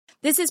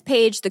This is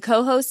Paige, the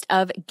co-host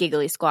of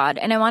Giggly Squad,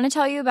 and I want to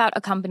tell you about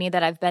a company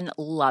that I've been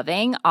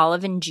loving,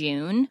 Olive and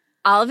June.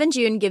 Olive and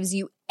June gives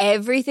you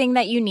everything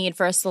that you need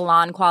for a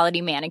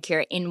salon-quality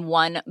manicure in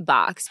one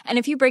box. And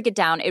if you break it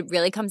down, it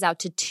really comes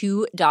out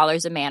to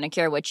 $2 a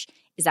manicure, which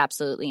is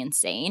absolutely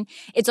insane.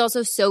 It's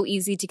also so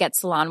easy to get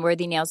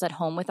salon-worthy nails at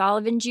home with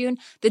Olive and June.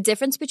 The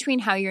difference between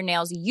how your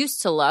nails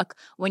used to look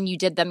when you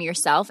did them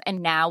yourself and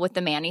now with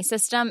the Mani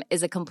system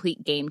is a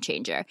complete game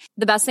changer.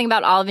 The best thing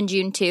about Olive and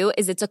June, too,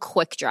 is it's a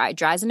quick dry.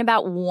 Dries in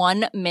about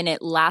 1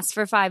 minute, lasts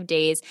for 5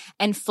 days,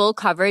 and full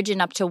coverage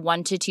in up to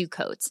 1 to 2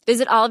 coats.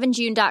 Visit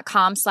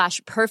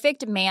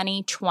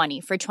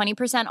oliveandjune.com/perfectmani20 for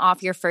 20%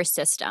 off your first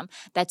system.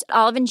 That's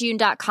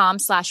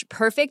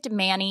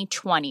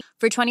oliveandjune.com/perfectmani20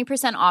 for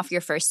 20% off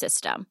your first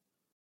system.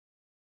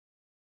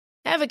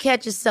 Ever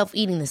catch yourself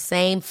eating the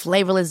same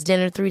flavorless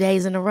dinner 3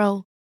 days in a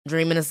row?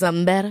 Dreaming of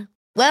something better?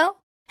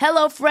 Well,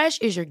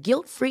 HelloFresh is your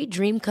guilt-free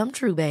dream come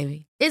true,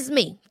 baby. It's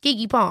me,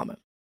 Keke Palmer.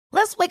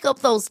 Let's wake up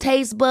those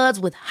taste buds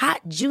with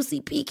hot,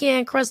 juicy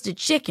pecan-crusted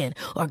chicken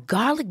or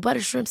garlic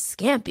butter shrimp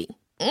scampi.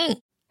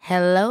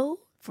 Hello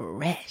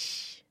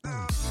Fresh.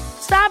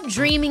 Stop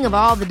dreaming of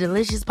all the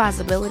delicious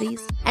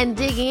possibilities and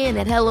dig in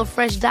at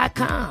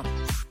HelloFresh.com.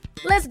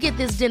 Let's get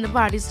this dinner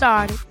party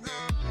started.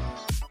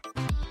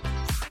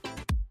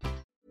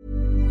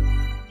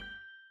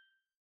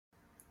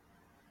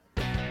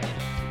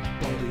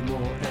 Bobby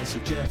Moore and Sir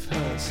Geoff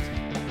Hurst,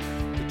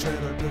 the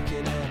Trevor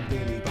Brooking and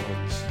Billy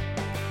Bonds,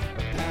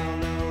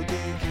 Paolo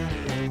Di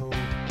Canio,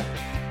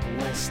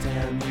 West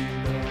Ham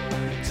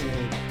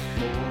United,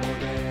 more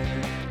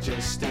than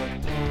just a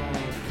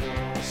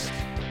podcast,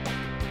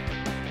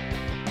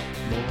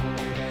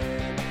 more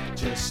than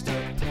just a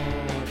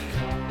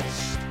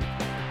podcast.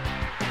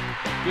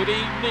 Good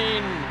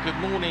evening, good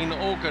morning,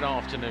 or good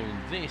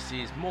afternoon. This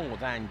is More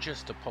Than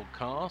Just a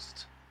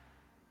Podcast.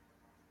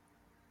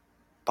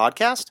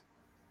 Podcast?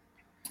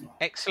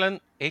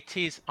 Excellent. It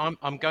is.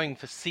 I'm going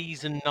for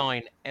season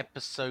 9,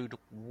 episode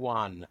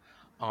 1.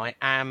 I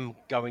am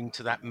going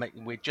to that.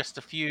 We're just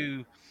a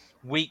few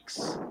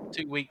weeks,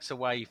 2 weeks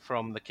away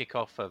from the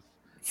kickoff of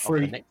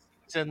the next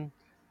season,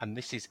 and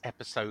this is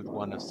episode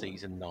 1 of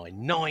season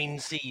 9. 9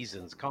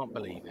 seasons. Can't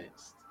believe it.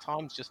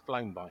 Time's just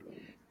flown by.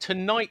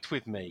 Tonight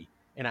with me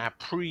in our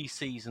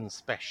pre-season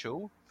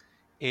special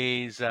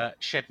is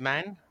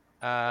Shedman.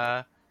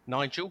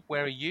 Nigel,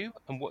 where are you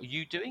and what are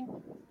you doing?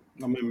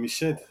 I'm in my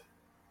shed.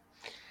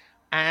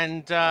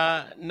 And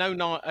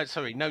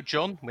no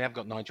John. We have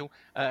got Nigel.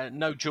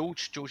 No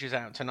George. George is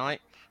out tonight.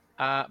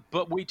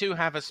 But we do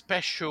have a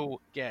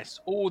special guest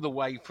all the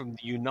way from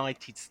the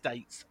United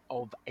States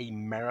of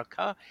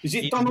America. Is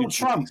it Donald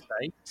Trump?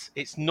 States.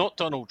 It's not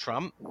Donald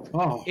Trump.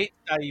 Oh. It's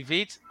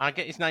David. I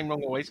get his name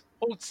wrong always.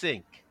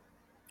 Holtzink.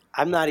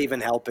 I'm not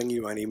even helping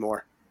you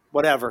anymore.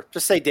 Whatever.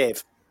 Just say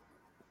Dave.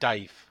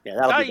 Dave. Yeah,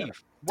 that'll be Dave. better.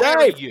 Where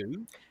are Dave!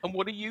 you and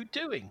what are you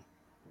doing?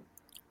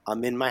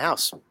 I'm in my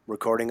house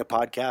recording a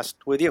podcast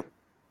with you.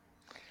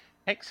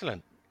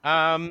 Excellent.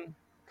 I've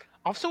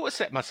sort of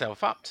set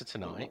myself up to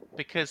tonight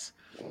because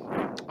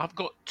I've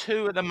got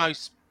two of the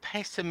most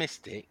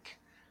pessimistic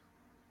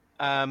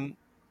non-board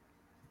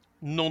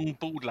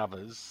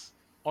lovers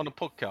on a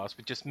podcast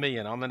with just me,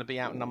 and I'm going to be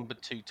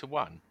outnumbered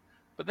 2-1.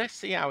 But let's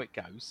see how it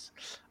goes.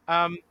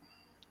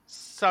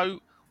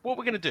 So what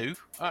we're going to do,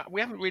 we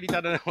haven't really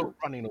done a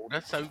running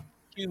order, so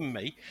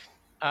humour me.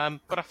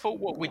 But I thought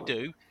what we'd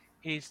do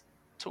is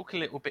talk a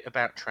little bit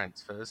about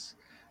transfers,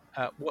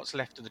 what's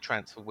left of the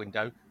transfer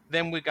window.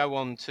 Then we go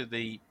on to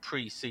the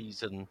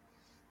pre-season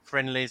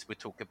friendlies. We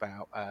talk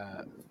about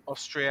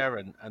Austria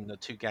and the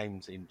 2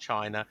 games in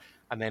China,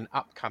 and then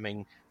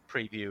upcoming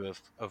preview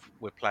of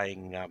we're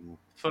playing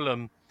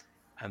Fulham,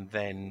 and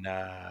then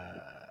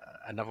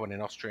another one in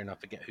Austria, and I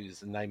forget who's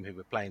the name who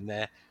we're playing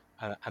there,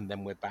 and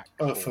then we're back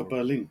for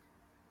Berlin.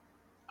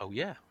 Oh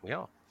yeah, we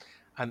are,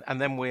 and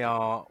then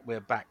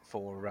we're back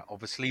for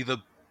obviously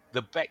the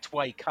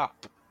Betway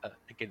Cup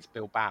against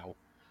Bilbao,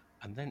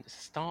 and then it's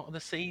the start of the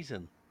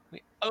season.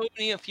 We're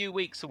only a few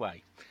weeks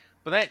away.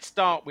 But let's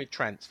start with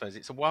transfers.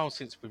 It's a while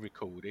since we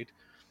recorded.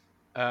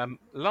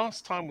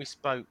 Last time we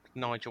spoke,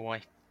 Nigel,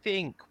 I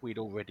think we'd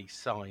already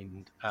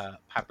signed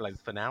Pablo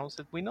Fornals,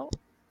 had we not?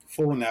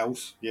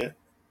 Fornals, yeah.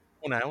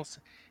 Fornals.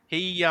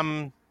 He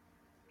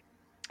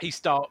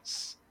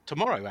starts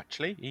tomorrow,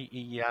 actually.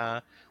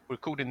 We're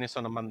recording this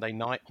on a Monday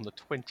night on the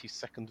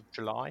 22nd of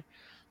July.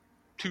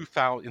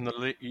 In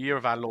the year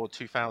of our Lord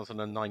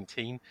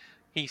 2019,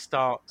 he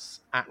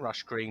starts at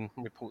Rush Green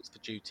and reports for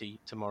duty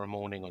tomorrow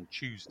morning on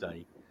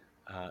Tuesday,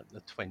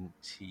 the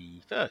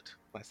 23rd.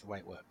 That's the way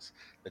it works,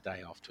 the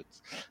day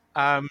afterwards.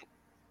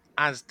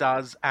 As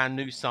does our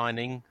new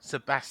signing,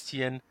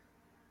 Sebastian.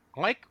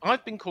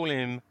 I've been calling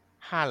him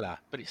Haller,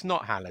 but it's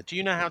not Haller. Do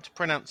you know how to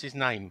pronounce his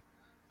name?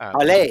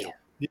 Ale.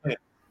 Yeah.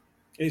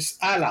 It's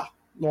Allah,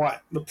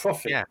 like the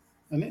prophet, Yeah.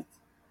 isn't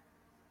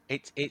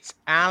it? It's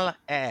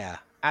Al-Air.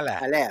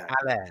 Al-Air.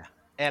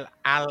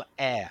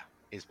 Al-Air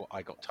is what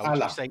I got told.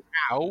 Allah. You say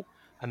Al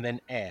and then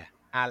Air.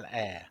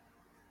 Al-Air.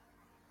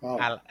 Oh.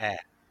 Al-Air.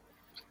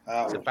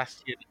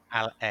 Sebastian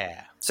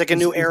Allaire. It's like a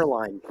new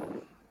airline.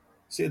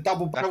 Is it a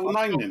double That's barrel what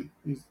I'm name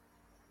then?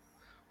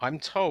 I'm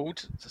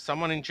told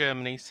someone in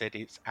Germany said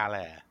it's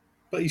Allaire.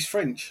 But he's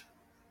French.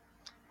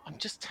 I'm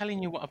just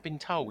telling you what I've been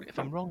told. If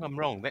I'm wrong, I'm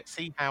wrong. Let's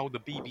see how the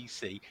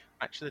BBC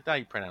Match of the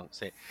Day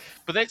pronounce it.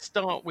 But let's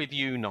start with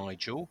you,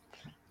 Nigel.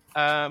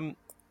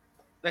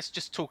 Let's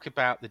just talk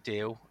about the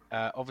deal.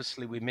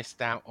 Obviously, we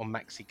missed out on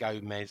Maxi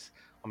Gomez.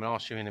 I'm going to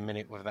ask you in a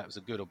minute whether that was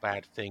a good or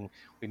bad thing.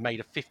 We made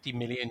a €50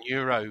 million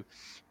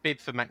bid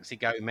for Maxi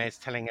Gomez,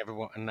 telling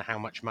everyone how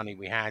much money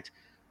we had.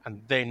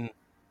 And then,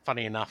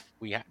 funny enough,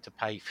 we had to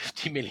pay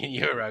 €50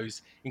 million,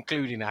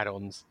 including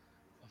add-ons,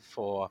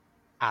 for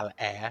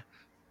Allaire,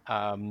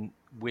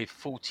 with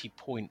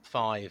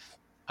 40.5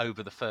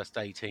 over the first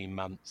 18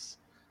 months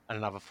and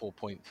another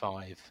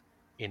 4.5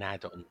 in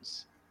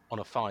add-ons on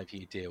a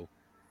 5-year deal.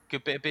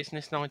 Good bit of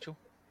business, Nigel?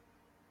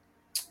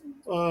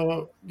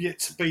 Yet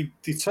to be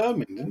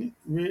determined, isn't it?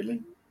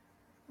 Really?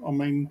 I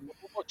mean,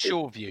 what's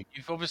your view?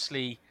 You've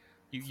obviously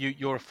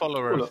you're a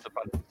follower of the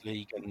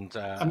Bundesliga and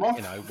watch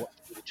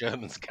the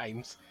Germans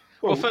games.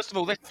 Well, first of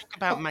all, let's talk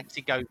about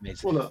Maxi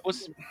Gomez. Well,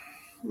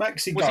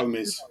 Maxi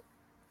Gomez,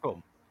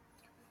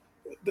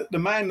 the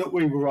man that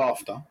we were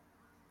after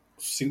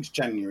since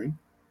January,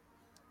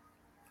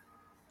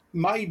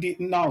 made it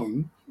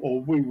known,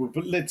 or we were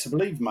led to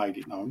believe made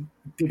it known,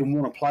 didn't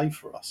want to play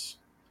for us.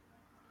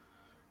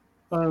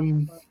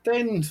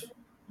 Then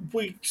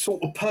we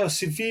sort of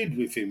persevered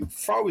with him,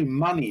 throwing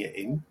money at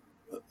him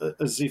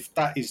as if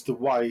that is the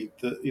way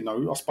that,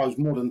 I suppose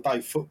modern day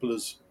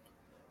footballers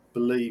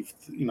believe,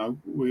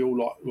 we all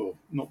like, well,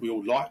 not we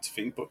all like to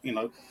think, but,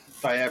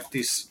 they have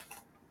this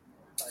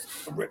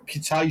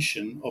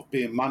reputation of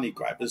being money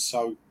grabbers.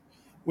 So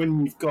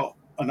when you've got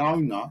an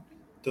owner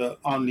that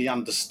only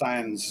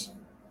understands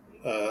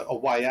a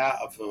way out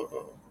of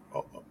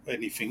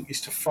anything is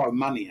to throw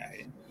money at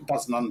it,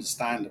 doesn't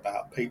understand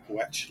about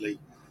people actually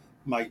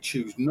may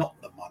choose not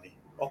the money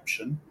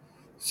option,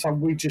 so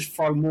we just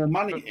throw more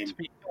money at him. To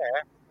be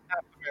fair,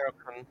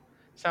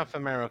 South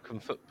American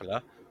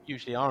footballer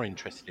usually are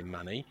interested in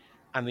money,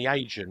 and the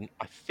agent,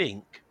 I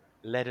think,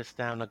 led us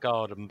down a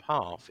garden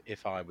path.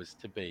 If I was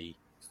to be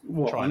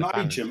an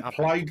agent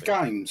played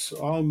games,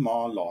 oh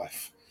my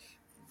life.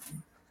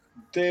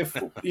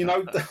 Therefore, the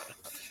murky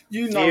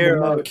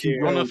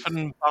world.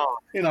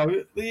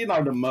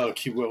 The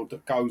murky world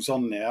that goes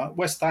on there.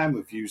 West Ham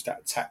have used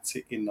that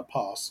tactic in the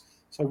past.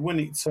 So when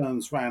it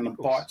turns round and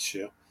bites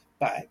you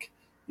back,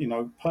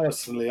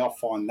 personally, I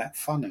find that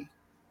funny.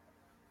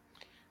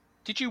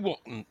 Did you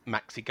want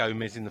Maxi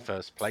Gomez in the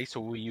first place,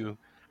 or were you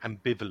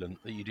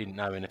ambivalent that you didn't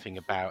know anything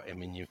about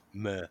him and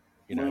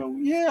Well,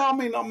 yeah, I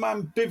mean, I'm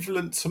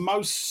ambivalent to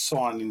most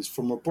signings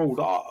from abroad.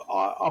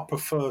 I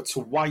prefer to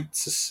wait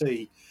to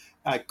see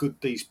how good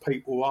these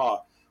people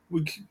are.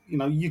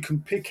 You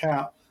can pick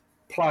out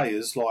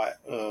players like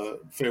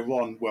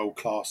Veron,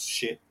 world-class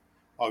shit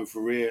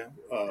over here,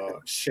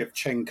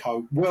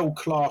 Shevchenko,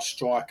 world-class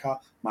striker,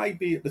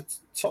 maybe at the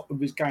top of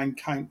his game,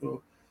 came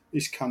to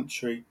this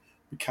country,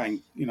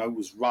 became,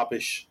 was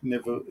rubbish,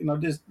 never,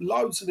 there's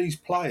loads of these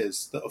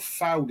players that have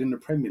failed in the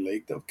Premier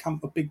League that have come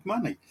for big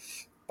money.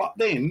 But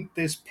then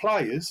there's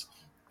players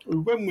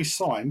who, when we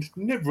signed,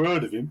 never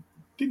heard of him,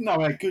 didn't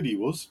know how good he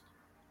was.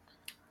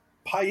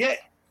 Payet,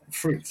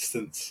 for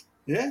instance,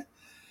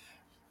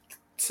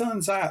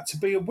 turns out to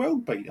be a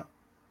world beater.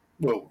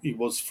 Well, he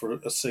was for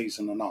a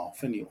season and a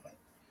half anyway.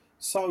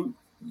 So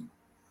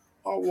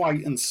I'll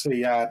wait and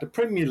see how the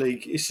Premier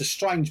League is a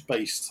strange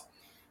beast.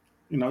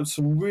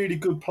 Some really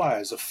good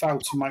players have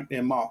failed to make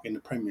their mark in the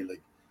Premier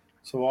League.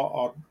 So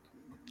I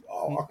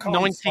can't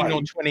 19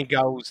 or 20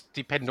 goals,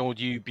 depending on what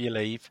you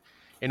believe,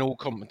 in all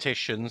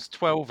competitions,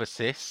 12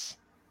 assists.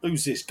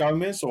 Who's this,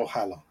 Gomez or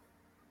Haller?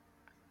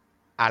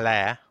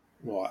 Allaire.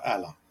 Right,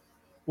 Haller.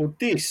 Well,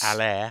 this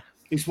Allaire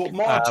is what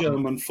my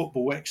German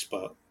football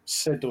expert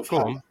said of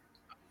Haller.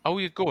 Oh,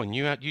 you're gone.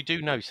 You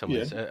do know someone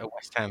who's a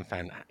West Ham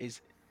fan.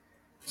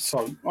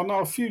 So I know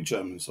a few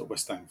Germans at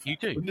West Ham fans. You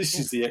do? But this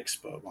is the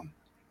expert one.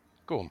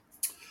 Go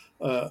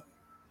on.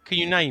 Can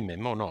you name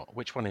him or not?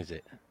 Which one is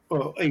it?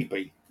 Well, EB,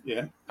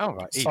 yeah. Oh,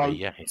 right, EB, so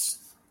yeah.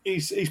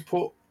 He's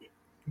put...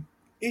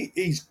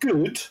 He's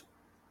good,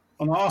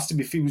 and I asked him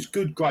if he was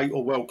good, great,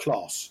 or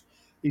world-class.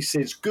 He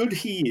says, good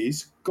he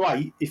is,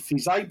 great if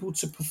he's able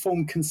to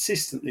perform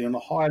consistently on a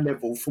high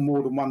level for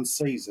more than one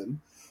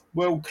season.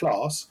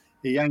 World-class,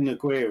 he ain't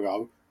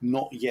Aguero,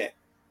 not yet.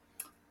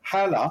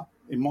 Haller,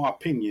 in my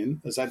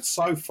opinion, has had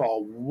so far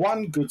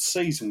one good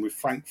season with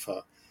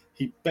Frankfurt.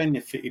 He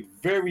benefited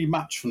very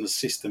much from the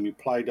system he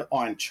played at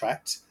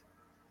Eintracht,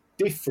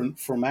 different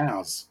from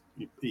ours,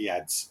 he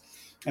adds,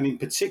 and in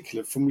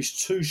particular from his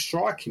two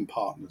striking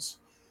partners.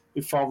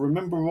 If I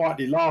remember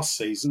rightly, last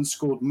season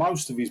scored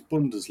most of his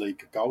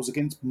Bundesliga goals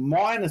against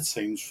minor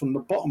teams from the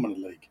bottom of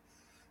the league,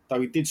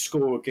 though he did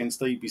score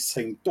against EB's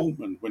team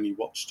Dortmund when he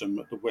watched them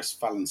at the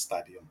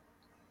Westfalenstadion.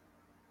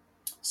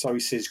 So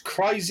he says,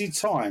 crazy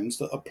times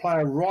that a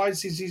player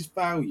rises his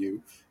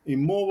value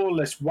in more or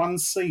less one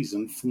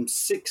season from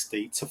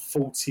 60 to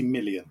 40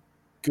 million.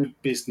 good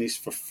business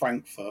for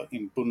Frankfurt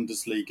in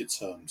Bundesliga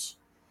terms.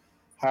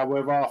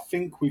 However, I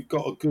think we've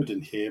got a good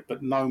in here,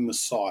 but no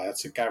Messiah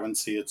to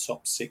guarantee a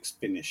top 6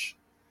 finish.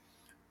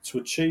 To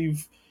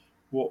achieve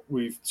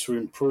to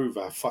improve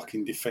our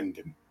fucking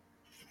defending.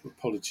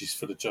 Apologies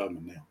for the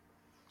German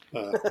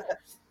now.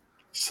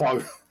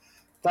 So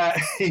that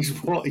is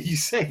what he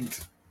said.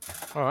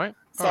 All right.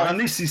 So, and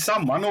this is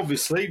someone,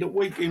 obviously, that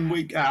week in,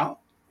 week out,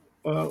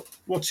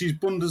 watches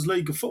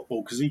Bundesliga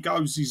football because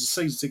he's a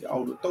season ticket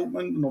holder at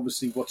Dortmund and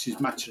obviously watches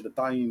Match of the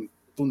Day in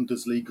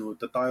Bundesliga of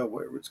the Day or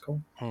whatever it's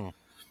called.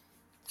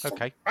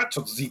 Okay. Match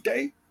of the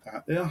Day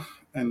out there.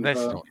 And, Let's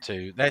not,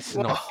 please, let's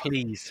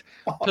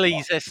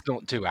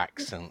not do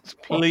accents.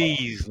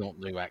 Please not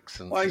do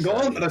accents. I ain't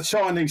got on to the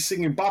Chinese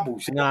singing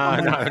bubbles. No.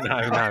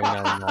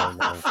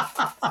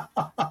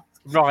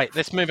 Right,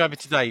 let's move over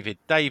to David.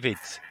 David,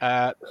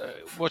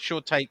 what's your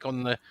take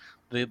on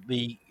the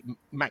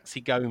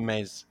Maxi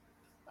Gomez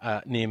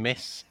near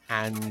miss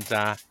and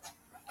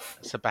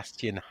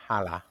Sebastian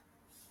Haller?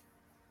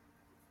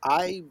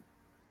 I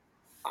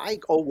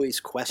always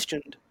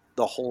questioned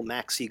the whole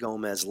Maxi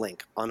Gomez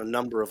link on a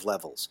number of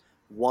levels.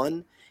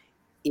 One,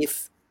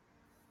 if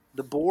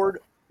the board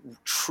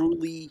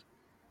truly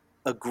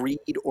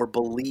agreed or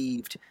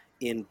believed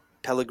in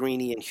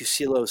Pellegrini and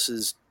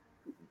Husilos's,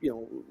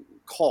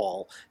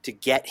 call to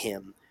get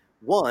him,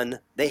 one,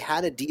 they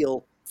had a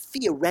deal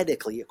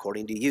theoretically,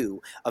 according to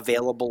you,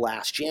 available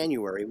last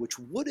January, which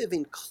would have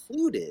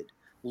included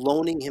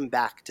loaning him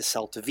back to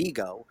Celta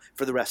Vigo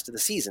for the rest of the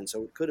season.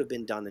 So it could have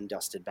been done and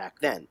dusted back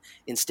then.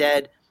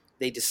 Instead,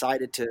 they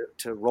decided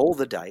to roll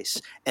the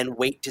dice and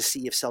wait to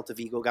see if Celta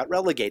Vigo got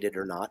relegated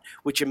or not,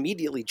 which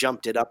immediately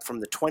jumped it up from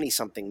the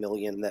 20-something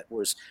million that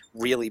was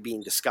really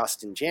being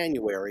discussed in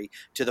January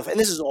to and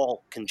this is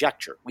all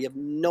conjecture. We have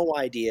no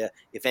idea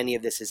if any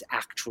of this is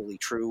actually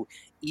true,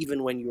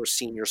 even when your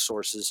senior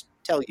sources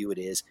tell you it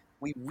is.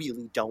 We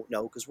really don't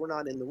know because we're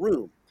not in the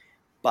room.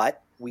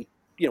 But we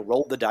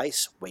rolled the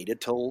dice,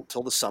 waited till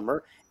the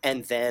summer,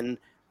 and then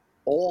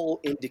all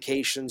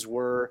indications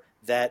were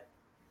that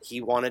he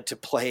wanted to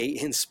play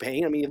in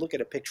Spain. I mean, you look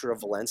at a picture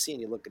of Valencia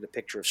and you look at a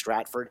picture of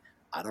Stratford.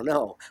 I don't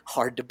know.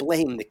 Hard to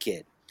blame the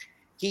kid.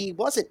 He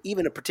wasn't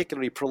even a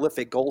particularly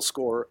prolific goal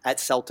scorer at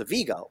Celta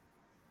Vigo,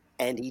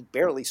 and he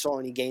barely saw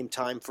any game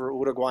time for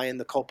Uruguay in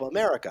the Copa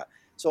America.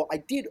 So I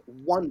did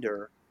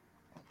wonder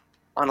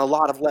on a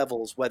lot of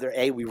levels whether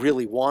A, we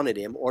really wanted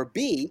him, or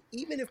B,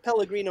 even if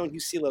Pellegrino and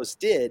Husilos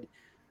did,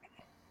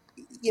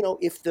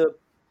 if the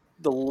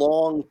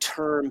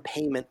long-term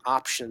payment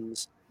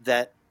options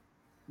that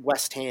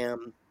West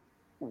Ham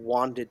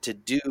wanted to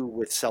do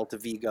with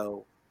Celta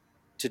Vigo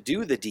to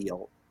do the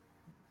deal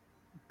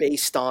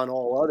based on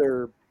all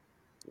other,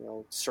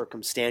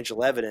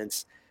 circumstantial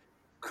evidence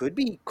could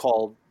be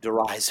called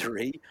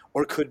derisory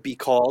or could be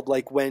called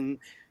like when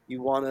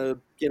you want to,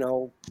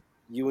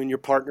 you and your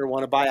partner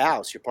want to buy a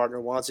house. Your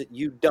partner wants it,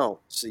 you don't.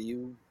 So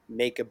you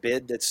make a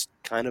bid that's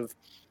kind of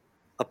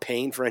a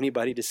pain for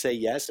anybody to say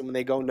yes. And when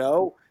they go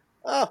no,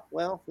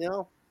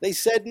 they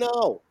said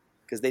no,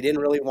 because they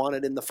didn't really want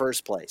it in the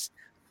first place.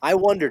 I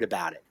wondered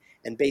about it.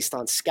 And based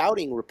on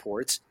scouting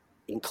reports,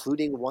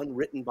 including one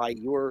written by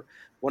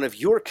one of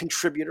your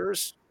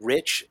contributors,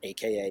 Rich,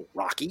 a.k.a.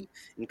 Rocky,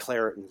 and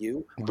Claret and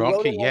you.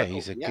 Rocky,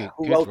 he's a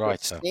good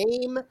writer.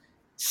 The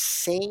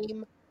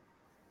same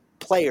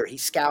player he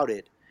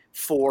scouted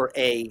for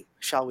a,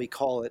 shall we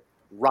call it,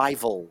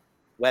 rival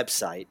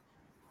website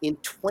in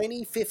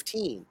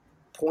 2015,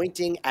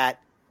 pointing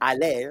at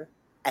Haller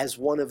as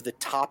one of the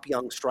top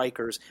young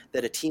strikers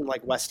that a team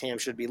like West Ham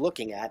should be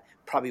looking at.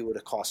 Probably would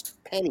have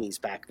cost pennies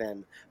back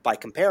then by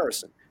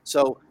comparison.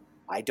 So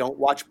I don't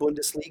watch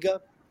Bundesliga.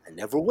 I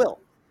never will.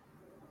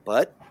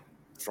 But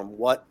from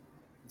what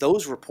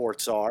those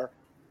reports are,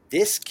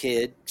 this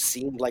kid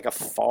seemed like a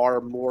far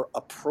more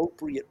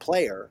appropriate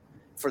player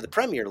for the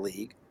Premier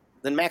League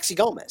than Maxi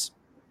Gomez.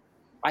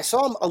 I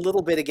saw him a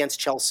little bit against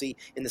Chelsea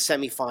in the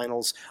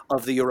semifinals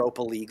of the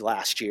Europa League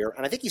last year,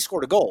 and I think he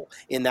scored a goal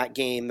in that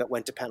game that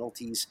went to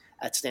penalties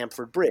at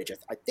Stamford Bridge.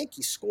 I think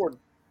he scored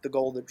the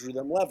goal that drew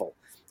them level.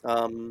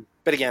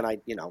 But again,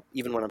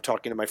 even when I'm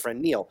talking to my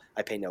friend Neil,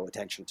 I pay no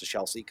attention to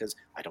Chelsea because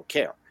I don't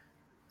care.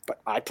 But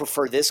I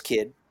prefer this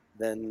kid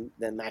than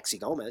Maxi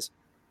Gomez.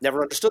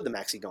 Never understood the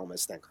Maxi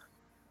Gomez thing.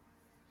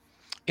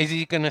 Is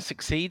he going to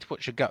succeed?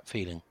 What's your gut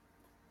feeling?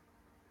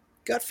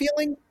 Gut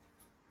feeling?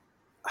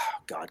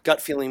 Oh, God,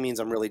 gut feeling means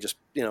I'm really just,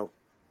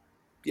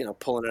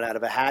 pulling it out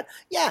of a hat.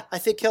 Yeah, I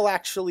think he'll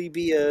actually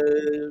be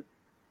a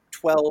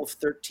 12,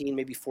 13,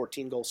 maybe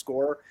 14 goal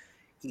scorer.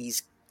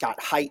 He's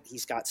got height.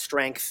 He's got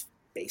strength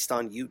based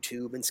on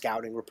YouTube and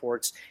scouting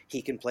reports.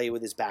 He can play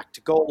with his back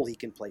to goal. He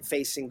can play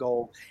facing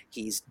goal.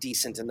 He's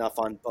decent enough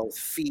on both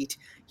feet.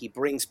 He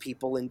brings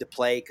people into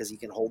play because he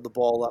can hold the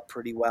ball up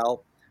pretty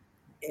well.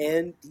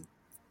 And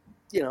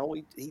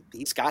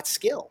he's got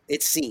skill,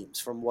 it seems,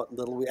 from what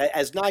little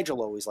as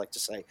Nigel always liked to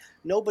say,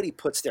 nobody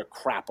puts their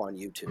crap on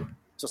YouTube.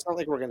 So it's not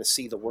like we're going to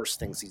see the worst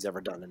things he's ever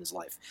done in his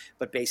life.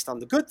 But based on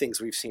the good things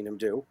we've seen him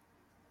do,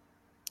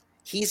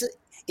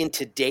 In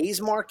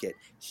today's market,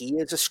 he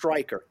is a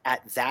striker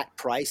at that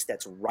price.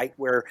 That's right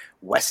where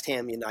West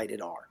Ham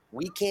United are.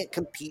 We can't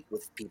compete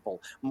with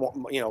people more,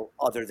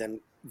 other than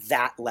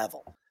that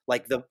level.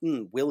 Like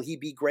will he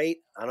be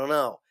great? I don't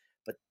know,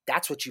 but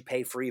that's what you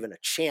pay for even a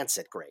chance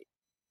at great.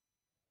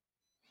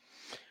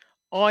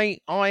 I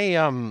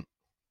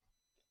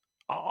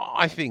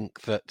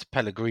think that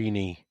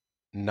Pellegrini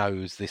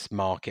knows this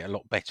market a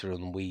lot better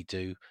than we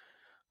do.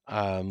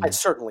 I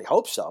certainly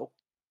hope so.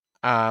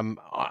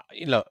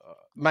 Look,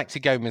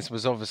 Maxi Gomez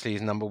was obviously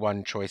his number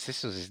one choice.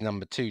 This was his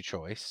number two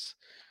choice.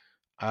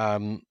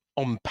 On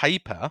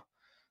paper,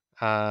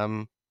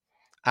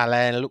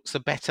 Alain looks a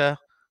better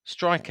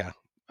striker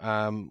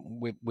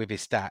with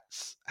his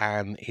stats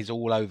and his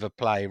all-over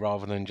play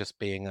rather than just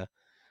being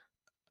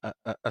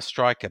a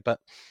striker. But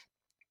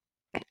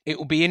it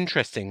will be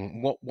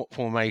interesting what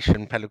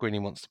formation Pellegrini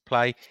wants to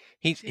play.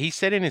 He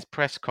said in his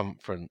press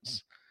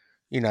conference,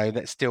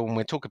 that still, and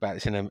we'll talk about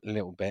this in a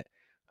little bit,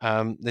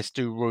 there's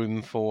still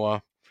room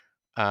for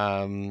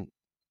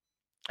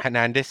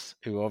Hernandez,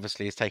 who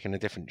obviously has taken a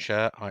different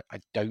shirt.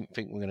 I don't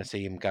think we're going to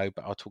see him go,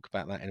 but I'll talk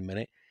about that in a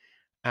minute.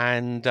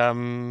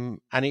 And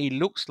he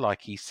looks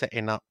like he's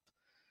setting up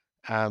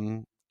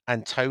Mikel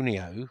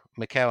Antonio,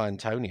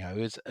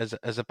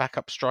 as a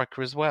backup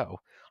striker as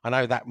well. I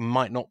know that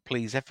might not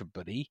please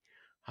everybody,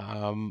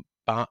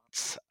 but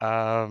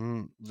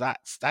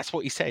that's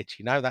what he said.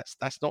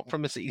 That's not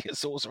from a senior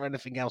source or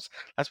anything else.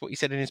 That's what he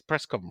said in his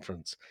press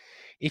conference.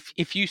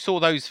 If you saw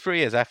those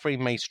three as our three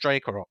main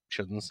striker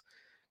options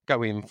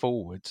going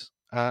forward,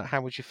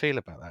 how would you feel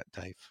about that,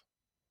 Dave?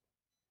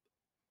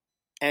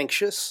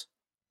 Anxious.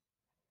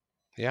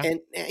 Yeah. And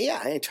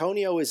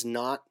Antonio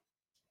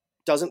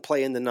doesn't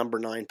play in the number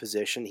 9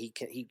 position. He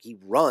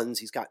runs.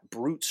 He's got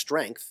brute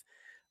strength.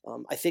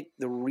 I think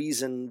the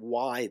reason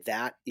why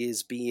that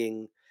is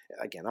being,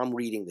 again, I'm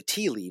reading the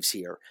tea leaves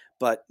here,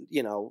 but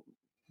Manuel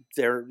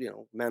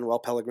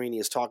Pellegrini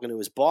is talking to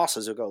his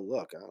bosses who go,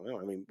 look,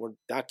 we're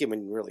not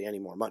giving really any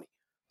more money,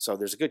 so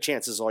there's a good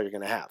chance this is all you're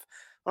going to have.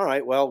 All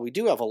right, well, we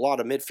do have a lot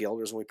of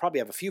midfielders, and we probably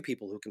have a few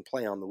people who can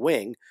play on the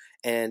wing.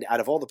 And out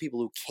of all the people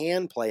who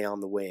can play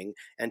on the wing,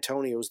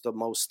 Antonio's the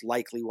most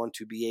likely one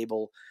to be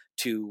able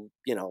to,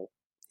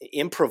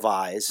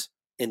 improvise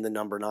in the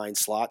number 9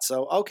 slot.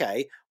 So,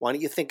 okay, why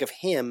don't you think of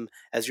him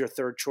as your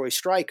third choice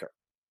striker?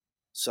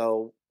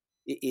 So,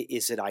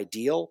 is it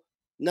ideal?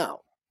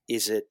 No.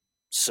 Is it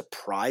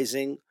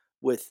surprising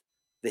with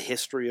the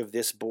history of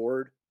this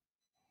board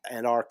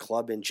and our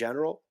club in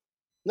general?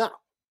 No.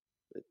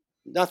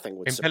 Nothing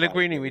would surprise me. In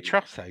Pellegrini, we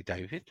trust, though,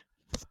 David.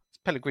 It's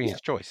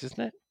Pellegrini's choice, isn't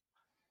it?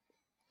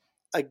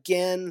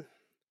 Again,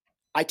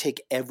 I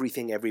take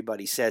everything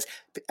everybody says.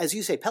 As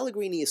you say,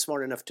 Pellegrini is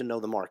smart enough to know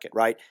the market,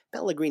 right?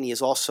 Pellegrini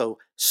is also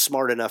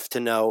smart enough to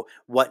know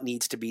what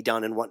needs to be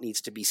done and what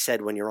needs to be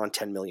said when you're on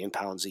 £10 million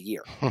a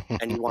year,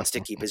 and he wants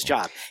to keep his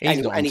job.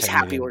 and he's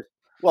happy with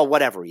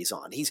whatever he's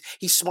on. He's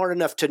smart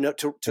enough to know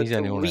to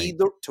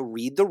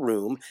read the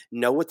room,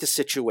 know what the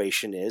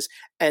situation is,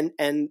 and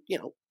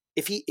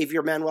if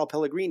you're Manuel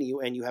Pellegrini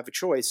and you have a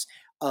choice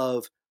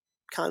of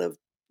kind of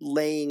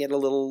laying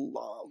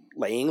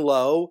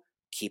low,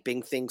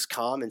 keeping things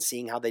calm and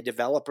seeing how they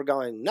develop, or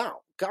going,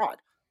 no, God,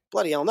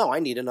 bloody hell no, I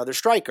need another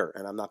striker,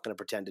 and I'm not going to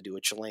pretend to do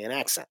a Chilean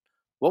accent.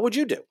 What would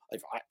you do?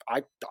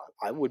 I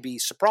would be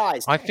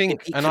surprised if he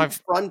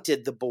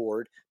confronted the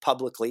board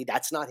publicly.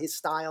 That's not his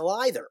style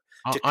either.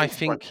 I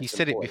think he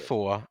said it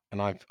before,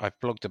 and I've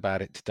blogged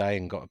about it today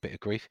and got a bit of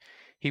grief.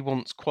 He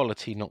wants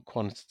quality, not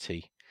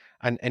quantity.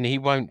 And he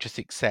won't just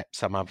accept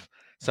some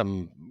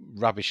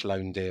rubbish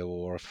loan deal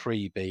or a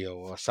freebie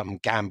or some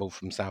gamble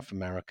from South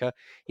America.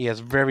 He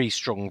has very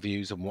strong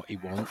views on what he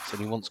wants,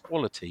 and he wants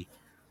quality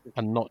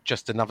and not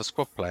just another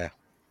squad player.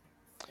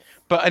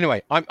 But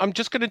anyway, I'm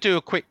just going to do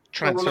a quick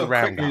transfer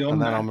roundup,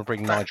 and then I'm going to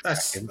bring Nigel back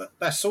in.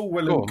 That's all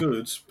well and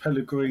good,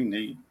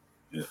 Pellegrini,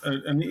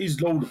 and it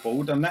is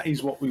laudable, and that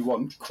is what we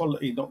want,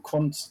 quality, not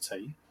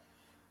quantity.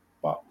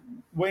 But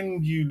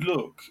when you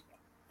look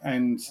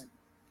and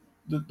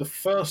the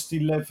first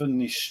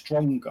 11 is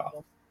stronger,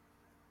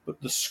 but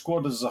the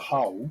squad as a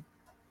whole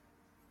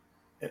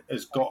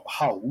has got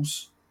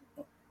holes,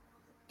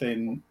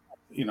 then,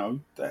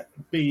 that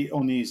be it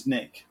on his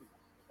neck.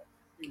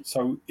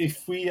 So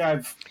if we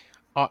have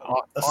a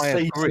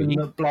season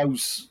that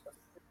blows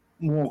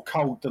more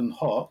cold than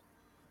hot,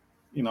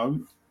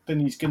 then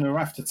he's going to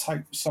have to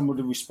take some of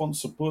the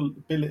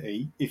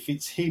responsibility if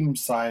it's him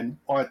saying,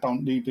 I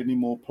don't need any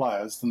more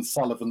players, than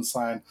Sullivan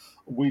saying,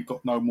 we've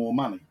got no more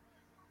money.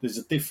 There's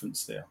a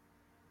difference there.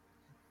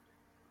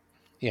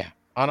 Yeah,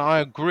 and I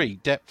agree.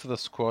 Depth of the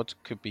squad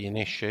could be an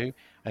issue,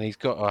 and he's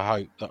got to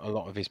hope that a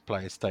lot of his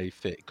players stay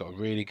fit. Got a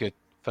really good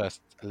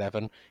first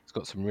 11. He's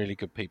got some really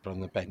good people on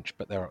the bench,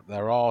 but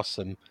there are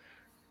some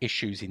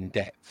issues in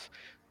depth.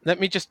 Let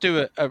me just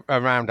do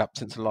a roundup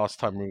since the last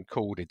time we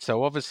recorded.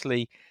 So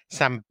obviously,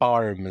 Sam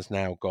Byram has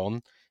now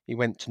gone. He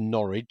went to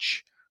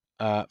Norwich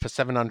for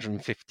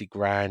 750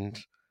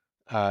 grand.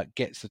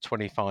 Gets the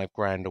 25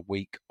 grand a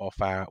week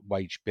off our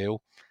wage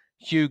bill.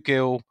 Hugh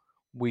Gill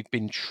we've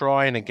been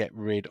trying to get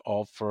rid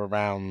of for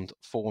around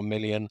 4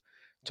 million.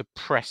 To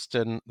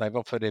Preston, they've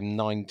offered him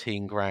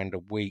 19 grand a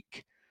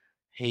week.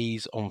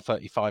 He's on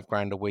 35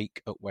 grand a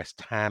week at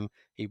West Ham.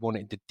 He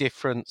wanted the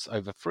difference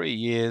over 3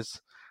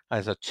 years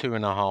as a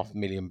 £2.5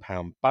 million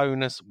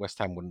bonus. West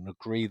Ham wouldn't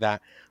agree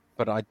that,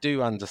 but I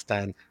do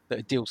understand that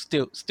a deal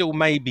still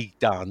may be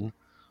done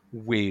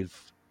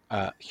with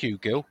Hugh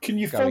Gill Can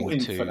you fault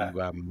going him for that?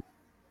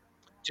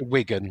 to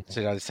Wigan.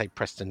 So I say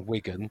Preston,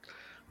 Wigan.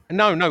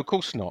 No, of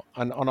course not.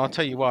 And I'll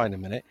tell you why in a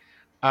minute.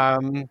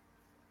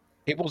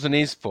 It wasn't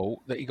his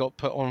fault that he got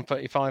put on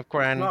 35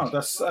 grand No,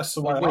 that's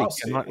the way a I week.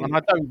 see And it. I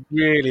don't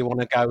really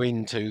want to go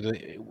into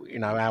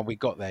how we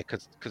got there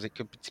because it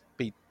could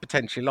be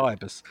potentially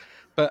libelous.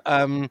 But I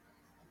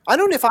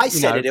don't know if I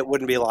said know- it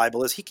wouldn't be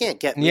libelous. He can't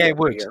get me yeah,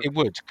 over it here.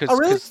 would Oh,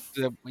 really?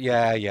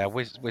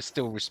 because we're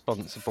still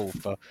responsible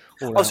for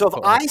all. Oh, so if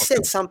output on the I said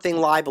podcast. something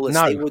libelous,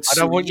 No, they would I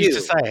sue don't want you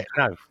to say it.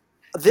 No,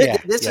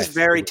 This yes, is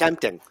very it would.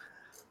 tempting.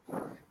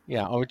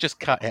 Yeah, I would just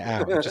cut it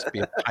out. It would just be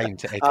a pain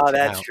to edit Oh, it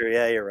that's out. true.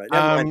 Yeah, you're right.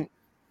 Never mind.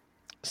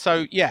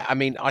 So yeah, I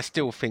mean, I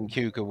still think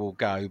Hugo will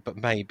go, but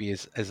maybe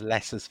as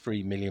less as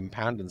 £3 million,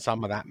 and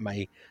some of that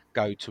may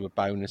go to a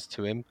bonus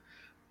to him.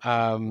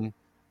 And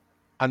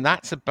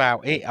that's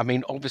about it. I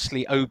mean,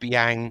 obviously,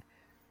 Obiang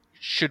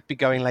should be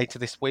going later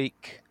this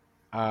week.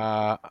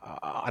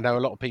 I know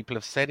a lot of people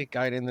have said it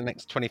going in the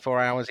next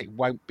 24 hours. It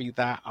won't be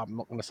that. I'm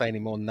not going to say any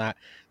more than that.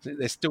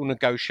 There's still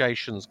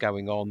negotiations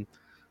going on,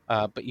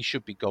 but he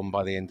should be gone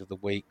by the end of the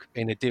week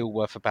in a deal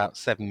worth about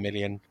 7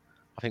 million.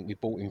 I think we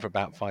bought him for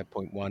about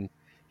 5.1.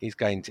 He's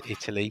going to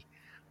Italy.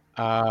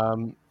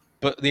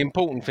 But the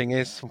important thing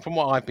is, from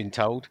what I've been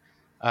told,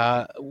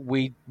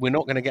 we're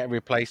not going to get a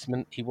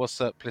replacement. He was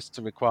surplus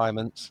to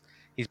requirements.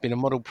 He's been a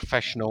model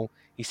professional.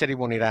 He said he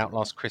wanted out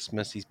last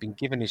Christmas. He's been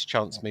given his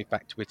chance to move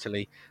back to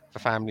Italy for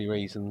family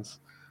reasons.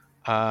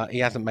 He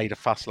hasn't made a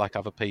fuss like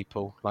other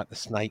people, like the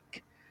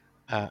Snake,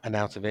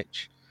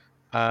 Arnautovic.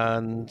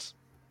 And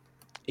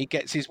he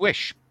gets his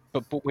wish.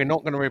 But we're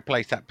not going to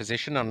replace that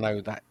position. I know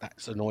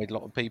that's annoyed a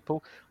lot of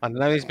people. I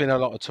know there's been a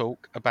lot of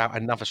talk about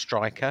another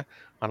striker,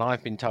 and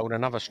I've been told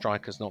another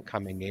striker's not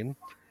coming in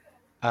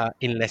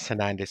unless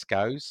Hernandez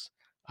goes.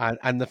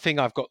 And the thing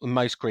I've got the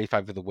most grief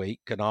over the week,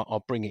 and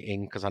I'll bring it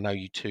in because I know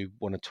you two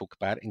want to talk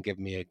about it and give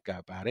me a go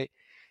about it,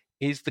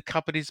 is the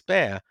cupboard is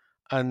bare.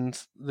 And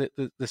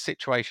the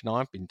situation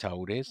I've been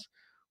told is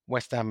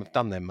West Ham have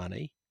done their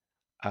money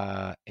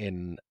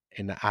in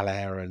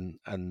Allaire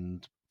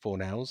and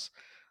Fornells.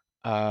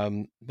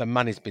 The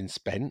money's been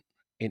spent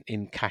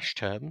in cash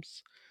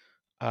terms,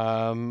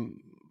 and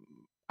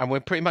we're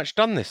pretty much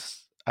done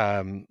this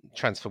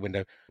transfer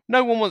window.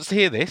 No one wants to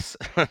hear this.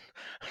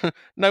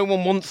 No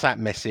one wants that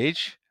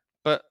message,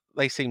 but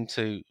they seem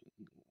to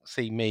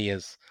see me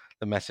as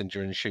the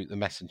messenger and shoot the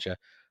messenger.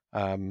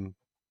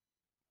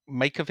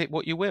 Make of it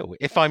what you will.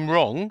 If I'm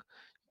wrong,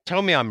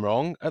 tell me I'm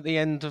wrong at the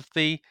end of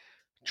the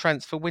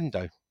transfer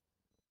window.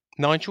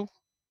 Nigel?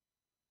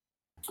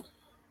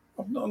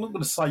 I'm not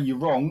going to say you're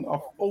wrong.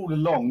 All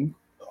along,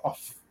 I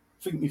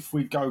think if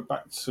we go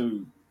back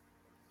to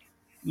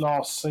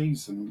last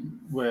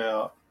season,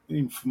 where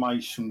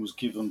information was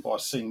given by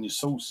senior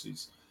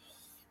sources,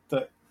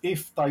 that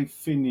if they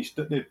finished,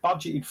 that they're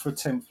budgeted for a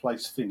 10th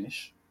place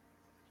finish,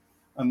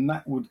 and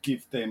that would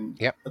give them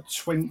Yep. a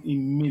 20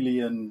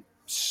 million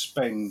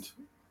spend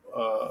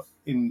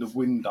in the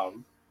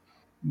window,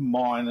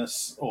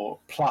 minus or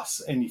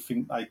plus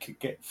anything they could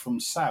get from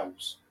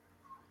sales.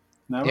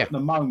 Now, Yeah. at the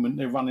moment,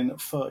 they're running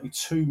at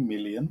 32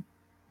 million.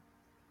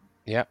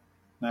 Yeah.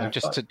 Now, And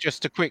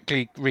just to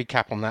quickly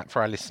recap on that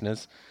for our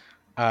listeners,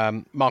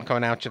 Marko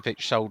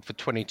Arnautovic sold for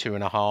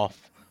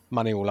 22.5,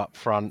 money all up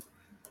front.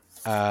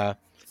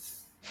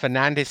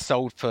 Fernandez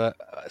sold for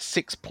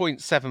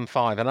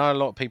 6.75. I know a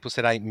lot of people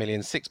said 8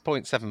 million,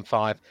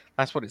 6.75.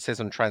 That's what it says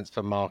on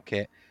Transfer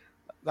Market.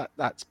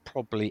 That's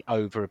probably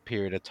over a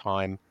period of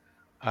time.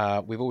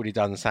 We've already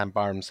done Sam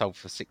Byram sold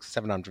for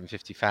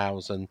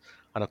 750,000,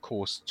 and of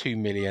course 2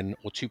 million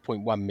or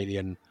 2.1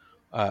 million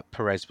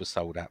Perez was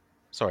sold at.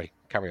 Sorry,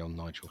 carry on,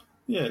 Nigel.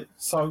 yeah,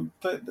 so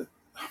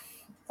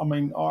I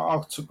mean,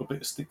 I took a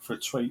bit of stick for a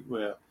tweet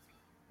where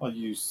I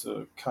used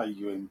a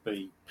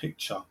KUMB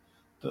picture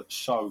that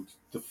showed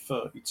the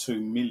 32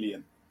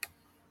 million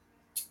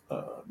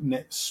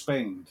net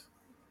spend,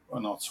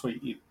 and I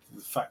tweeted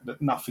the fact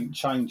that nothing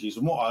changes.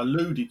 And what I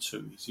alluded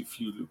to is, if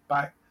you look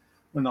back,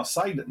 when I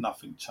say that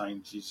nothing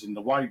changes in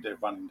the way they're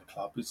running the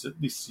club, is that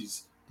this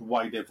is the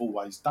way they've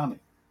always done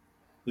it.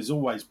 There's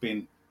always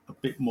been a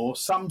bit more.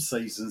 Some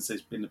seasons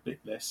there's been a bit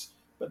less,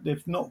 but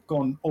they've not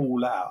gone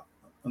all out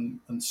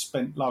and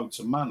spent loads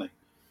of money.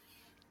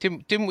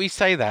 Didn't we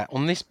say that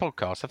on this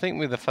podcast? I think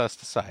we're the first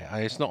to say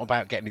it. It's not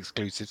about getting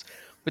exclusives,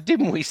 but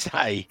didn't we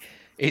say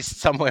it's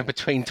somewhere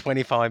between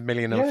 25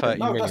 million and 30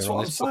 million that's on what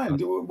I'm this saying.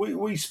 podcast?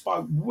 We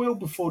spoke well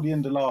before the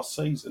end of last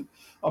season,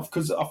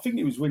 because I think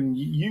it was when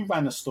you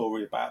ran a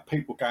story about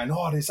people going,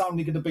 "Oh, there's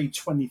only going to be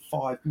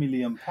 £25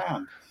 million,"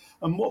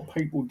 and what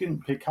people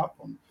didn't pick up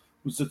on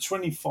was the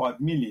 25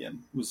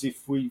 million was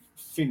if we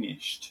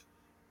finished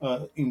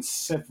in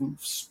 7th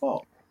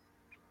spot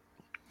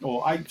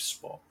or 8th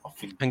spot, I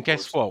think. And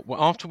guess what?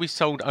 Well, after we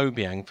sold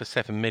Obiang for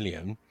 7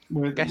 million,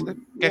 guess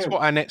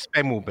what our net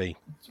spend will be?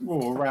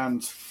 Well,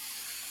 around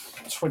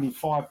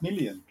 25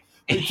 million.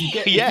 But if you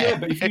get, Yeah.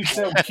 but if you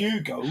sell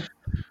Hugo,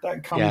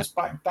 that comes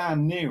back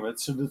down nearer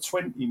to the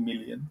 20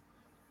 million.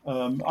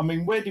 I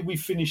mean, where did we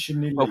finish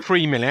in the league? Well,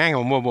 3 million. Hang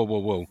on,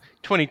 whoa.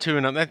 22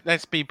 and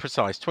let's be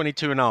precise.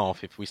 22 and a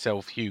half if we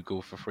sell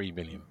Hugo for 3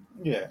 million.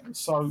 Yeah,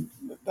 so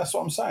that's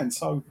what I'm saying.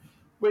 So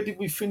where did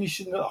we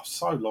finish in the? Oh,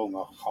 so long,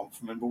 I can't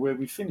remember where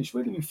we finished.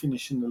 Where did we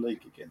finish in the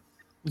league again?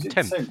 Was it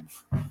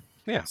 10th?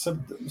 Yeah. So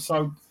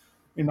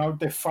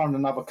they've thrown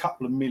another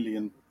couple of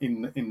million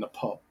in the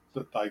pot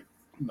that they,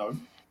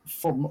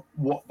 from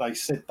what they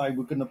said they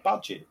were going to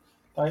budget.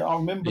 I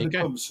remember the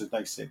conversation.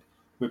 They said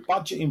we're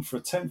budgeting for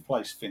a 10th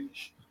place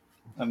finish,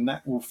 and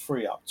that will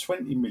free up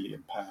 £20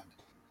 million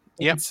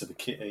into the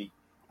kitty,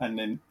 and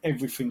then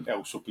everything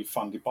else will be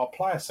funded by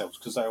player sales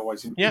because they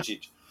always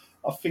envisage.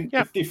 I think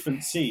the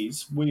difference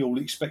is we all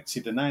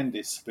expected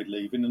Hernandez to be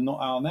leaving and not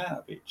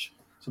Arnautovic.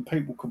 Some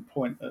people can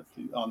point at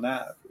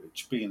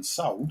Arnautovic being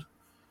sold,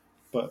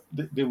 but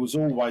there was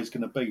always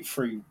going to be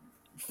three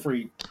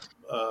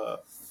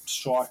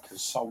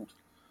strikers sold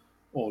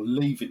or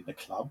leaving the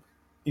club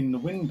in the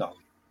window.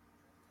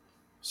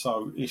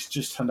 So it's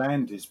just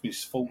Hernandez's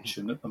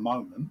misfortune at the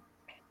moment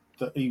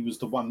that he was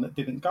the one that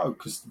didn't go.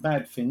 Because the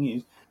bad thing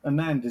is,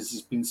 Hernandez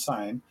has been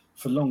saying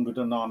for longer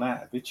than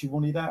Arnautovic he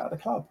wanted out of the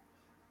club.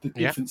 The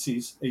difference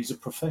is he's a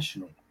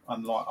professional,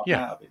 unlike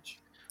Arnautovic.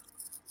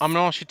 I'm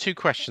going to ask you 2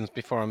 questions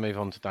before I move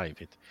on to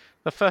David.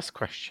 The first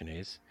question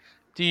is,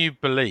 do you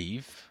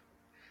believe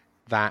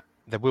that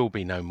there will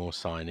be no more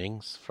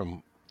signings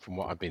from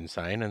what I've been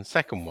saying? And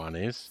second one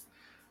is,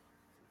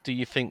 do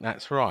you think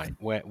that's right?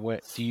 Where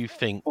do you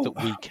think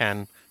that we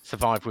can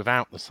survive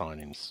without the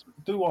signings?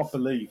 Do I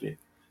believe it?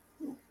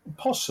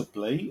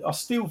 Possibly. I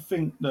still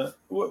think that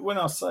when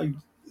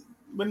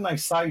they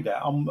say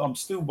that, I'm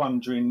still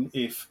wondering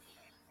if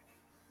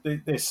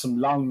there's some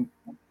loan,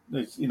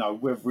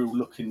 whether we'll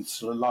look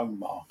into the loan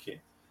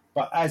market.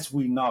 But as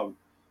we know,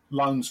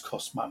 loans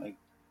cost money.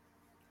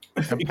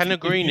 And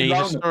Pellegrini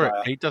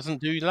historically doesn't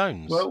do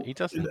loans. Well, he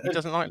doesn't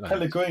like loans.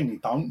 Pellegrini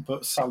don't,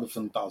 but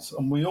Sullivan does.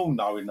 And we all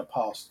know in the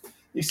past,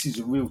 this is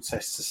a real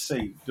test to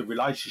see the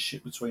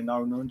relationship between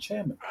owner and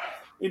chairman.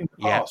 In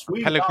the past,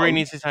 we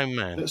Pellegrini's his own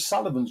man. That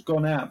Sullivan's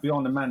gone out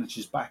behind the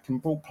manager's back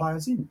and brought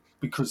players in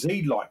because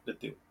he liked the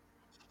deal.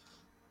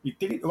 He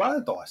did it to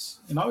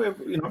Allardyce.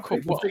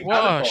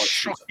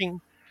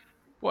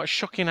 What a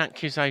shocking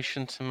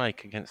accusation to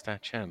make against our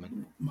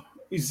chairman.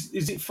 Is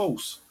it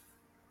false?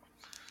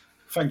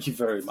 Thank you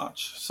very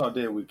much. So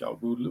there we go.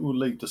 We'll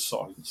leave the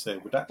silence there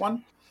with that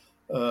one.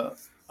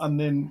 And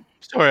then...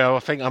 Sorry, I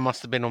think I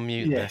must have been on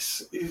mute.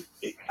 Yes.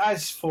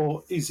 As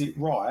for is it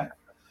right,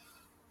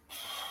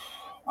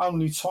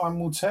 only time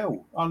will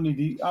tell.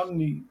 Only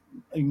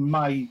in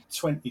May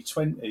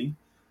 2020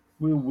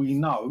 will we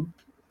know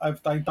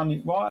have they done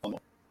it right or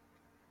not.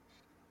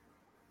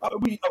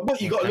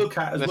 What you got to look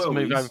at as well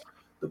is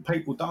that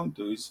people don't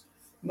do is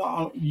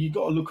you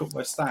got to look at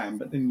West Ham,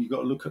 but then you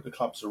got to look at the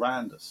clubs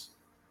around us.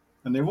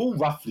 And they're all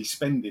roughly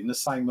spending the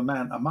same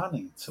amount of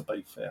money, to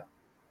be fair.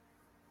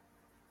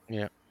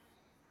 Yeah.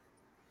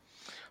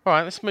 All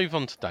right, let's move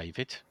on to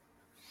David.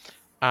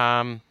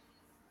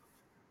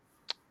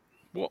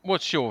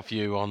 What's your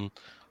view on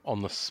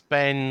the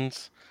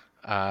spend,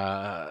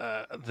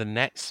 the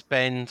net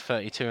spend,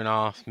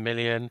 32.5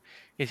 million?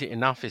 Is it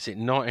enough? Is it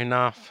not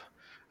enough?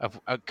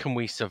 Can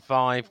we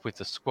survive with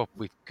the squad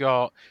we've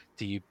got?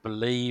 Do you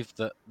believe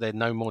that there are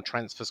no more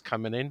transfers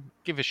coming in?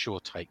 Give us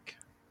your take.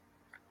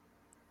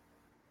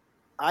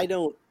 I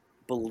don't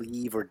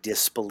believe or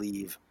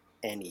disbelieve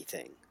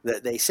anything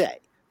that they say.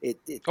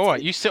 All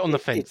right, you sit on the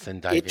fence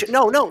then, David.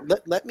 No.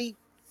 Let me.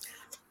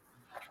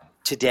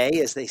 Today,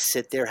 as they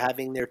sit there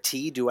having their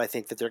tea, do I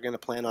think that they're going to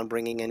plan on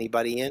bringing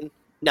anybody in?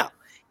 No.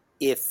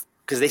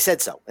 Because they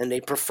said so, and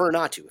they prefer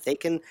not to. If they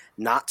can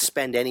not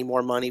spend any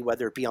more money,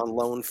 whether it be on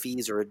loan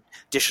fees or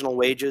additional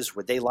wages,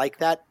 would they like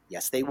that?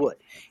 Yes, they would.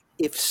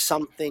 If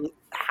something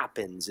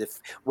happens,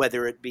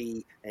 whether it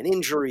be an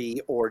injury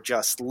or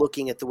just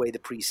looking at the way the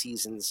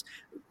preseason's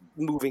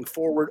moving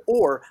forward,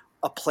 or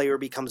a player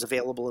becomes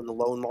available in the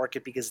loan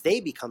market because they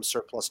become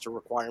surplus to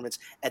requirements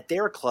at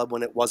their club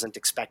when it wasn't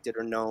expected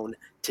or known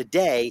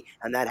today,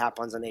 and that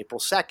happens on April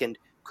 2nd,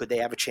 could they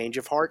have a change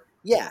of heart?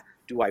 Yeah.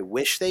 Do I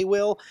wish they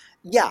will?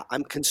 Yeah.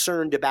 I'm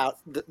concerned about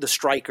the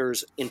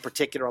strikers in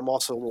particular. I'm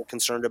also a little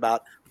concerned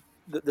about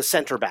the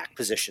center back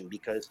position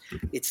because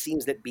it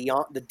seems that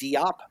beyond the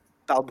Diop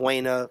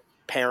Balbuena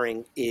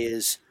pairing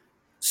is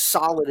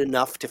solid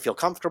enough to feel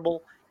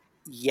comfortable,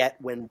 yet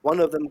when one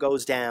of them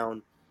goes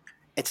down,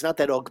 it's not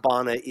that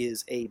Ogbonna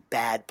is a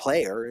bad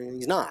player, and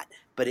he's not,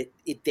 but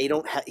he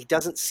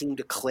doesn't seem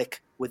to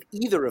click with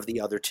either of the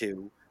other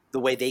two the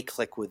way they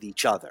click with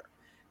each other.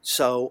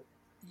 So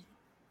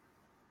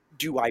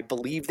do I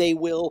believe they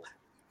will?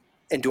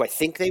 And do I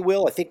think they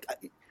will?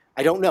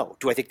 I don't know.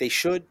 Do I think they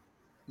should?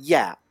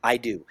 Yeah, I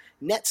do.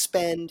 Net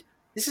spend,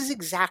 This is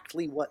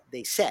exactly what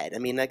they said. I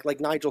mean, like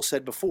Nigel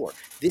said before,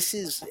 this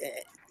is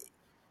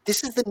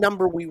the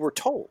number we were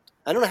told.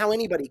 I don't know how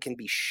anybody can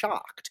be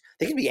shocked.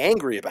 They can be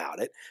angry about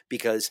it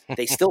because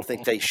they still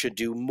think they should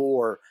do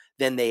more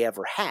than they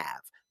ever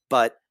have.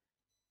 But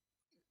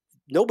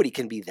nobody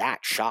can be that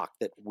shocked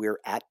that we're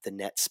at the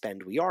net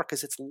spend we are,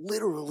 because it's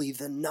literally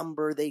the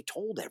number they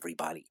told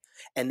everybody.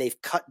 And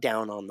they've cut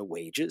down on the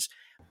wages.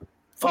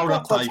 All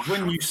right, Football clubs Dave, when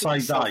have you to say be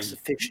Dave,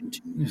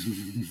 self-sufficient.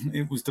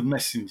 it was the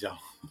messenger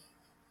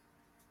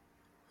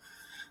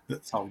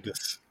that told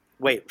us.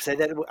 Wait, say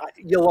that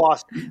you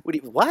lost.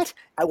 What?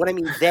 What I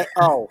mean,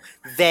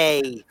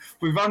 they.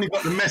 We've only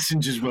got the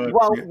messenger's word.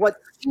 Well, what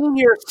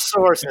senior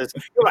sources?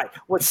 You're right.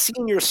 What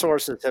senior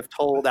sources have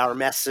told our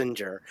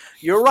messenger?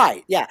 You're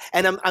right. Yeah,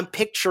 and I'm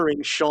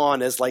picturing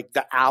Sean as like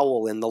the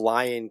owl in The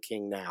Lion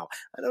King now.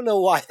 I don't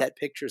know why that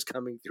picture's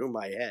coming through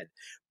my head,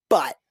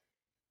 but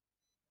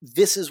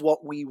this is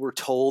what we were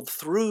told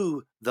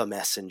through the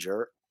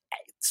messenger,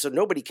 so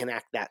nobody can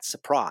act that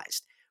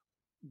surprised.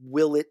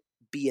 Will it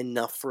be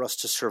enough for us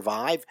to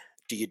survive?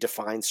 Do you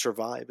define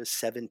survive as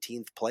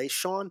 17th place,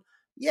 Sean?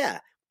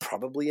 Yeah,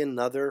 probably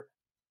another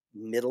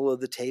middle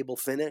of the table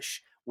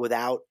finish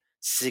without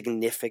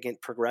significant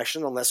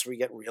progression, unless we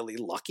get really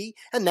lucky,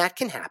 and that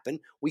can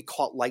happen. We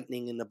caught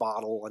lightning in the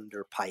bottle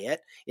under Payet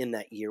in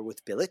that year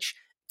with Bilic.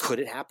 Could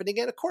it happen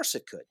again? Of course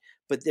it could,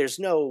 but there's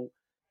no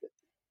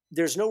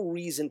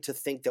reason to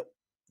think that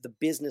the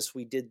business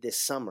we did this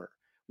summer,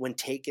 when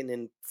taken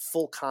in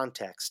full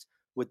context,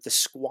 with the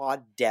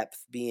squad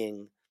depth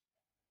being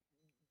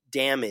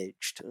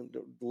damaged,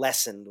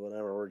 lessened,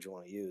 whatever word you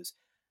want to use,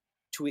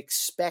 to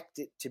expect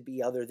it to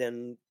be other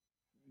than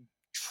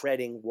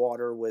treading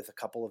water with a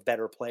couple of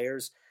better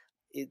players,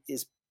 it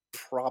is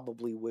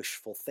probably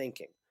wishful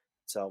thinking.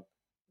 So,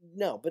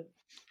 no,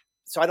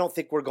 so I don't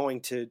think we're going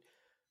to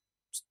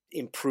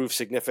improve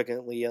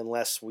significantly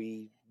unless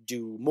we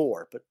do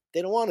more, but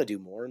they don't want to do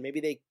more, and maybe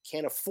they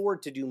can't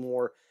afford to do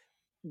more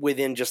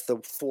within just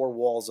the four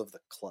walls of the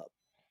club.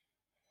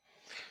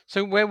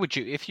 So where would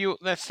you, if you,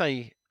 let's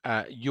say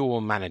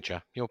your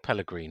manager, you're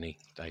Pellegrini,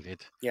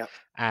 David. Yeah.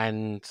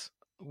 And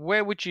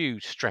where would you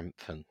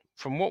strengthen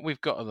from what we've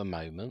got at the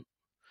moment?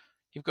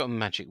 You've got a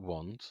magic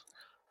wand.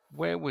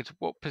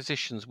 What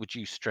positions would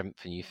you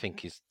strengthen? You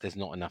think there's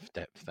not enough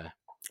depth there?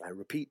 I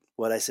repeat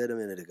what I said a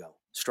minute ago: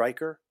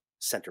 striker,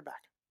 center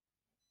back.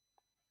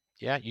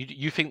 Yeah,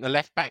 you think the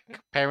left back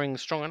pairing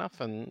is strong enough,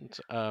 and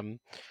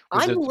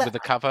with the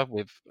cover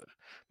with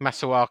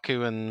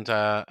Masuaku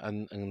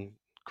and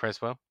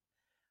Creswell?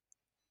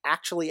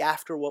 Actually,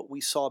 after what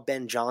we saw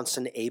Ben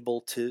Johnson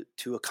able to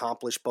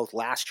accomplish both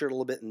last year a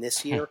little bit and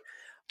this year,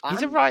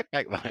 he's a right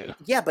back though.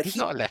 Yeah, but he's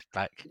not a left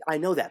back. I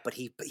know that, but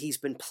he's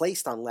been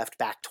placed on left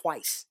back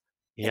twice.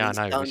 Yeah,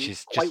 I know, which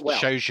is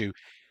shows you.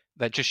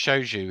 That just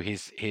shows you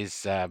his.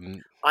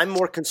 I'm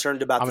more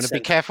concerned about. I'm going to be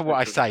careful what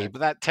I say,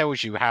 but that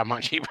tells you how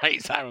much he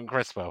rates Aaron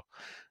Creswell.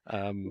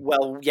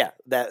 Well, yeah,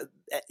 that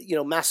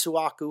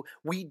Masuaku.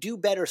 We do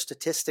better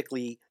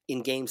statistically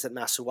in games that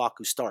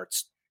Masuaku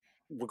starts,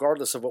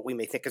 regardless of what we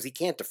may think, because he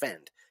can't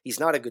defend. He's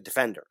not a good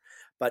defender,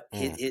 but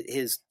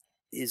his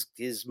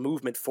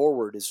movement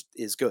forward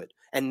is good.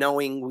 And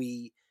knowing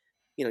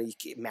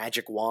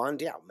magic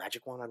wand,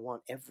 magic wand. I'd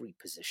want every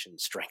position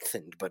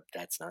strengthened, but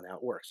that's not how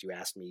it works. You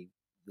asked me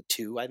the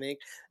two, I think,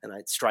 and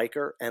I'd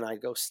striker, and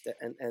I'd go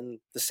and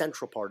the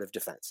central part of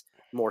defense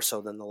more so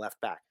than the left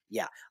back.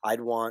 Yeah,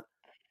 I'd want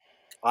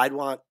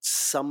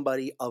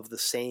somebody of the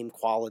same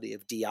quality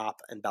of Diop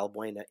and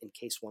Balbuena in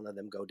case one of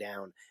them go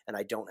down, and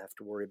I don't have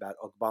to worry about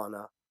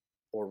Ogbonna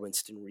or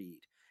Winston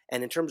Reed.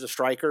 And in terms of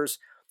strikers,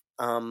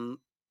 I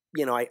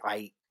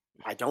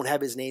don't have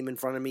his name in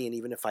front of me, and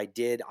even if I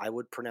did, I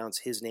would pronounce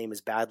his name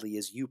as badly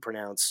as you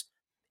pronounce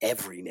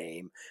every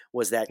name.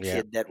 Was that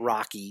kid that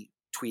Rocky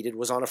tweeted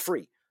was on a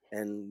free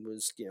and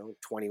was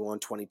 21,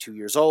 22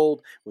 years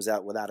old, was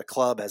out without a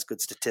club, has good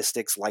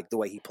statistics, like the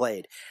way he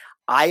played.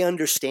 I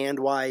understand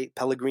why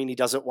Pellegrini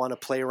doesn't want to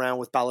play around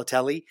with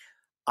Balotelli.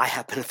 I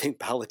happen to think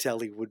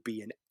Balotelli would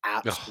be an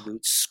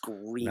absolute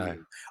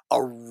scream,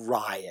 a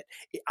riot.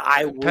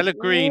 I would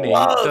Pellegrini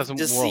doesn't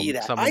to see want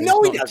that. someone I know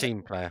who's he not a doesn't.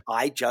 team player.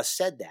 I just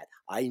said that.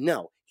 I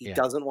know he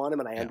doesn't want him,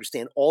 and I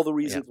understand all the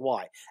reasons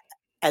why.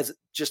 As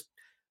just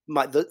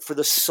for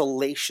the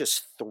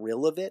salacious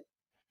thrill of it,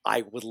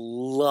 I would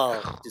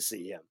love to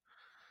see him.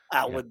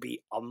 That would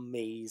be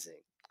amazing.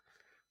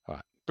 All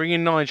right,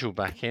 bringing Nigel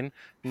back in.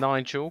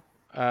 Nigel,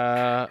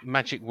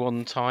 magic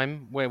wand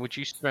time. Where would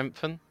you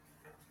strengthen?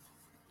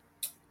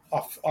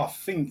 I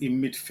think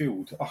in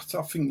midfield. I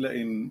think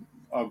letting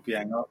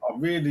Obiang.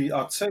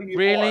 I'll tell you.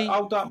 Really?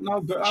 Hold up,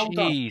 no, but hold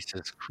up.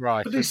 Jesus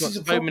Christ! But this is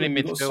a so many problem.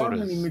 We've got so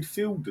many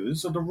midfielders.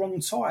 midfielders are the wrong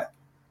type.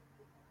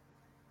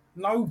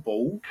 No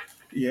ball.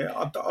 Yeah,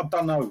 I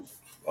don't know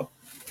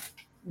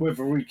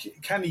whether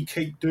can he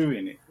keep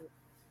doing it.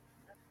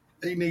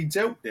 He needs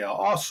help there.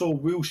 I saw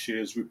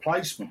Wilshere's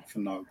replacement for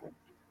Noble.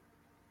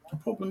 The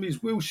problem is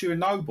Wilshere and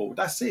Noble.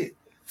 That's it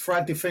for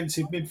our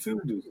defensive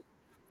midfielders.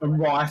 And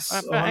Rice.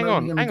 Hang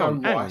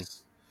on.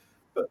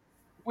 But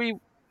We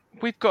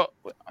we've got.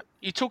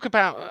 You talk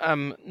about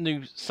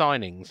new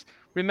signings.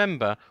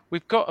 Remember,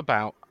 we've got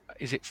about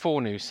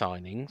 4 new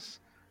signings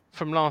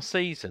from last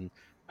season.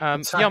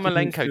 Attacking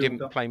Yarmolenko didn't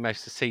midfielder. play most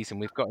of the season.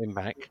 We've got him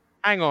back.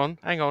 Hang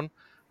on.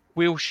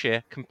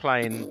 Wilshere can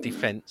play in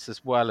defence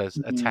as well as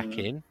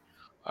attacking.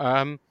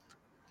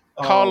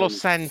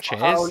 Carlos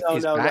Sanchez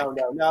is back.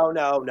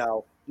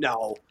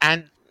 No.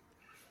 And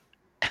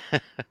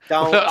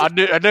Don't. Look, I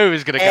knew he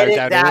was going to go Edit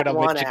down here that when I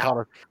one mentioned out.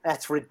 Carlos.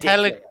 That's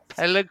ridiculous.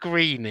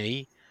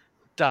 Pellegrini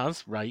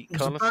does rate He's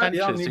Carlos about the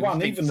Sanchez. only who one.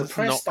 thinks Even the it's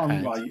press not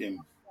don't bad. rate him.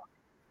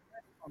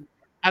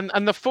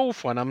 And the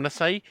fourth one I'm going to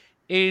say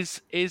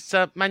is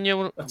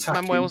Manuel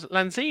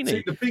Lanzini.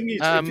 See, the thing is,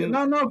 but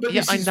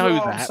yeah, this I is know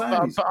what I'm that,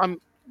 saying. but I'm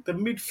The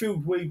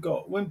midfield we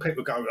got, when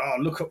people go, oh,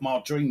 look at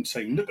my dream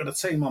team, look at the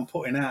team I'm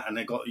putting out, and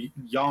they got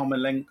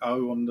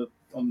Yarmolenko on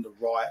the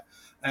right,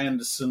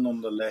 Anderson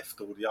on the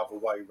left, or the other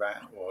way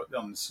round, or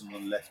Anderson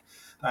on the left.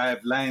 They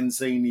have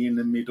Lanzini in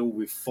the middle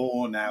with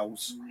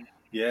Fornals,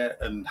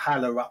 and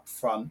Haller up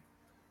front.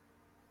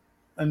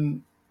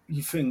 And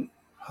you think,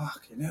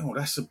 fucking hell,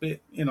 that's a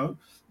bit,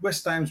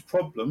 West Ham's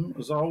problem,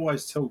 as I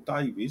always tell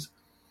Davies,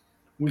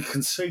 we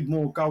concede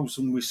more goals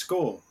than we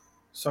score.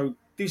 So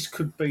this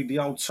could be the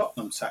old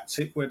Tottenham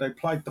tactic where they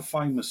played the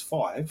famous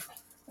 5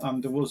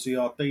 under Ozzy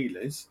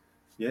Ardiles,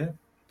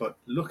 but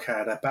look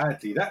how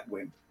badly that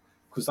went.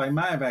 Because they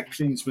may have had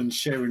Klinsmann,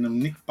 Sheringham,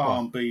 Nick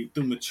Barmby,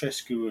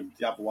 Dumachescu, and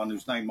the other one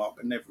whose name I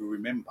can never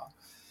remember,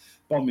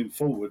 bombing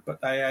forward,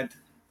 but they had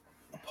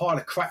a pile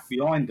of crap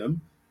behind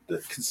them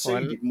that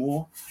conceded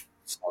more.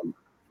 So,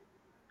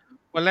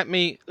 well, let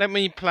me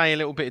play a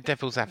little bit of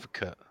devil's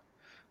advocate.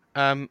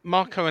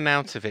 Marko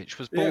Arnautovic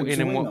was brought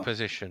in what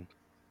position?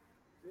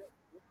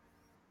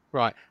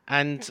 Right,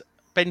 and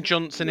Ben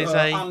Johnson is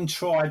a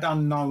untried,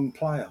 unknown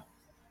player.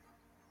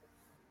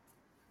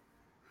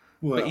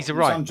 Well, but he's a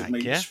right back,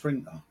 100-metre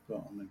sprinter.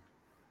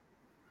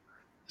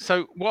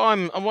 So what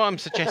I'm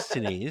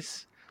suggesting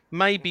is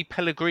maybe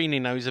Pellegrini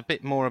knows a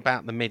bit more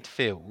about the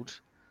midfield.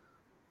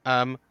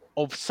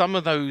 Of some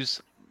of those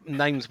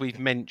names we've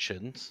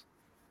mentioned,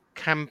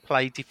 can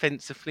play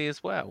defensively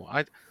as well.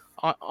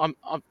 I'm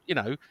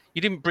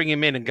you didn't bring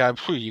him in and go,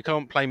 you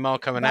can't play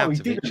Marko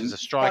Arnautovic as a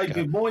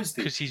striker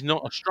because he's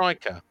not a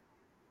striker.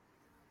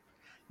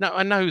 No,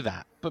 I know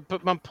that,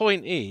 but my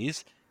point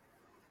is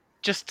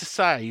just to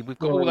say we've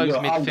got all those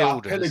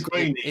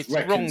midfielders. It's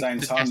wrong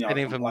to suggest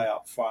any of them play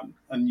up front,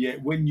 and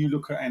yet when you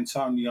look at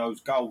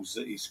Antonio's goals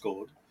that he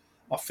scored,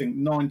 I think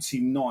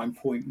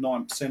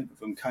 99.9% of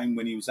them came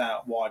when he was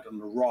out wide on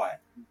the right,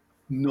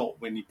 not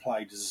when he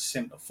played as a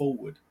centre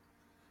forward.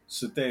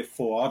 So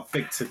therefore, I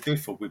beg to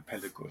differ with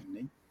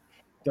Pellegrini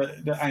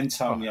that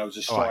Antonio's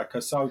a striker.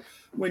 Right. So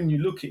when you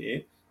look at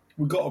it,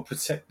 we've got to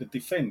protect the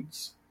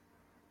defence.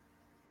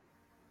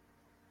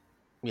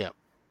 Yeah.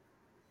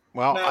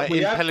 Well,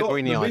 in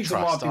Pellegrini, I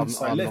trust.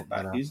 I'm left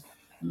back is,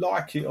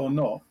 like it or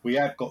not, we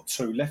have got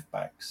 2 left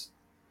backs.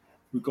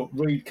 We've got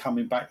Reed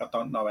coming back. I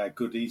don't know how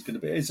good he's going to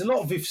be. There's a lot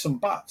of ifs and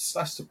buts.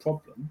 That's the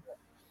problem.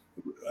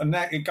 And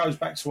that it goes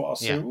back to what I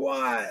said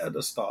right at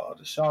the start of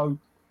the show.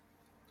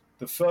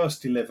 The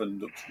first 11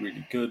 looks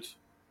really good.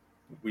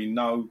 But we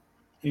know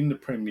in the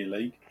Premier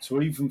League,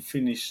 to even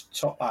finish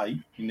top 8,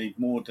 you need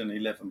more than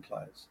 11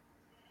 players.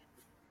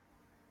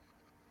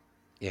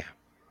 Yeah.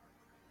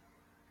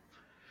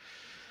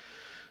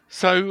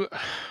 So,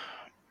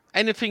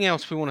 anything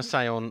else we want to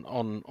say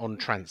on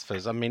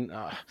transfers? I mean,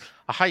 I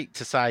hate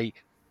to say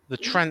the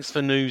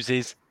transfer news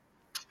is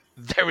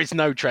there is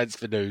no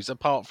transfer news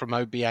apart from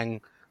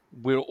Obiang.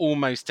 Will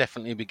almost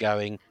definitely be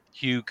going.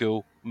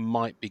 Hugo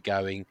might be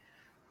going.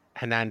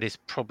 Hernandez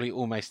probably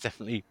almost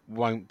definitely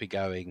won't be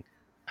going.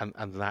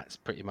 And that's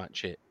pretty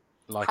much it.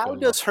 How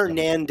does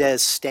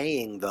Hernandez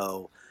staying,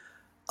 though,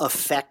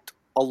 affect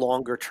a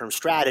longer-term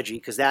strategy?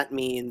 Because that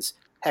means,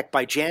 heck,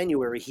 by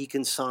January, he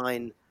can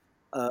sign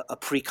a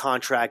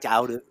pre-contract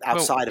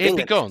outside of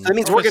England. Gone, so that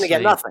means we're going to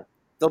get nothing.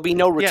 There'll be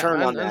no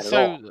return on that at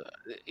all.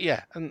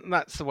 Yeah, and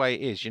that's the way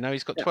it is.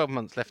 He's got 12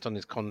 months left on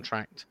his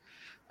contract,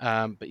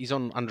 but he's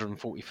on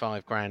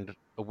 145 grand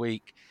a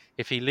week.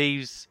 If he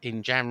leaves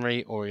in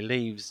January or he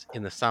leaves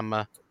in the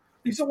summer,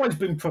 he's always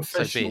been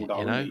professional,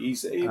 though.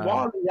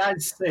 While he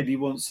has said he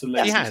wants to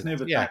leave, he's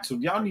never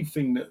tackled. The only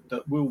thing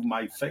that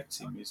may affect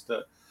him is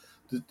that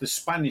the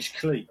Spanish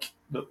clique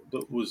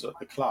that was at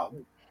the club,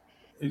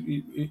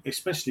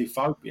 especially if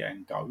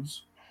Obiang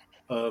goes,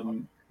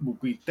 will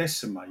be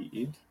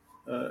decimated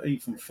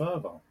even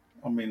further.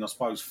 I mean, I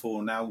suppose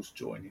Fornals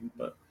joining,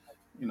 but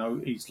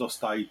he's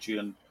lost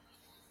Adrian.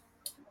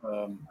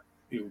 He'll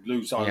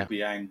lose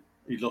Obiang.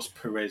 He lost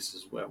Perez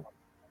as well.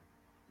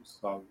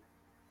 So,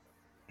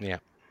 yeah.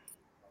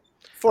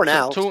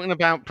 Fornals. So, talking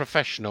about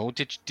professional,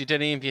 did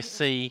any of you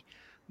see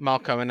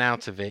Marko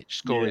Arnautovic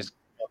score his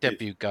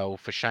debut goal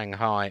for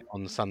Shanghai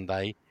on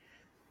Sunday?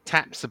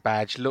 Taps the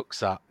badge,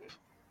 looks up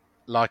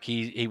like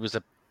he was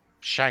a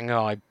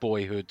Shanghai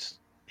boyhood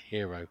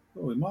hero.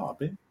 Oh, he might have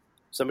been.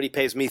 Somebody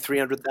pays me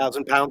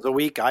 £300,000 a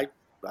week. I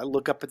I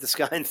look up at the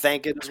sky and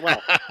thank it as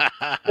well.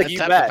 Tap You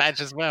the bet. badge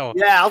as well.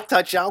 Yeah, I'll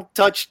touch a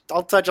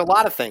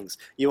lot of things.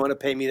 You want to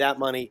pay me that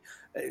money?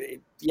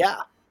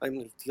 Yeah, I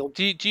mean, Do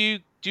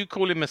you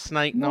call him a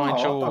snake, No,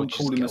 Nigel? I or don't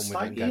just call him get a on with it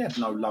snake. and He go, had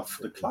no love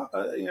for the club.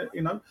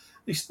 You know,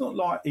 it's not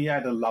like he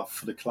had a love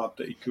for the club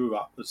that he grew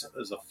up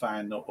as a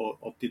fan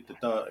or did the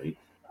dirty.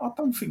 I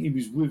don't think he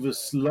was with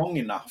us long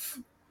enough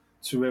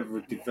to ever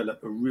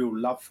develop a real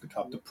love for the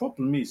club. The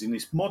problem is, in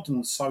this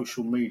modern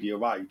social media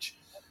age,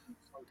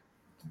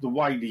 the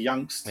way the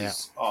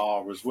youngsters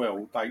are as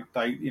well, they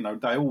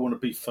all want to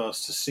be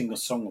first to sing a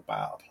song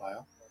about a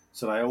player.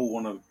 So they all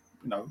want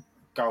to,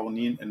 go on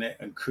the internet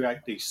and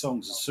create these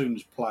songs as soon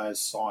as players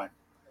sign.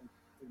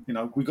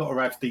 We've got to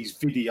have these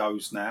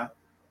videos now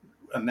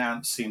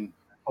announcing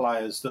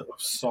players that have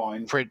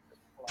signed.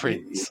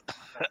 Prince.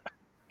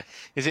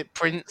 Is it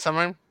Prince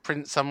someone?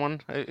 Prince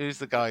someone? Who's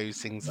the guy who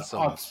sings the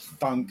songs?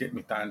 Don't get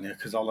me down there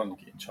because I'll only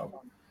get in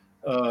trouble.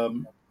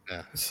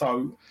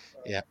 So,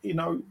 yeah.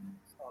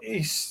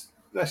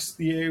 That's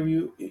the era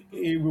we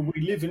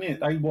live in.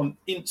 They want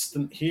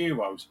instant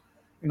heroes.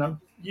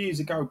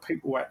 Years ago,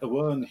 people had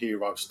to earn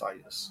hero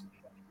status.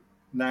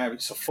 Now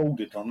it's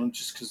afforded on them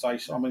just because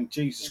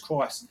Jesus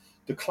Christ,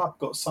 the club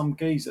got some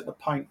geezer to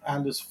paint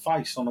Allah's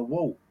face on a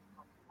wall.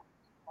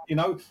 I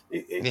know.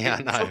 But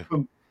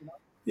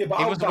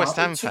he was a West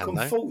Ham it took fan,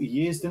 them 40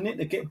 years, didn't it,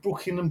 to get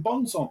Brooklyn and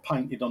Bonds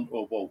painted onto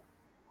a wall.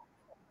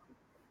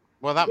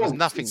 Well, that was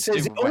nothing to do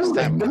with West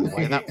Ham, by the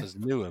way. That was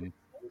Newham.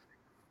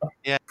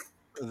 Yeah,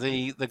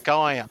 the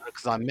guy,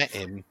 because I met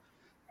him,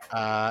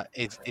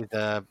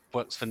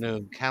 works for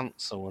Newham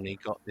Council, and he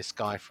got this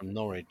guy from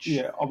Norwich.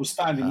 Yeah, I was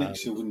standing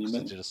next to you when you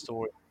mentioned a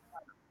story.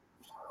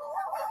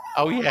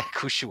 Oh yeah, of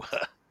course you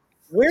were.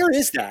 Where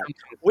is that?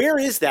 Where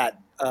is that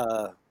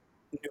new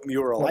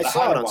mural? I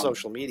saw it on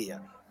social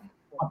media.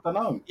 I don't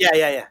know.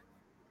 Yeah.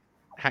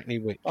 Hackney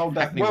Wick. Oh,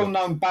 that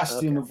well-known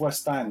bastion of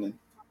West Ham.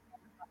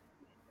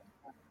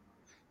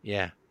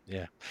 Yeah.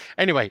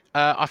 Anyway,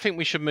 I think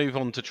we should move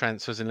on to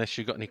transfers unless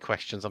you've got any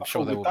questions. I'm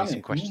sure there will be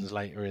some questions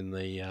later in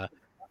the...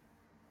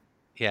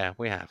 Yeah,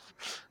 we have.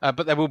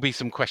 But there will be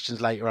some questions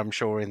later, I'm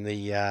sure, in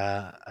the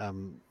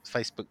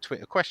Facebook,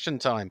 Twitter question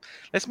time.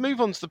 Let's move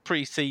on to the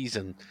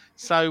pre-season.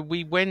 So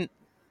we went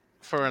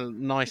for a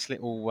nice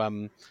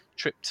little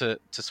trip to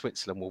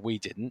Switzerland. Well, we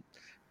didn't.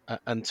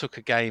 And took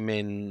a game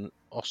in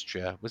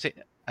Austria. Was it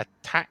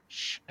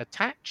Attach?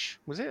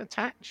 Was it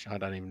Attach? I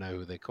don't even know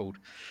who they're called.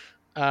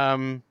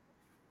 And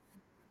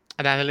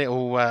had a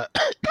little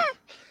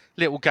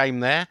little game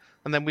there.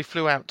 And then we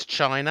flew out to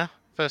China,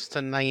 first to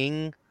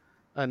Nanjing,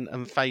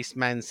 and faced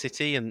Man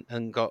City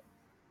and got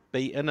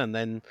beaten. And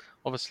then,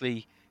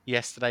 obviously,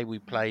 yesterday we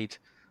played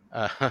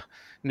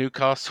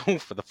Newcastle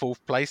for the 4th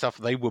place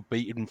after they were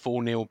beaten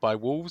 4-0 by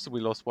Wolves. We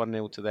lost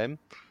 1-0 to them.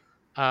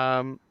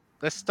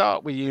 Let's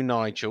start with you,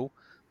 Nigel.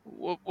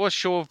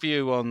 What's your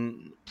view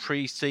on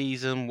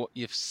pre-season? What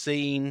you've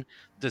seen?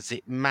 Does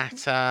it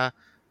matter? Are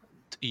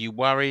you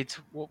worried?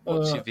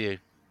 What's your view?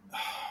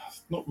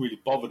 Not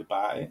really bothered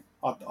about it.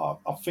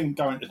 I think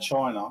going to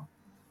China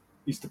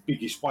is the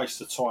biggest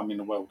waste of time in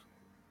the world.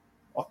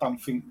 I don't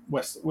think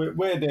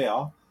we're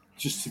there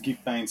just to give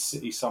Man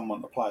City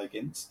someone to play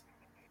against.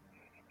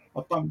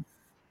 I don't.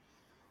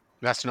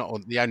 That's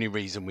not the only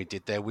reason we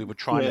did there. We were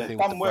trying to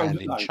think of the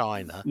brand in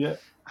China. Yeah.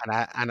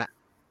 And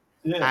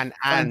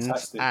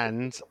fantastic.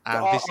 I'm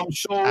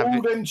sure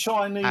all them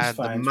Chinese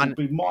fans would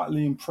be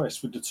mightily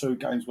impressed with the 2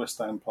 games West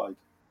Ham played.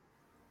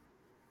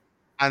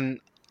 And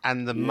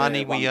the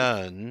money we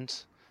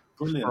earned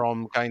Brilliant.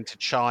 from going to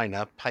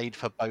China paid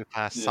for both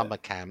our summer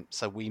camps.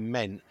 So we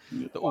meant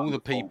that all the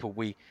people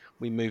we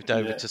moved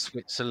over to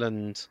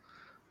Switzerland,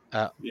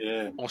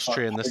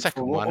 Austria, and the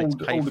second one, it's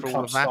paid for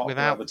all of that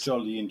without. Have a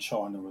jolly in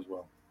China as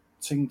well.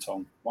 Ting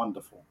tong,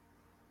 wonderful.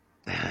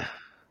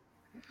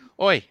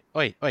 Oi.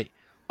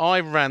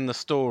 I ran the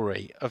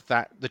story of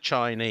the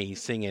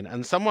Chinese singing,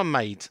 and someone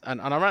made, and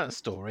I ran the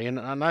story, and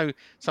I know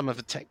some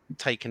have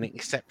taken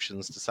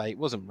exceptions to say it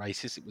wasn't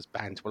racist, it was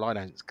banter. Well, I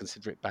don't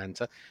consider it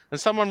banter.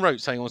 And someone wrote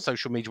something on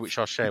social media, which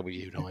I'll share with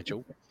you,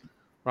 Nigel,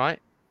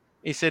 right?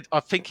 He said, I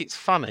think it's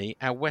funny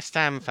how West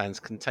Ham fans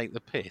can take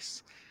the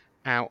piss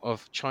out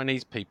of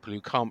Chinese people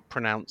who can't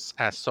pronounce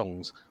our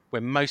songs,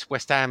 when most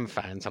West Ham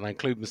fans, and I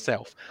include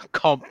myself,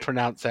 can't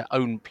pronounce their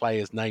own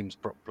players' names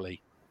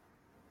properly.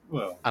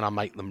 Well, and I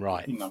make them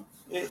right. You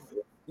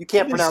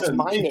can't pronounce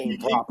my name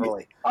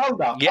properly. Hold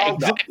up.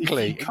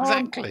 Exactly.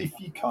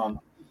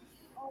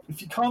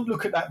 If you can't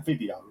look at that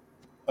video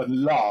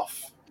and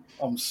laugh,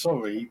 I'm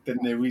sorry, then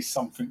there is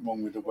something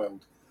wrong with the world.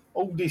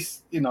 All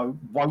this,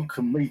 woke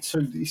and Me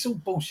Too, it's all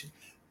bullshit.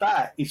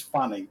 That is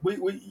funny.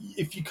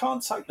 If you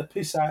can't take the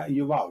piss out of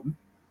your own,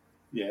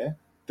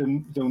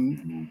 then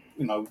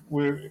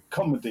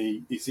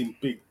comedy is in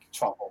big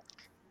trouble.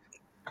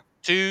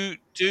 Do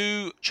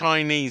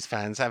Chinese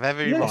fans have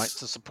every right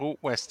to support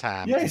West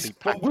Ham? Yes,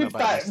 but with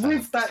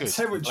that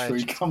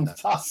territory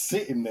comes us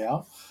sitting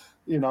there,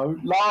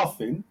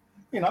 laughing.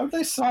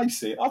 Let's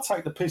face it, I'll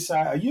take the piss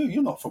out of you.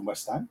 You're not from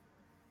West Ham.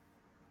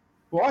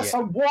 Right, Yeah.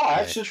 so why,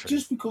 Yeah, just, true.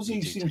 just because You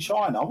he's do in take-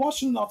 China, why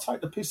shouldn't I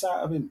take the piss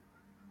out of him?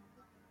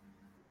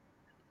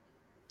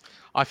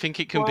 I think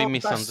it can be Well,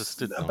 that's-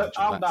 misunderstood, but, Nigel.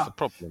 oh, That's no. the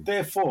problem.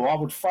 Therefore, I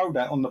would throw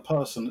that on the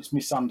person that's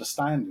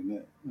misunderstanding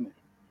it. Isn't it?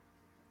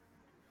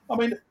 I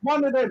mean,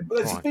 one of them,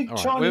 there's a Right, big all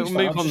right. Chinese We'll fan,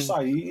 move I'll just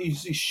on. say,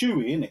 he's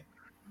Shuey, isn't it?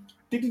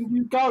 Didn't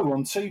you go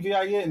on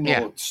TVAM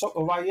Yeah. or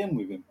Soccer AM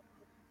with him?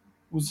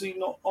 Was he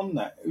not on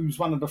that? He was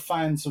one of the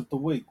fans of the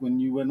week when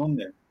you went on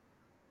there.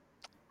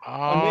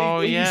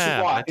 Oh, he used to yeah.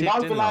 I write in did,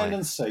 didn't Overland I?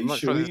 and Sea. I'm not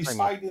Sure, sure he it's the same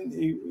one. stayed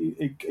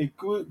in. He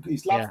grew,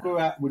 his love Yeah. grew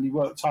out when he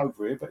worked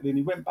over here, but then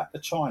he went back to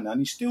China and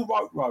he still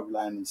wrote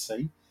Overland and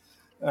Sea.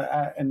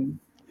 And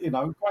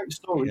great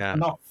story. Yeah.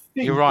 And I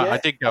think, You're right. yeah, I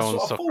did go that's on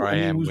what I Soccer thought. And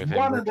he AM was with him.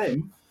 one of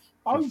them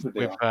over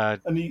there.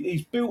 With And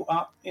he's built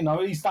up.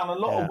 He's done a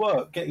lot Yeah. of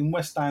work getting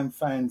West Ham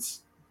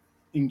fans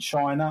in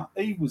China.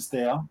 He was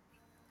there,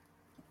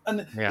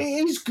 and Yeah.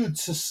 it is good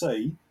to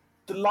see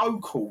the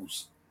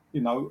locals,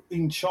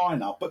 in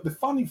China. But the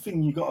funny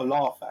thing you got to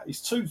laugh at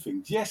is two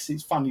things. Yes,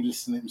 it's funny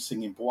listening to him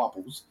singing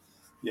Bubbles,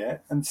 yeah.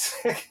 And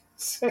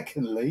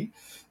secondly,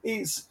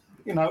 it's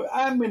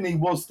how many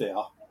was there?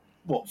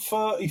 What,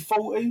 30,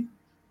 40?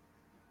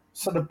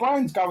 So the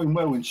brain's going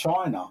well in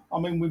China. I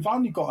mean, we've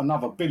only got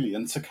another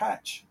billion to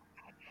catch.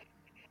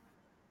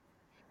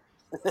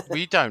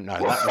 We don't know.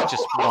 That was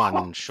just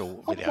one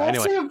short video.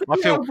 Anyway,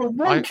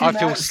 I I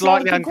feel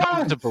slightly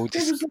uncomfortable. It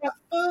was like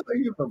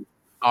 30 of them.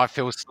 I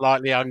feel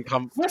slightly West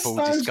uncomfortable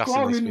Ham's discussing this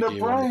growing with the you on the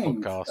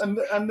brain,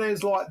 podcast. and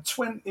there's like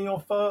 20 or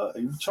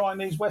 30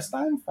 Chinese West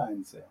Ham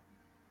fans there.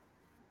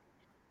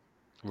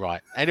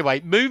 Right.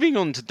 Anyway, moving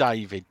on to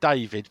David.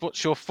 David,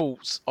 what's your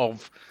thoughts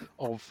of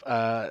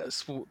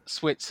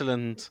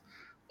Switzerland,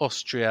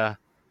 Austria,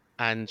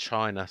 and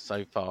China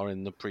so far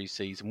in the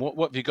pre-season? What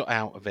have you got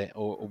out of it,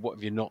 or what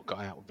have you not got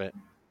out of it?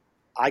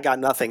 I got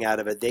nothing out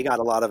of it. They got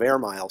a lot of air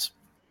miles.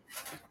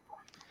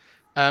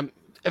 Have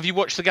you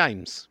watched the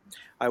games?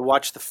 I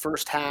watched the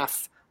first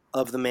half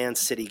of the Man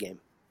City game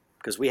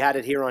because we had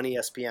it here on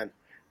ESPN,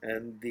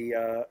 and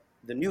the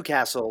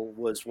Newcastle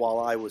was while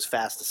I was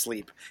fast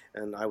asleep,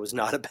 and I was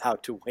not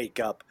about to wake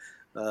up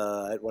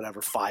at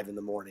 5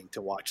 a.m.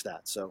 to watch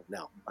that. So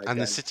no.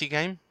 The City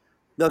game?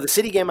 No, the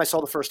City game I saw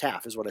the first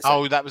half is what I said.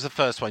 Oh, that was the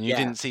first one. You Yeah.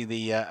 didn't see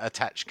the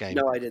attached game.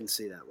 No, I didn't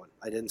see that one.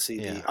 I didn't see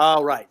Yeah. the.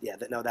 Oh, right, yeah,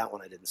 that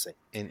one I didn't see.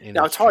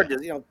 Now it's hard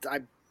to I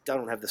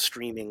don't have the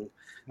streaming.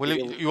 Well,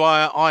 you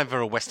are either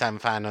a West Ham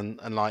fan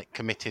and like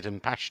committed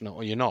and passionate,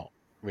 or you're not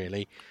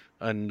really.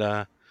 And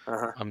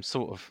I'm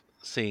sort of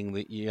seeing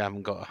that you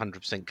haven't got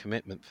 100%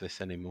 commitment for this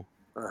anymore.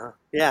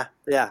 Yeah.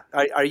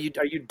 Are you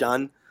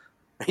done?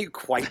 Are you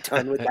quite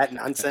done with that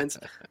nonsense?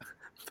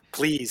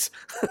 Please,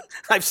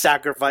 I've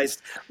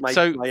sacrificed my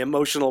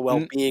emotional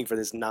well-being for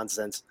this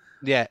nonsense.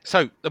 Yeah.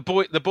 So the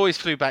boys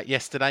flew back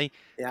yesterday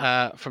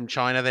Yeah. from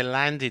China. They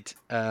landed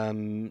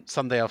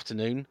Sunday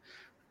afternoon.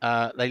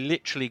 They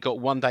literally got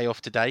one day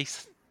off today.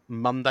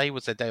 Monday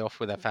was their day off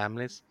with their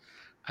families,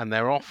 and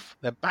they're off.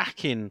 They're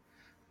back in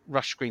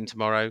Rush Green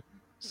tomorrow.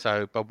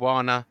 So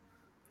Bawana,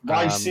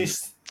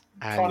 Racist.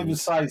 Can't even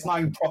say his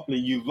name properly,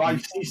 you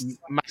racist.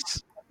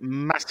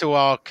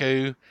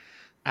 Masuaku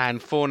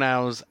and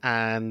Fornals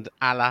and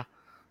Allah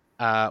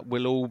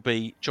will all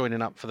be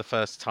joining up for the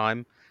first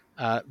time.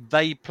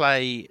 They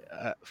play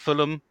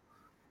Fulham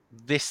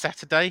this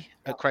Saturday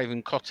at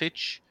Craven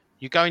Cottage.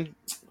 You going,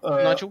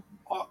 Nigel?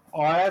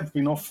 I have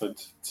been offered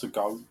to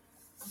go,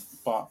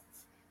 but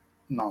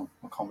no,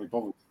 I can't be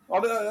bothered. I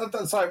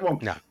don't say it wrong.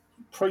 No.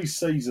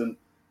 Pre-season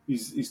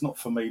is not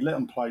for me. Let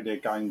them play their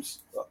games.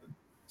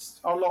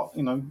 I like,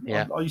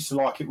 Yeah. I used to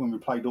like it when we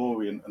played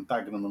Orient and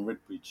Dagenham and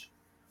Redbridge.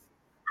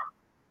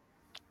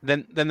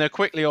 Then they're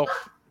quickly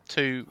off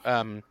to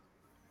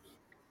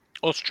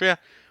Austria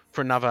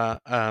for another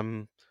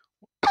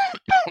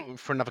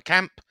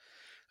camp,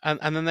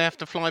 and then they have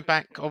to fly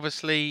back,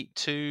 obviously,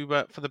 to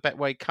for the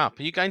Betway Cup.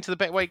 Are you going to the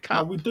Betway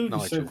Cup? No, we do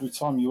this Nigel? every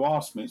time you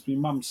ask me. It's my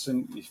mum's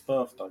 70th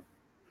birthday.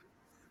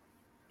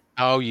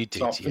 Oh, you did,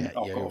 So I think yeah, I've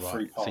got you're a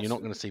free right. So you're pass. not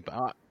going to see,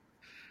 but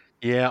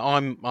yeah,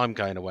 I'm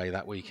going away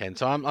that weekend,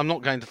 so I'm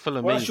not going to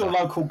Fulham Well, that's either.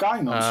 your local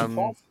game. I'm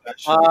surprised at that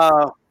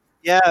shit.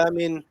 Yeah, I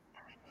mean,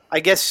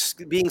 I guess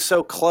being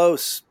so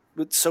close,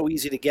 it's so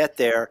easy to get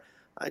there.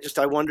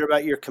 I wonder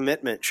about your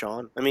commitment,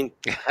 Sean. I mean,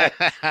 you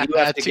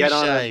have to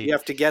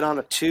get on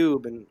a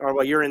tube,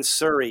 you're in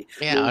Surrey.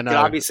 Yeah, you I know. can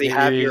obviously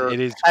have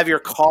your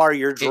car,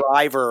 your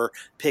driver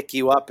pick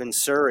you up in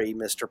Surrey,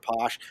 Mr.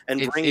 Posh,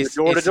 and bring you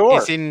door to door.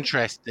 It's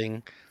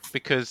interesting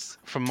because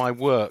from my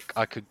work,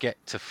 I could get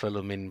to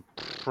Fulham in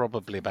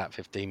probably about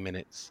 15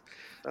 minutes.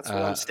 That's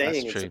where I'm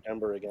staying in true.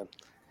 September again.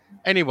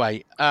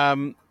 Anyway,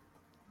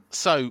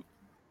 so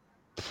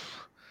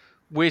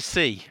we'll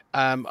see.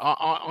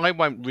 I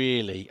won't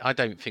really. I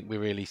don't think we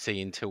really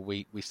see until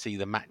we see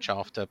the match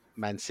after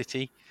Man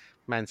City.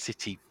 Man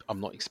City, I'm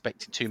not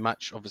expecting too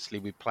much. Obviously,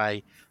 we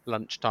play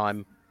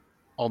lunchtime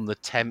on the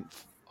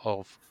 10th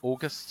of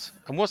August.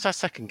 And what's our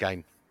second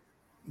game?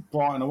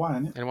 Brighton away,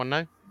 isn't it? Anyone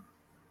know?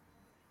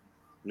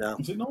 No.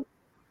 Is it not?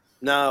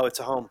 No, it's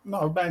a home.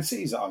 No, Man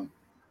City's at home.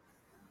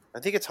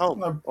 I think it's home.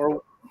 No.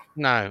 Or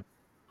No,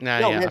 No,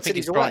 yeah, Man I think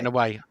City's it's Brighton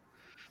away.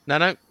 away.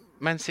 No,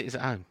 Man City's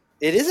at home.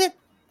 It is it?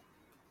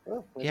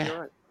 Oh, maybe Yeah. you're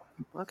right.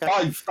 Okay.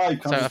 Dave, So can I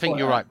just think point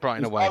you're out, right,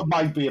 Brighton there's away. no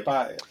maybe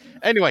about it.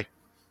 Anyway,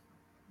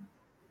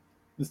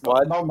 There's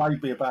What? no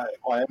maybe about it.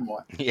 I am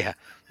right. yeah,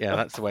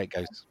 that's the way it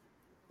goes.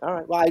 All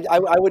right. Well,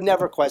 I would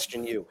never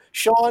question you,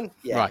 Sean.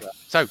 Yeah. Right.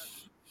 well,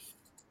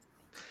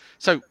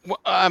 So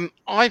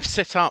I've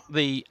set up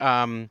the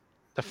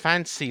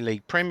Fantasy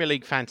League, Premier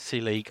League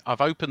Fantasy League.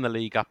 I've opened the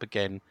league up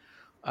again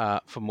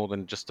for more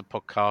than just a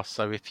podcast.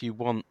 So if you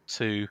want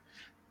to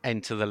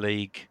enter the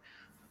league,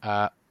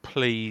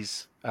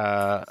 please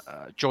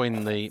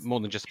join the More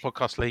Than Just a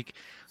Podcast League.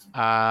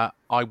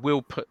 I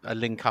will put a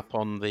link up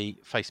on the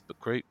Facebook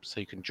group so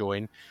you can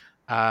join.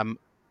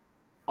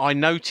 I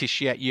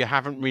notice yet you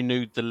haven't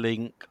renewed the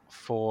link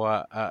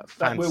for That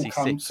Fantasy will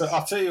come. 6. So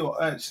I'll tell you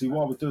what, actually,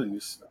 while we're doing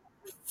this,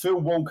 Phil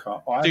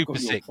Walker, I've Super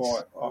got your Six.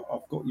 prize.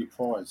 I've got your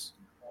prize.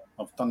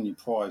 I've done your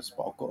prize,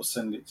 but I've got to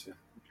send it to you.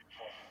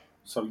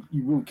 So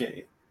you will get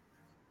it.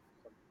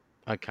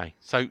 Okay,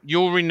 so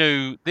you'll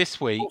renew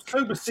this week. Well,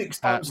 Super 6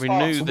 don't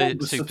Renew start the till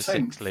August Super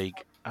 10th. 6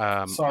 league.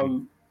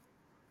 So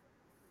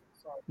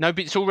No,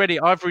 but it's already.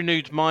 I've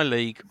renewed my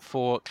league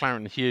for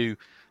Clarendon Hugh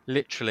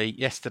literally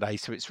yesterday,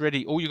 so it's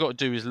ready. All you got to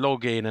do is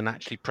log in and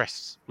actually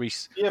press but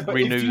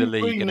renew if you the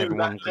league, and renew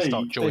everyone that can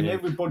start league, joining. then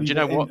everybody Do you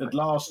that know what? entered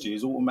last year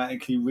is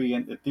automatically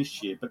re-entered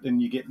this year. But then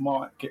you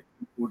might get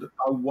people that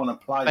don't want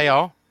to play. They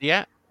are,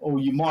 yeah. Or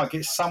you might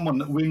get someone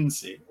that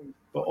wins it,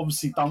 but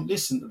obviously don't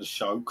listen to the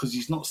show because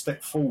he's not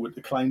stepped forward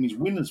to claim his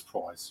winner's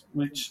prize,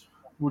 which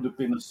would have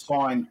been a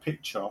signed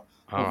picture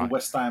of a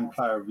West Ham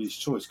player of his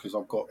choice, because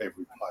I've got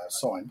every player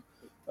signed.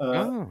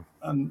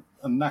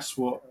 And that's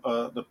what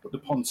the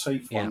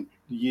Ponteef one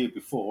the year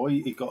before.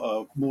 He got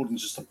a More Than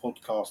Just a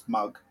Podcast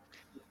mug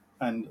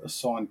and a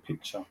signed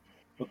picture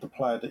of the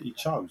player that he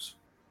chose.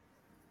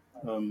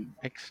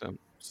 Excellent.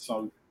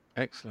 So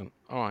excellent.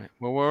 All right.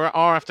 Well,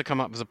 I'll have to come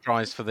up with a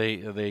prize for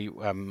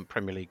the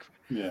Premier League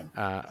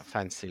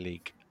Fantasy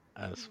League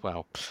as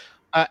well.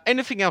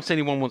 Anything else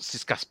anyone wants to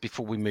discuss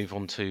before we move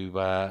on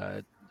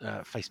to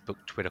Facebook,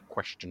 Twitter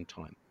question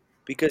time?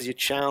 Because you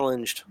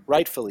challenged,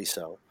 rightfully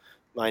so,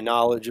 my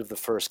knowledge of the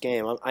first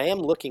game. I am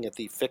looking at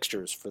the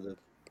fixtures for the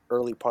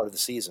early part of the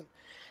season,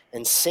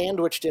 and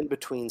sandwiched in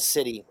between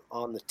City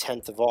on the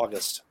 10th of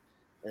August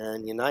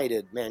and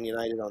Man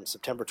United on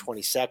September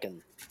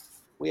 22nd,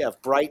 we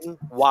have Brighton,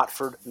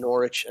 Watford,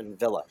 Norwich, and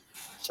Villa.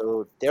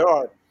 So there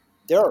are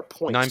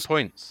points. 9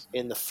 points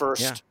in the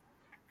first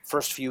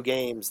few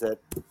games that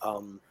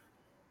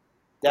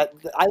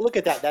I look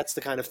at that. That's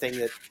the kind of thing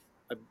that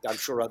I'm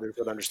sure others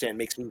would understand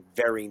makes me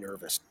very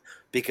nervous,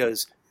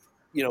 because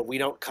we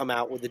don't come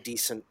out with a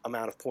decent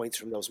amount of points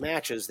from those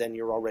matches, then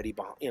you're already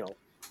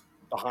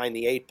behind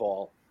the 8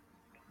 ball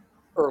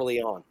early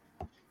on.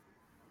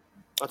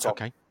 That's all.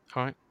 Okay.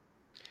 All right.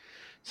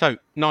 So,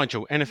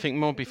 Nigel, anything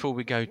more before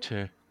we go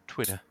to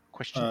Twitter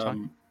question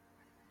time?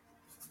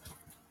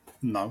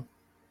 No.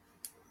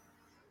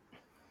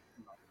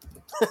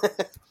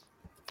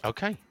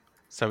 Okay.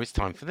 So it's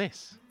time for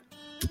this.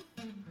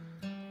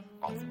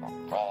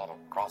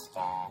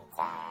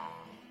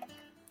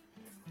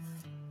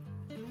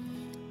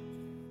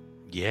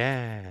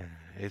 Yeah,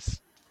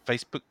 it's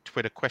Facebook,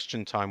 Twitter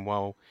question time,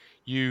 while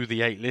you,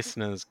 the 8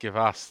 listeners, give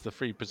us, the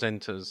 3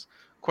 presenters,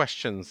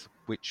 questions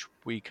which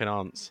we can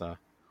answer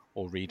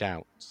or read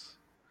out.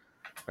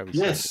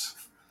 Yes.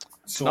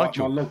 So my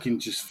login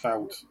just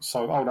failed.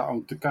 So hold on,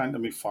 I'm going to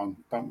my phone.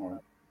 Don't worry.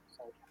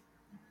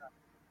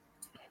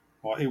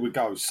 Right, here we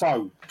go.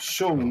 So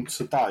Sean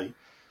today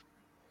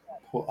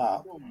put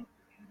up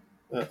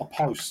a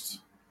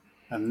post,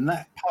 and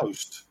that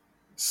post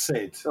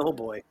said, "Oh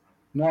boy,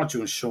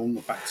 Nigel and Sean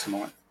are back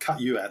tonight.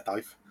 Cut you out,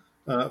 Dave.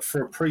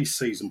 For a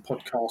pre-season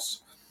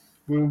podcast,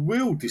 we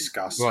will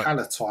discuss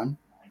Haller time,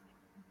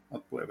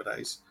 whatever that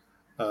is,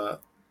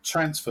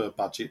 transfer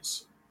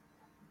budgets,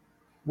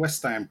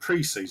 West Ham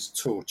pre-season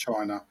tour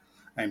China,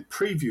 and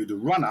preview the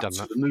run-up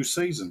to the new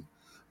season.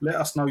 Let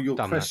us know your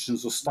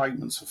questions or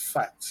statements of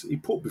fact." He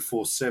put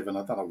before 7.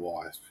 I don't know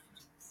why.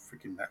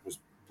 Freaking that was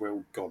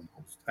well gone.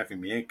 I was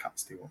having my haircut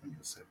still when you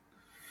said.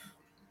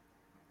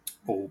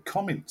 All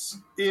comments.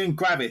 Ian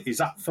Gravitt is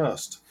up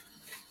first.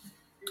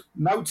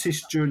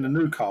 Noticed during the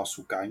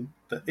Newcastle game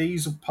the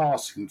ease of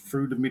passing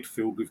through the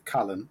midfield with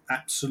Cullen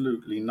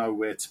absolutely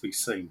nowhere to be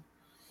seen.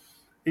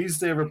 Is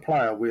there a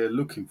player we are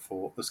looking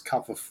for as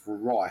cover for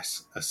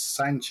Rice, as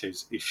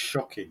Sanchez is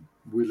shocking?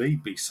 Will he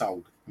be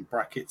sold? In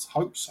brackets,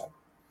 hope so.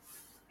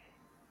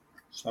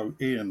 So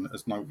Ian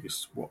has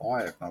noticed what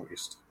I have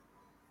noticed.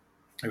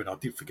 I mean, I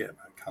did forget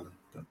about Cullen,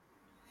 but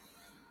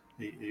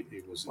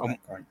he wasn't that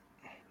great.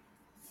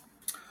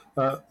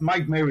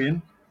 Maid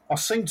Marion, I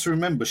seem to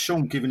remember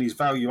Sean giving his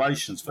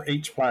valuations for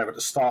each player at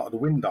the start of the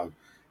window.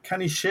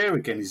 Can he share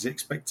again his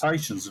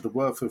expectations of the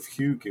worth of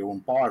Hugill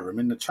and Byram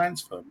in the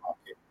transfer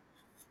market?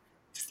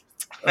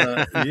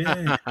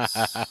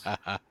 Yes.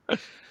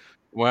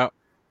 Well,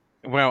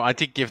 I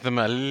did give them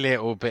a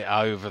little bit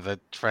over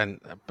the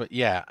trend, but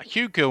yeah,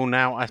 Hugill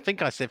now, I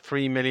think I said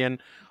 3 million.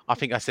 I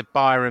think I said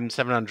Byram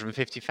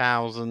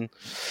 750,000,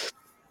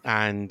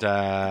 and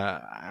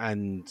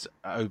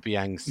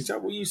Obiang's Is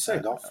that what you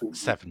said? I thought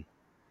 7.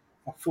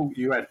 I thought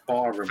you had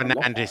Byram.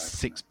 Fernandez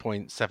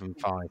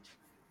 6.75.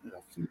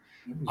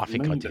 I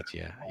think I did.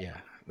 Yeah.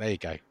 There you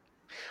go.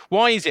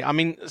 Why is it? I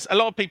mean, a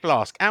lot of people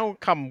ask, how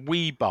come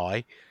we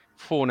buy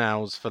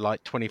Fornals for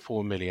like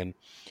 24 million,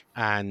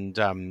 and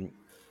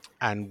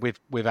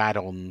with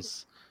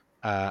add-ons,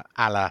 a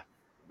la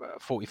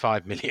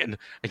 45 million,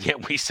 and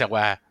yet we sell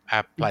our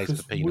players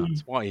Because for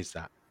peanuts? Why is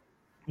that?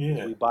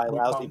 Yeah, We buy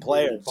lousy don't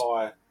players.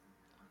 Buy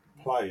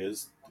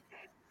players.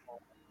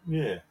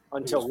 Yeah,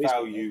 Until whose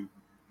value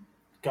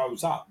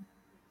goes up.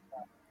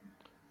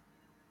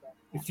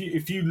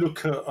 If you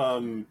look at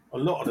a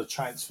lot of the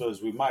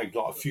transfers we made,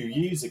 like a few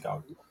years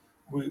ago,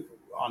 we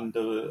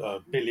under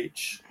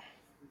Bilic,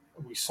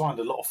 we signed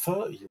a lot of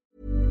 30.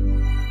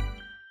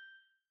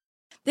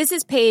 This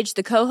is Paige,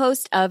 the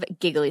co-host of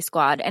Giggly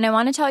Squad, and I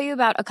want to tell you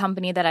about a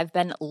company that I've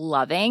been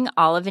loving,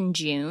 Olive &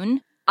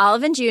 June.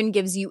 Olive & June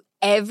gives you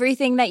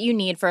everything that you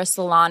need for a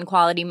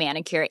salon-quality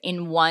manicure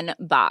in one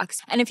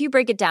box. And if you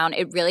break it down,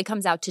 it really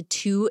comes out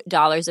to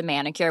 $2 a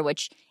manicure,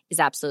 which is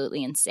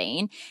absolutely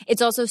insane.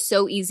 It's also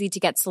so easy to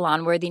get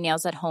salon-worthy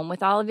nails at home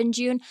with Olive &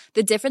 June.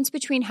 The difference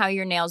between how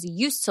your nails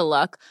used to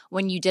look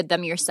when you did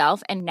them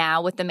yourself and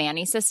now with the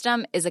Mani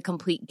system is a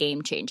complete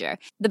game changer.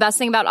 The best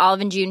thing about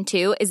Olive & June,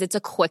 too, is it's a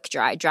quick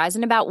dry. Dries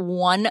in about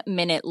 1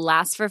 minute,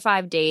 lasts for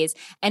 5 days,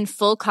 and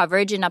full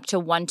coverage in up to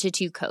 1 to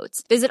 2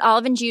 coats. Visit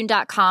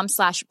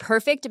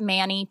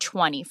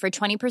oliveandjune.com/perfectmani20 for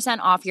 20%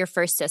 off your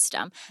first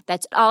system.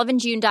 That's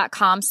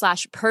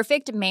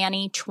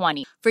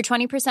oliveandjune.com/perfectmani20 for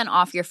 20%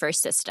 off your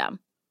first system.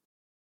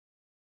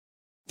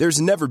 There's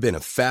never been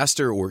a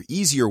faster or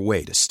easier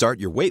way to start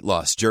your weight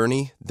loss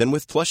journey than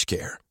with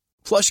PlushCare.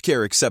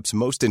 PlushCare accepts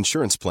most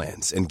insurance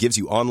plans and gives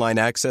you online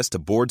access to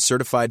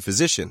board-certified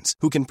physicians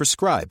who can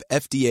prescribe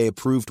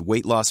FDA-approved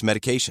weight loss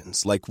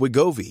medications like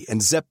Wegovy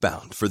and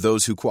Zepbound for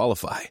those who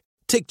qualify.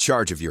 Take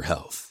charge of your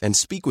health and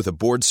speak with a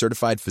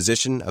board-certified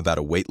physician about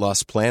a weight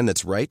loss plan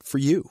that's right for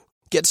you.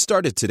 Get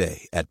started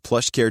today at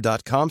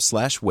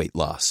plushcare.com/weight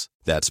loss.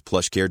 That's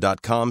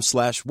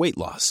plushcare.com/weight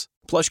loss.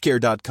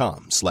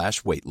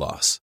 plushcare.com/weight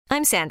loss.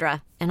 I'm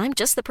Sandra, and I'm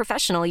just the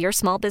professional your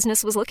small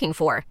business was looking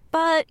for.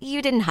 But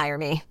you didn't hire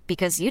me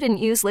because you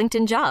didn't use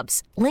LinkedIn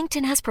Jobs.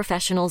 LinkedIn has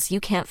professionals you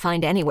can't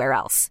find anywhere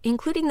else,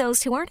 including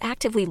those who aren't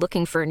actively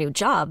looking for a new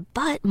job,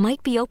 but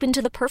might be open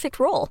to the perfect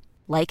role,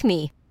 like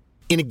me.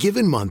 In a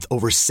given month,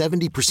 over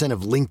 70%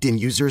 of LinkedIn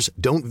users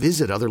don't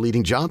visit other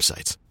leading job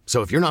sites.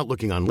 So if you're not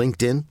looking on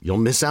LinkedIn, you'll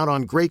miss out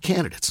on great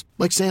candidates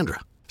like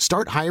Sandra.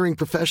 Start hiring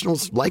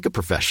professionals like a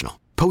professional.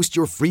 Post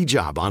your free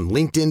job on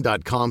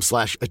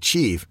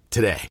linkedin.com/achieve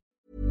today.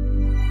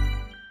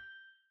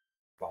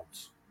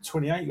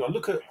 28. I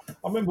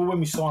remember when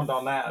we signed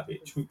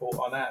Arnautovic, we bought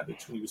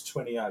Arnautovic when he was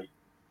 28.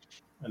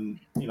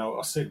 And,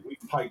 I said we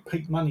paid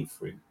peak money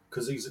for him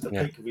because he's at the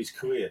peak of his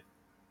career.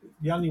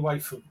 The only way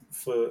for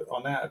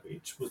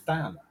Arnautovic was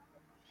down.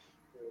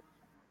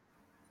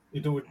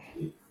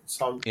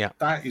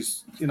 That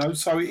is,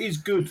 so it is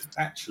good,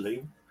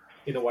 actually,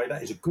 in a way.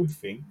 That is a good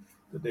thing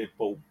that they've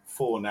bought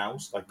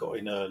Fornals. They got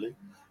in early,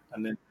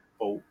 and then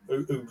bought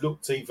who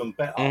looked even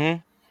better.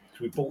 Mm-hmm.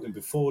 We bought him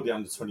before the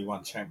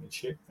Under-21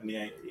 Championship, and he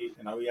had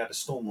a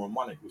stormer and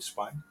won it with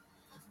Spain.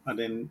 And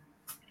then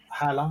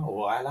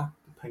Hala,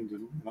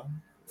 depending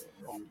on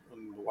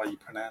the way you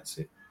pronounce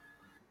it.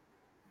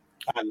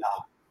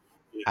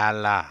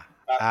 Allah.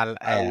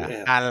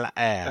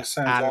 That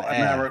sounds like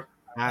an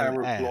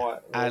Arab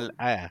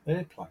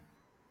airplane.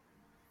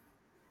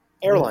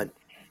 Airline.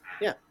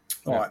 Yeah.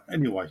 All right.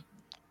 Anyway,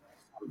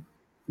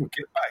 we'll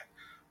get back.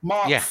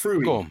 Mark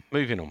Fruin. Go on.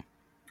 Moving on.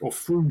 Or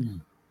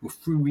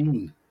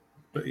Fruin,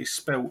 but it's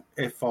spelled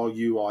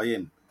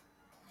Fruin.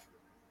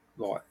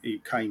 Like he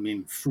came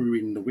in through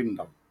in the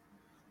window.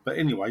 But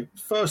anyway,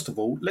 first of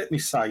all, let me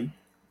say,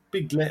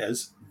 big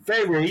letters,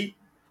 very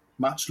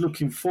much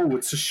looking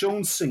forward to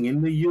Sean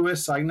singing the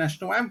USA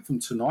national anthem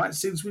tonight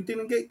since we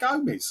didn't get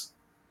Gomez.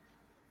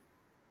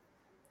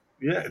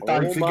 Yeah,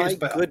 Dave, my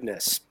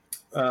goodness.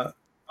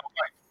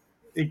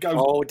 It goes.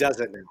 Oh, does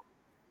it now?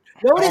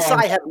 Notice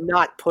I have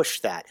not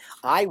pushed that.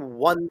 I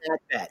won that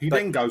bet. He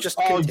then goes,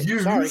 are you,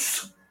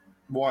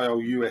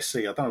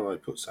 YOUSC, I don't know where he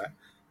puts that,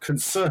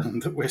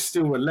 concerned that we're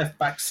still a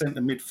left-back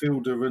centre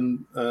midfielder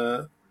and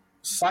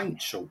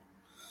Saint short?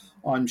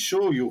 I'm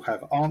sure you'll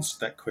have answered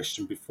that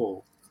question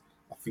before.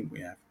 I think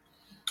we have.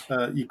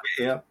 You get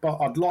here, but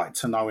I'd like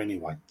to know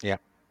anyway. Yeah.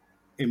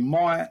 In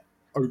my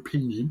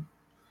opinion,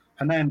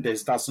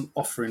 Hernandez doesn't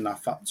offer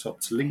enough up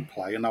top to link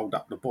play and hold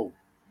up the ball,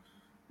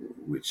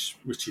 which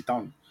he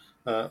don't.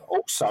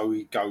 Also,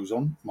 he goes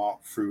on,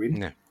 Mark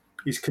Fruin,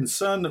 he's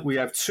concerned that we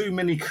have too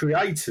many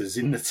creators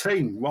in the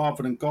team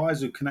rather than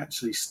guys who can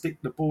actually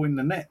stick the ball in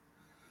the net.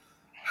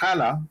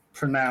 Haller,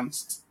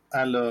 pronounced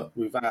alert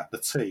without the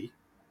T.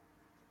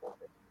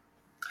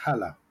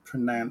 Haller,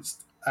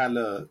 pronounced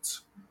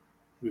alert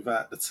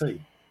without the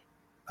T.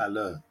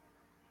 Alert.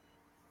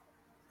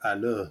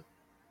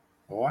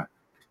 All right?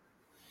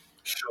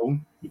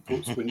 Sean, he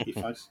puts winky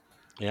face,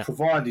 Yeah.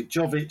 provided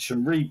Jovic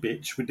and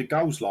Rebic with the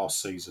goals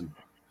last season.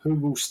 Who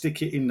will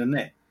stick it in the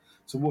net?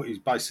 So what he's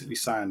basically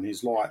saying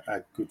is, like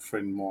our good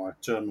friend, my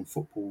German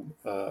football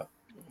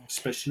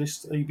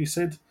specialist, Evie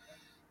said,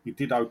 he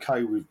did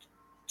okay with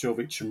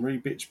Jovic and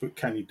Rebic, but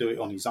can he do it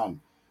on his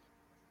own?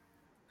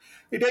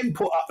 He then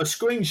put up a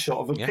screenshot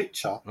of a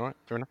picture All right,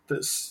 fair enough.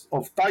 that's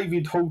of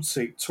David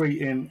Halsey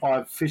tweeting,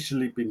 I've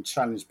officially been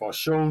challenged by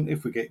Sean.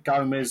 If we get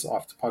Gomez, I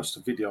have to post a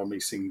video of me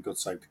singing God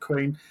Save the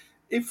Queen.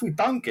 If we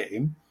don't get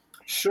him,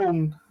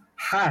 Sean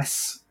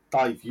Haas,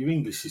 Dave, your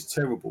English is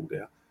terrible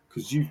there,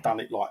 because you've done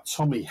it like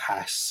Tommy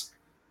Haas,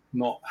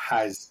 not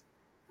Has,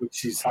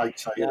 which is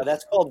H-A-S. No,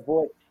 that's called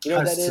voice. You know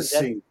what that is?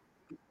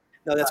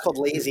 No, that's called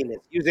laziness.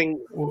 Using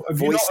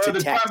voice to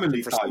text.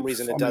 For some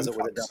reason, it does it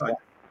with a double.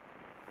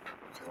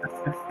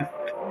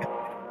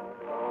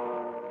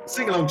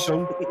 Sing along,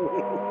 Sean.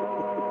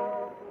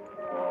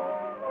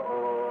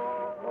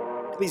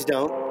 Please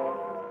don't.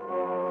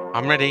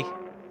 I'm ready.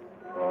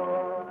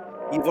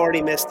 You've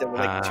already missed it. We're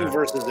like 2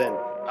 verses in.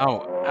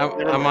 Oh,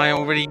 am I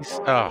already?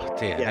 Oh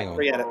dear, Yeah, hang on.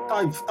 forget it.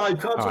 Dave,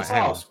 can I just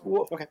ask?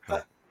 Okay.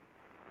 Go.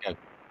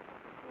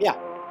 Yeah.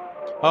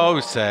 Oh,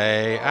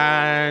 say,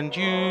 and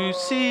you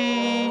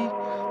see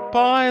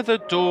by the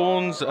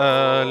dawn's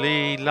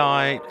early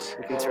light.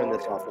 We can turn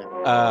this off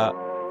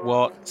now.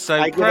 What so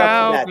I give up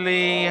to that.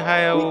 proudly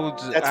hailed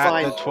That's at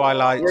fine. the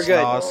twilight's We're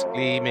good. last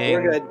gleaming.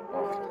 We're good.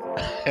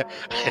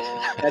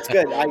 That's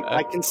good.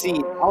 I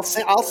concede. I'll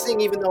sing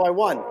even though I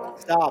won.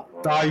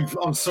 Stop. Dave,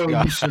 I'm sorry,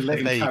 you should let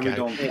him There you carry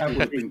go. on. That would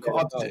have been cool.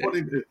 I just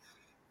wanted to.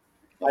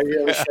 I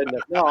really shouldn't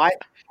have. No,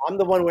 I'm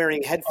the one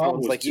wearing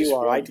headphones like you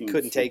are. I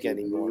couldn't take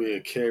any anymore.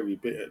 Maria Carey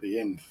bit at the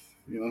end,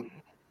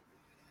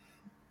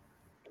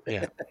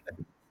 Yeah.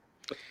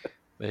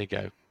 There you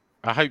go.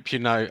 I hope you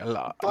know. Dave,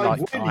 Like where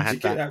did I you had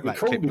get that that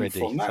clip recording ready,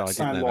 from? so I That didn't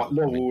sounded know like that was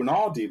Laurel me. and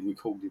Hardy had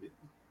recorded it.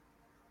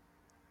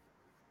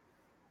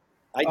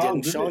 I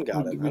didn't. did Sean it?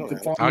 got it. With the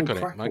I don't know. final I got it.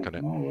 crackle. I got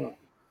it. Oh,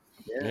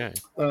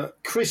 Yeah.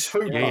 Chris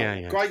Hooper,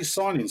 Yeah. great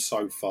signing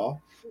so far.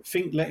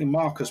 Think letting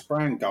Marcus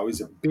Brown go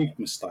is a big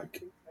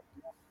mistake.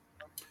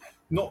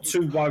 Not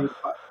too worried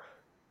about.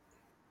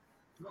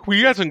 Well,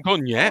 he hasn't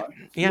gone yet.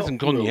 Right. He hasn't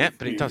gone Well, yet,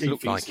 but it does he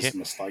look thinks like it's it. a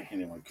mistake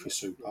anyway, Chris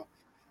Hooper.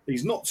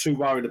 He's not too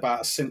worried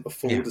about a centre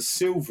forward. Yeah.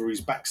 Silver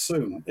is back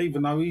soon,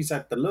 even though he's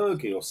had the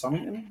lurgy or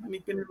something, and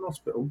he's been in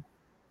hospital.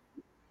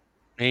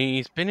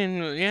 He's been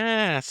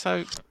in,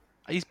 so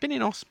he's been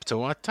in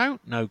hospital. I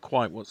don't know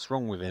quite what's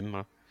wrong with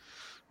him.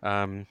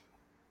 I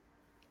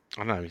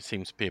know it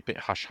seems to be a bit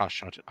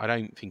hush-hush. I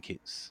don't think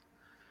it's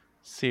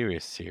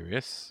serious,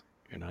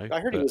 I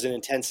heard he was in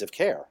intensive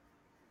care.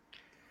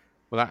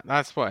 Well,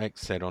 that's what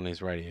X said on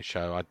his radio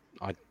show.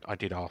 I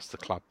did ask the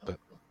club, but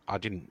I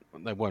didn't.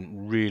 They weren't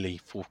really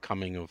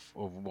forthcoming of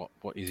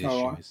what his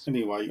issue is.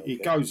 Anyway, he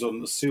goes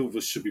on. The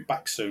Silvers should be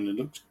back soon and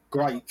looks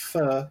great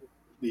for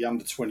the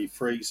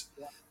under-23s.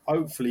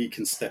 Hopefully, he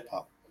can step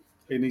up.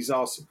 And he's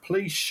asked,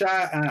 please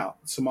shout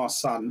out to my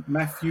son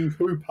Matthew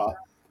Hooper,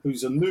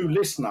 who's a new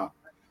listener.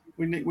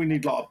 We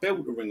need like a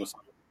bell to ring or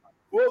something.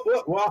 Well,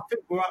 I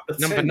think we're up to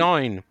Number 10.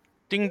 9.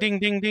 Ding, ding,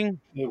 ding, ding.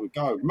 There we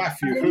go.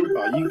 Matthew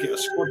Hooper, you get a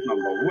squad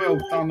number. Well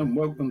done and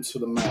welcome to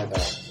the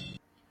Madhouse.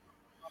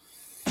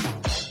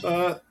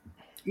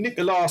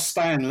 Nicolas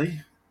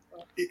Stanley,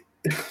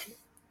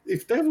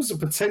 if there was a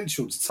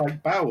potential to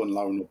take Bale on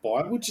loan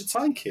or buy, would you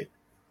take it?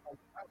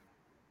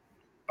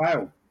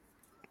 Bale.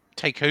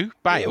 Take who?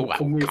 Bale? Well,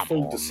 can we come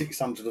afford on. the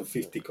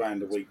 650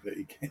 grand a week that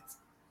he gets?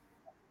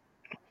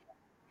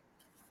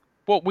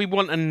 What, we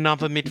want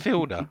another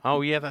midfielder?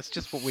 Oh, yeah, that's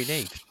just what we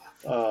need.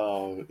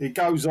 It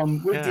goes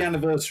on. With the Yeah.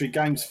 anniversary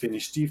games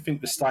finished, do you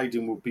think the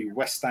stadium will be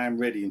West Ham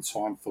ready in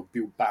time for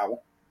Bilbao,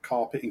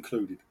 carpet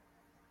included?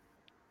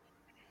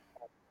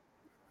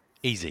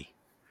 Easy.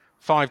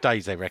 5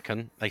 days, they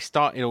reckon. They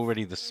started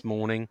already this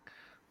morning.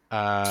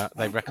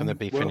 They reckon they'll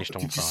be finished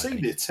on Did you see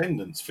Friday. the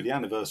attendance for the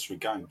anniversary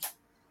games?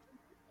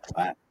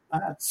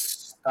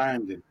 That's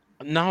standing.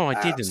 No,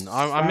 I didn't.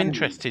 I'm Outstanding.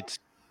 interested.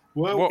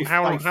 Well, if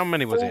How they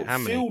many was it? How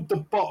many? filled the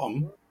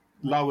bottom,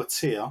 lower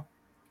tier,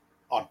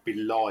 I'd be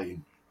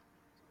lying.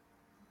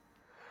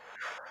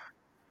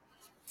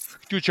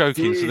 You're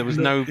joking, so there was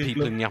no It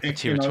people in the upper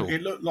tier at all.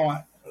 It looked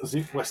like as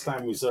if West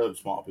Ham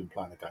reserves might have been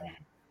playing a game.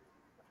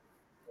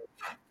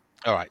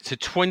 All right, so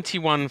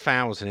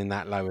 21,000 in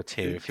that lower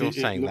tier. If you're It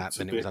saying looked that, a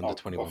then it was bit- under I had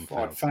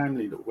 21,000.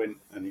 family that went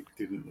and it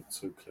didn't look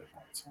too clever,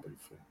 to be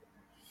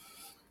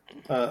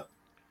fair.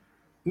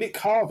 Nick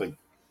Harvey.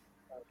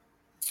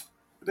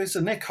 There's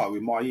an echo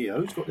in my ear.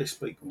 Who's got this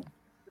speaker on?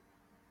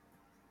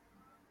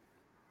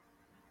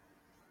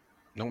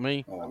 Not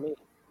me. All right.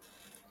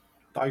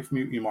 Dave,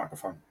 mute your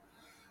microphone.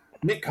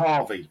 Nick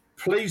Harvey,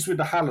 pleased with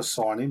the Haller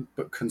signing,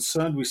 but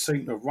concerned we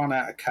seem to have run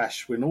out of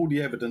cash when all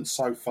the evidence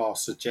so far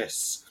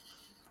suggests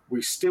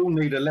we still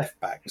need a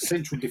left-back,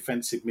 central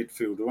defensive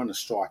midfielder and a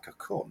striker.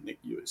 Come on, Nick,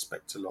 you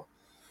expect a lot.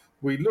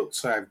 We look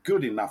to have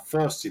good enough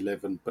first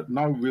 11, but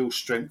no real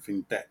strength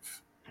in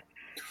depth.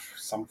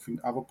 something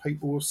other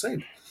people have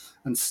said.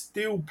 And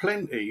still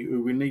plenty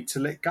who we need to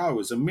let go.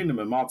 As a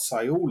minimum, I'd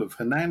say all of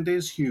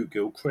Hernandez,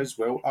 Hugill,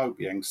 Creswell,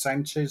 Obiang,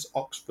 Sanchez,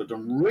 Oxford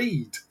and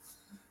Reed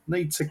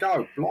need to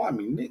go.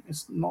 Blimey, Nick,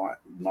 it's night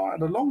of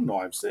the long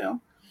knives there.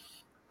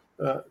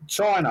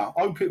 China,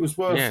 hope it was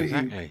worth it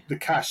exactly. in the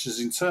cash, as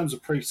in terms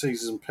of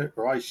pre-season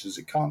preparations,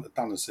 it can't have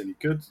done us any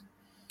good.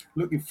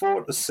 Looking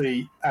forward to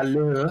see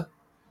Allure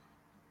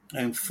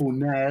and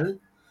Fournel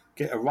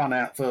get a run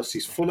out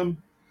versus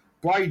Fulham.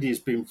 Brady has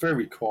been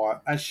very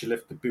quiet as she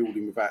left the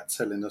building without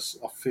telling us.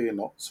 I fear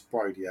not to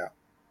Brady out.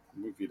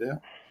 I'm with you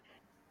there.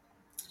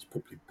 She's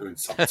probably doing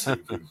some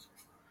TV.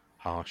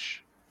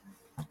 Harsh.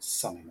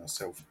 Sunning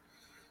herself.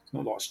 It's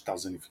not like she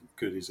does anything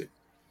good, is it?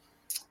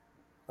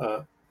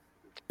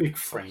 Big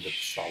friend of the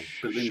show,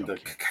 Belinda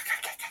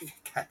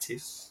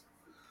Catis.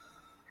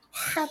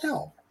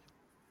 Hello.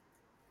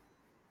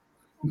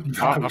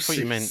 I thought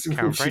you meant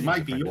Karen She Brady. may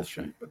be your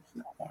friend, but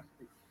no.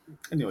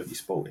 Anyway, you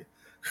spoiled it.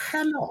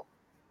 Hello.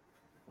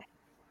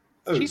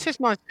 She says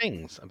nice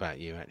things about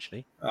you,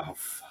 actually. Oh,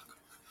 fuck.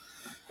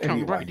 Karen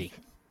Anyway. Brady.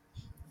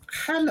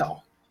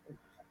 Hello.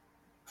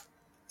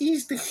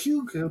 Is the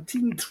Hugo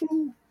thing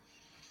true?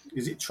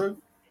 Is it true?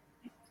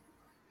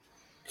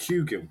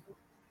 Hugo.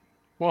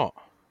 What?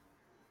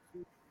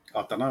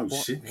 I don't know.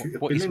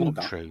 What is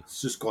what true?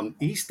 It's just gone,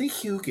 is the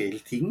Hugo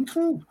thing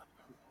true?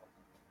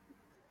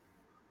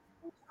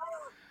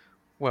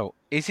 Well,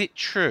 is it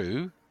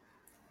true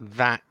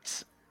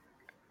that...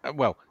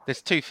 well,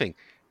 there's two things.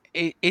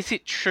 Is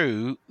it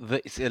true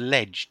that it's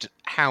alleged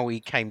how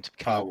he came to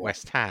become at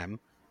West Ham?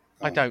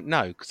 I don't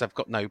know, because I've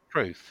got no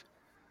proof.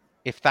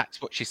 If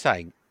that's what she's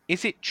saying.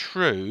 Is it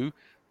true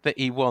that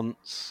he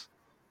wants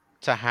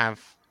to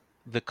have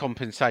the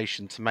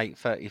compensation to make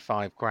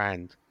 35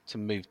 grand to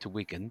move to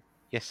Wigan?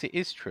 Yes, it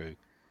is true.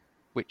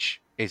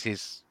 Which is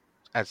his,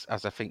 as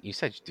I think you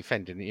said,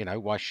 defending,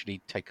 why should he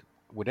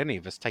would any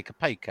of us take a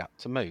pay cut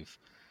to move?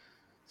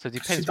 So it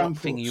depends what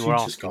thing you were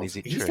asking, is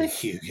it true? Is the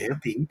Hugo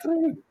thing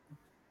true?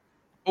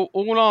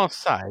 All I'll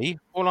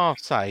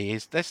say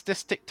is let's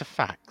stick to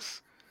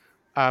facts.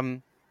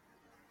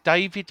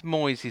 David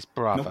Moyes'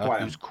 brother,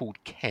 who's called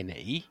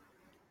Kenny,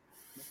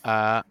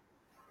 not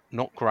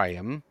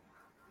Graham,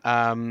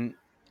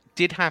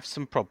 did have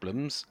some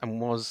problems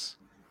and was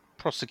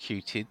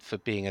prosecuted for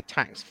being a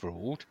tax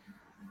fraud,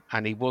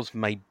 and he was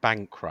made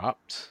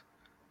bankrupt.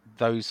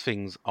 Those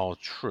things are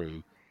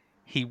true.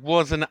 He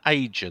was an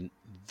agent.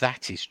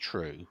 That is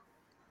true.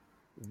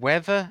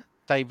 Whether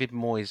David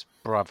Moyes'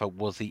 brother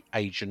was the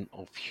agent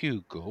of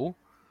Hugo,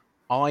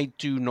 I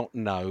do not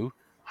know,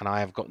 and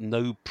I have got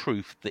no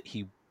proof that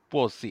he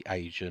was the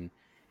agent.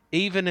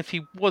 Even if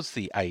he was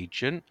the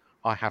agent,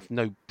 I have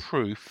no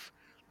proof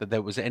that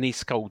there was any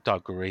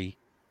skullduggery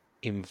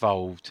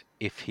involved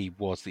if he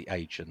was the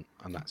agent,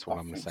 and that's what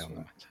I'm going to say on the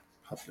matter.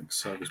 Public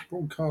service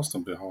broadcast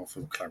on behalf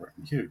of Claret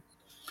and Hugh.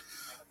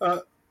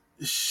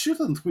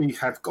 Shouldn't we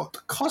have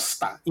got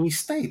Costa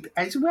instead,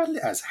 as well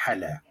as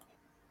Haller?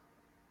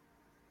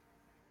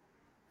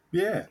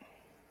 Yeah.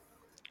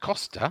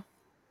 Costa?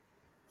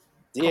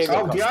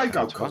 Diego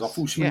Diego Costa. I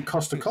thought she meant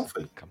Costa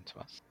Coffee. Come to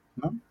us.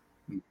 No?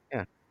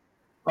 Yeah.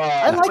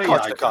 I like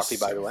Costa Coffee,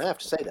 by the way. I have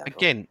to say that.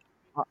 Again,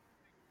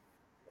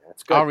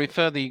 it's good. I'll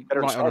refer the Better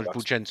than right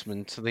honourable Starbucks.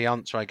 gentleman to the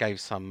answer I gave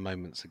some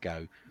moments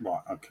ago.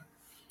 Right, okay.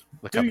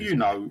 The Do company's you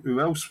know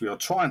who else we are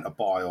trying to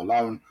buy or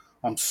loan?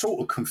 I'm sort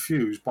of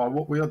confused by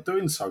what we are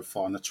doing so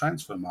far in the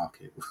transfer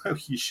market. Well,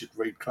 you should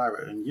read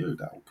Claret and you,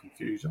 that will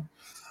confuse you.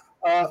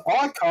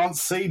 I can't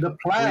see the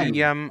plan.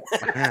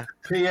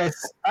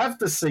 P.S. Have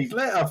the season.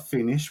 Let her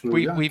finish.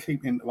 We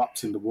keep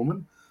interrupting the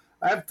woman.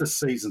 Have the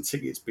season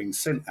tickets been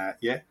sent out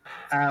yet?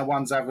 Our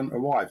ones haven't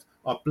arrived.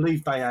 I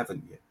believe they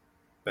haven't yet.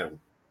 Bill.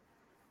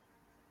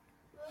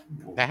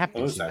 They have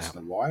been Hers sent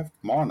hasn't arrived.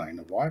 Mine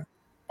ain't arrived.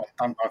 I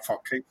don't know if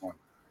I'll keep mine.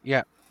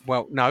 Yeah,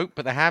 well, no,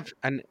 but they have,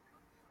 and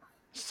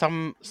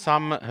some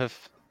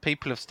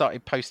people have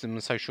started posting them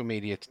on social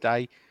media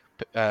today.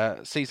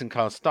 Season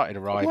cards started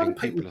arriving.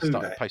 People have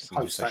started posting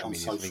them on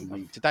social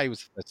media. Today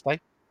was the first day.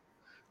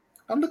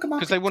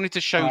 Because they wanted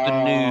to show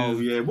the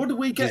new What do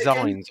we get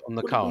designs again? on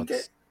the What do we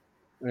cards.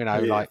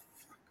 get? Like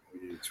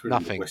It's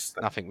really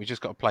nothing. We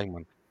just got a plain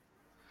one.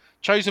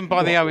 Chosen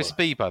by the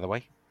OSB, by the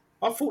way.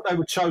 I thought they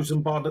were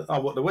chosen by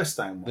the West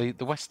Ham one.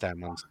 The West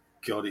Ham ones.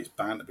 God, it's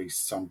bound to be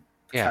some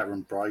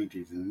Karen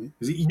Brady, isn't it?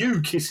 Is it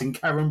you kissing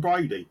Karen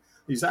Brady?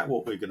 Is that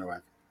what we're going to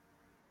have?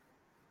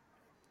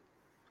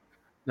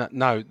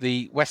 No,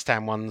 the West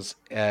Ham ones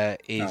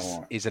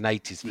is an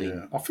 80s thing.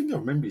 Yeah, I think I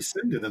remember you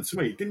sending them to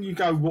me. Didn't you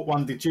go, what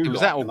one did you like?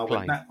 Was that all and I plain?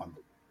 went, that one.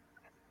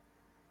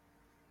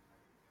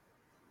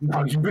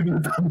 No, you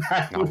wouldn't have done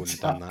that. No, I wouldn't have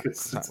done that.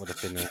 That would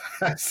have been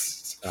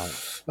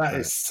that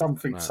is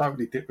something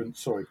totally different.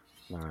 Sorry.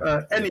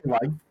 No. Anyway.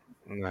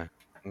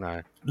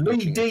 No.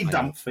 Lee D.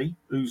 Dunphy,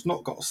 who's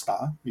not got a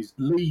stutter, he's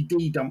Lee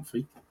D.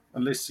 Dunphy,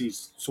 unless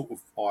he's sort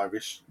of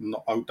Irish,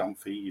 not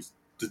O'Dumphy, he's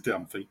the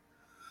Dunphy.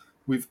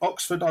 With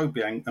Oxford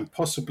Obiang and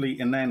possibly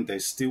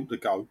Hernandez still to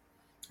go,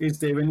 is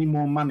there any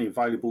more money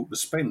available to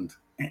spend?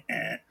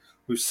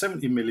 with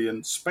 70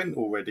 million spent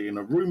already and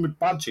a rumoured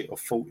budget of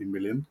 40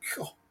 million.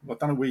 God, I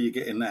don't know where you're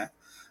getting that.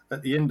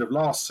 At the end of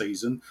last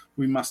season,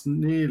 we must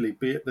nearly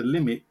be at the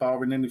limit,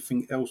 barring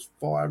anything else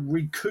via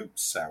recouped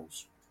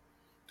sales.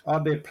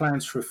 Are there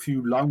plans for a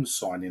few loan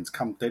signings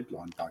come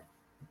deadline day?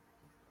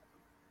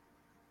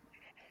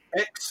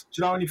 X,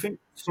 do you know anything?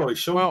 Sorry,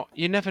 Sean. Well,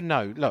 you never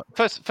know. Look,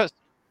 first,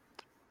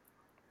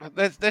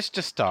 let's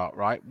just start,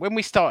 right? When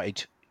we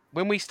started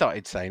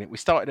saying it, we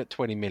started at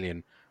 20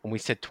 million and we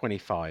said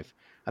 25,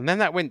 and then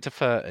that went to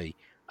 30,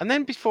 and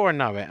then before I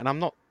know it, and I'm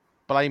not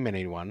blaming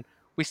anyone,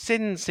 we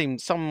seen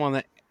someone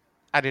that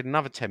added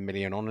another 10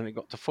 million on and it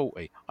got to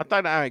 40. I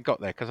don't know how it got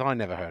there because I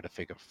never heard a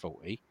figure of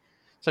 40.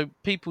 So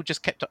people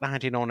just kept on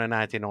adding on and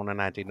adding on and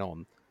adding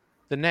on.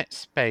 The net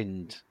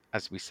spend,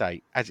 as we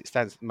say, as it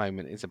stands at the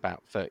moment, is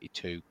about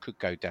 32. Could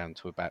go down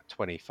to about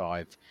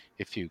 25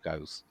 if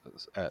Hugo's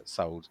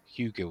sold.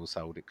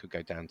 It could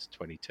go down to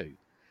 22.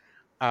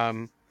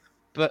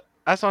 But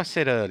as I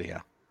said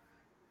earlier,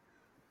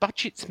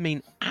 budgets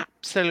mean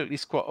absolutely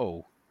squat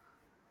all.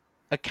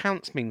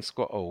 Accounts mean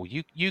squat all.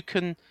 You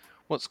can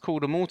what's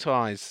called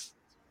amortize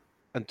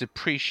and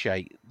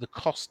depreciate the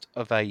cost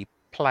of a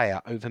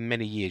player over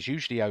many years,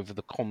 usually over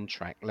the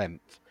contract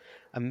length,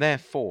 and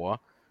therefore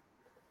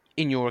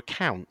in your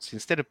accounts,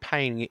 instead of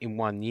paying it in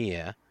 1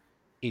 year,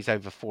 is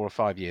over 4 or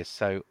 5 years.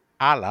 So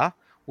Allah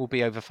will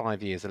be over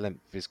 5 years, the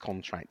length of his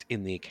contract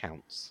in the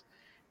accounts.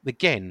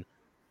 Again,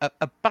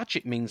 a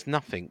budget means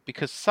nothing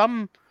because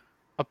some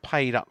are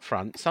paid up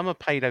front, some are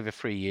paid over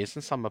 3 years,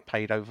 and some are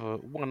paid over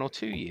 1 or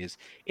 2 years.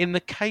 In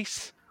the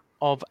case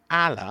of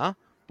Allah,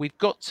 we've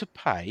got to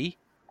pay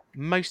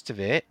most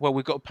of it. Well,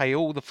 we've got to pay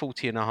all the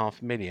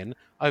 40.5 million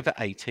over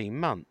 18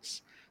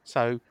 months.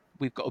 So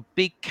we've got a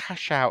big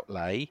cash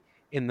outlay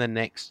in the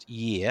next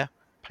year,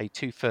 pay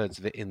 2/3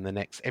 of it in the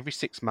next, every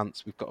 6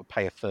 months, we've got to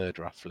pay a third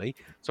roughly.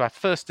 So our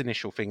first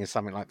initial thing is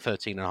something like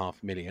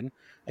 13.5 million.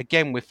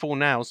 Again, with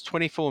Fornals,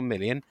 24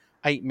 million,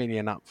 8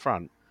 million up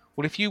front.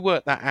 Well, if you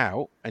work that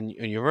out, and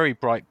you're a very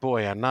bright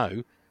boy, I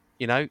know,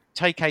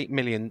 take 8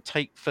 million,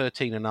 take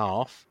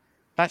 13.5,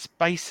 that's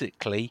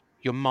basically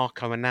your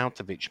Marko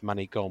Arnautovic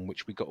money gone,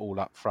 which we got all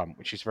up front,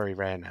 which is very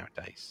rare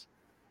nowadays.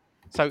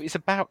 So it's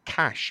about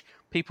cash.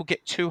 People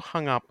get too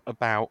hung up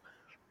about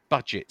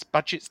budgets.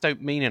 Budgets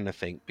don't mean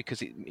anything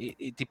because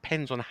it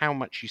depends on how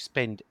much you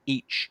spend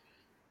each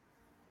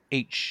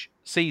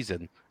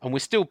season. And we're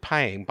still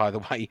paying, by the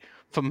way,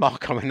 for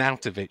Marko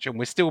Arnautovic, and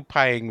we're still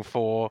paying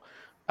for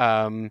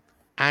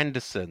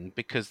Anderson,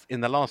 because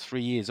in the last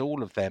 3 years,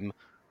 all of them,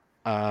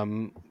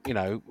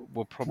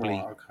 were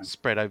probably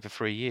spread over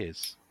 3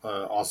 years.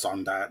 I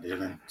zoned out there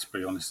then, to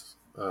be honest.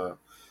 But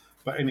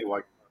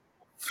anyway.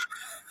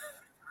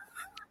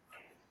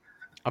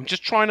 I'm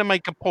just trying to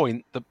make a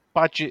point that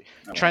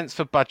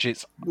transfer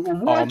budgets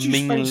why are do you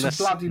meaningless spend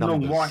so bloody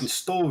numbers. long writing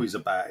stories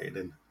about it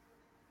then?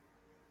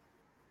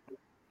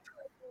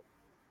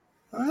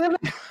 I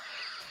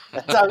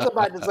was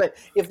about to say,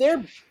 if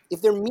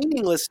they're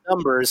meaningless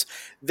numbers,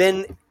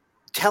 then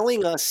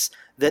telling us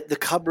that the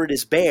cupboard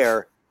is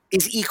bare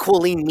is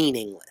equally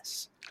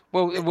meaningless.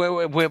 Well,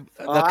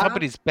 the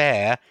cupboard is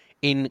bare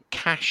in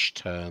cash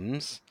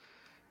terms,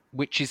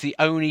 which is the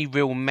only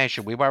real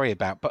measure we worry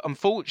about. But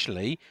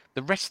unfortunately,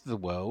 the rest of the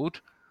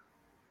world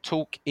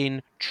talk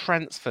in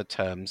transfer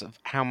terms of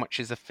how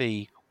much is a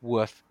fee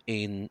worth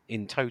in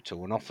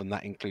total, and often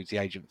that includes the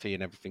agent fee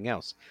and everything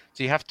else.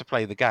 So you have to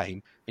play the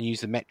game and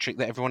use the metric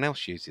that everyone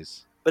else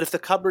uses. But if the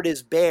cupboard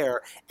is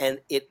bare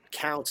and it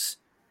counts,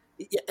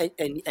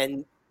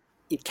 and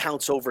it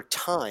counts over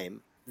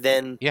time,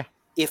 then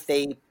if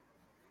they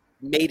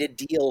made a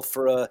deal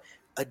for a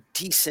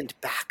decent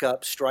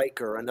backup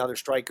striker, another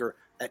striker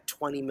at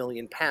 £20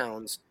 million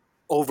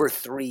over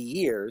 3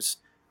 years,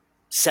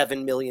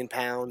 £7 million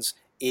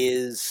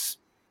is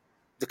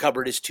the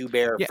cupboard is too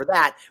bare for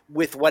that,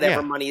 with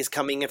whatever money is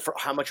coming in. For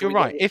how much? You're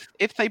right.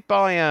 If they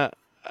buy a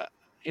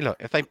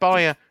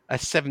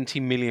 70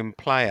 million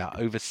player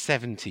over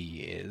 70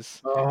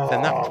 years,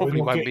 then that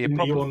probably won't be a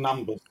problem. Your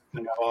numbers,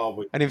 are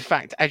we? And in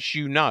fact, as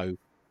you know,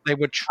 they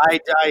were.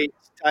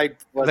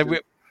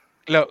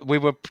 We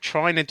were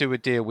trying to do a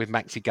deal with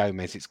Maxi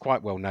Gomez. It's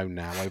quite well known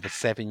now, over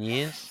 7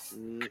 years.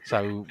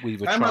 So we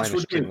were trying to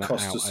string that out over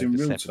 7 years. How much would it cost us in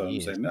real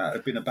terms then? That would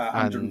have been about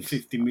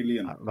 150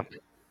 million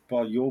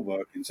by your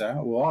workings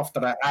out. Well, after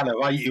that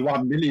Alla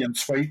 81 million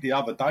tweet the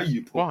other day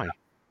you put. Why?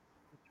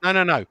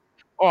 No.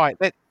 All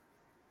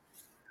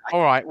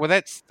right. Well,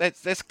 let's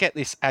get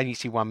this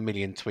 81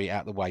 million tweet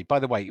out of the way. By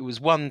the way, it was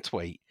one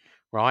tweet,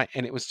 right?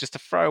 And it was just a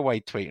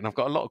throwaway tweet, and I've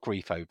got a lot of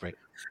grief over it.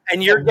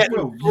 And you're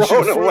getting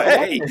thrown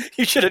away.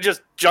 You should have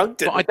just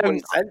junked it. But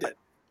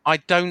I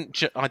don't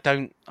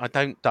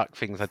duck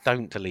things. I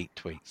don't delete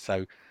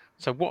tweets.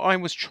 So what I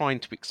was trying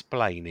to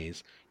explain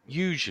is,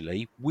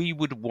 usually we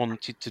would have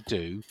wanted to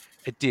do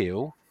a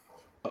deal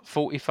at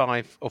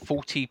 45 or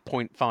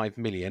 40.5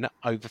 million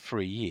over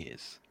 3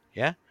 years.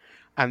 Yeah.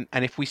 And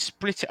if we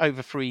split it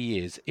over 3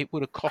 years, it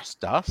would have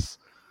cost us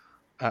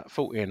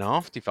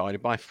 40.5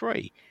 divided by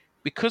 3.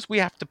 Because we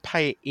have to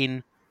pay it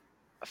in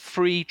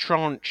 3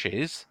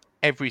 tranches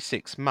every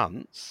 6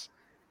 months.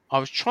 I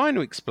was trying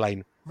to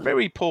explain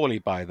very poorly,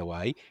 by the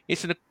way.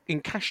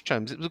 In cash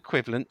terms, it was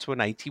equivalent to an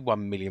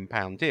 £81 million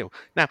deal.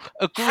 Now,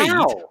 agreed,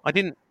 How? I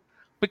didn't,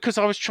 because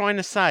I was trying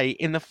to say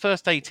in the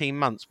first 18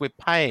 months, we're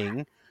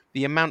paying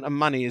the amount of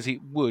money as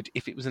it would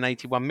if it was an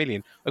 81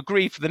 million.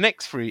 Agreed, for the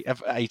next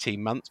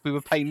 18 months, we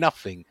would pay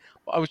nothing.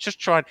 But I was just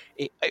trying,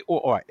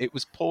 all right, it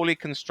was poorly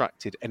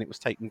constructed and it was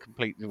taken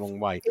completely the wrong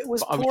way. It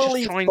was But I was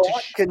poorly just trying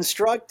thought,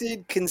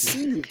 constructed,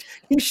 conceived.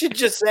 You should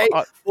just say,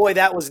 boy,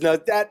 that was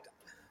hi,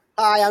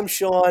 I'm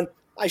Sean.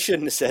 I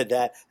shouldn't have said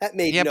that. That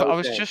made no sense. Yeah, but I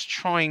was just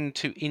trying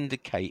to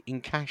indicate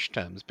in cash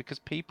terms because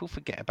people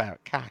forget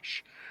about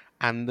cash.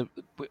 And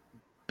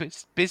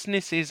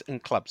businesses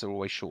and clubs are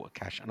always short of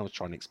cash, and I was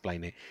trying to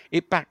explain it.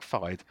 It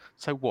backfired.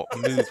 So what?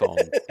 Move on.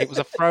 It was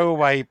a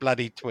throwaway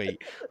bloody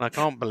tweet, and I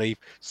can't believe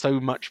so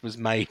much was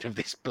made of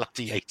this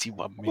bloody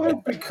 81 million.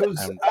 Well,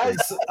 because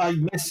as a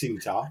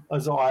messenger,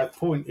 as I have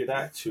pointed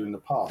out to you in the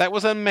past, that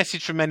was a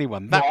message from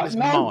anyone. That was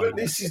mine. But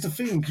this is the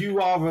thing: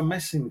 you are a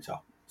messenger.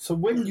 So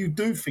when you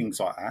do things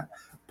like that,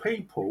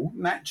 people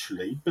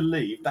naturally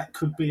believe that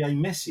could be a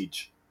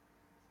message.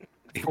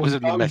 It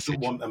wasn't a message.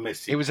 Want a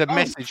message. It was a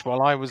message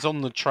while I was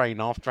on the train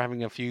after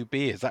having a few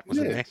beers. That was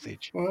a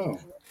message. Well,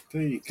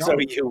 there you go. So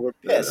you were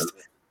pissed.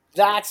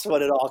 That's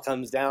what it all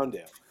comes down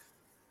to.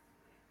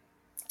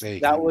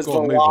 That was the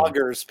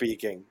logger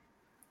speaking.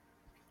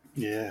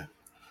 Yeah.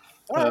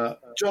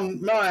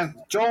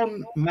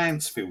 John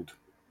Mansfield,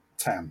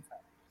 Tam.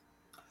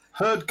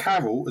 Heard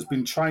Carroll has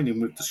been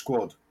training with the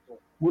squad.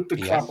 Would the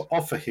club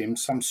offer him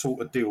some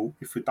sort of deal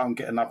if we don't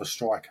get another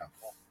striker?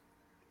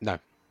 No,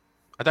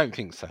 I don't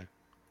think so.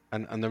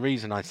 And the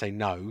reason I say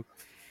no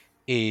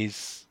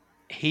is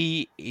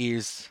he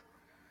is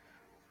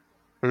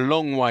a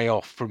long way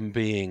off from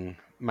being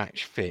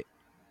match fit.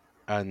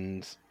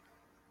 And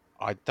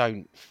I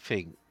don't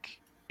think,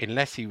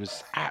 unless he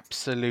was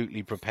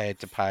absolutely prepared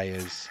to pay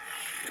as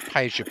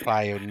you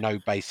play or no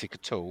basic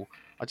at all,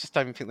 I just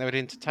don't think they would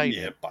entertain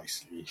him. Yeah,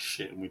 basically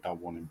shit, and we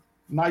don't want him.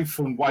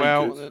 Nathan Wade.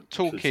 Well, the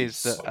talk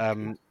is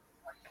that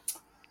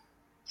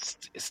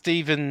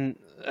Steve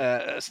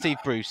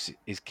Bruce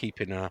is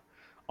keeping an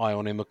eye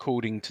on him,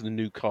 according to the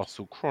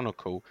Newcastle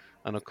Chronicle,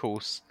 and of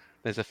course,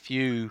 there's a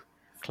few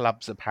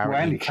clubs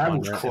apparently.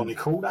 Carroll's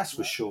Chronicle, that's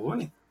for sure,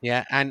 isn't it?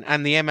 Yeah,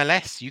 and the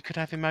MLS, you could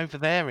have him over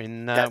there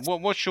in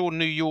what's your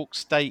New York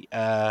State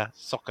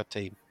soccer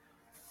team?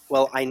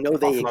 Well, I know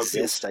they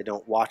exist. I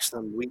don't watch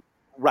them. We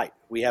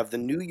have the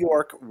New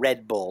York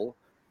Red Bull,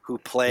 who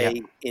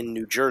play in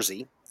New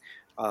Jersey,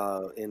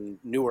 in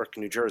Newark,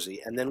 New Jersey.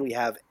 And then we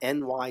have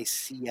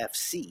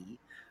NYCFC,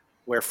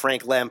 where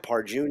Frank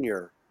Lampard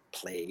Jr.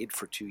 played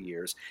for 2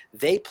 years.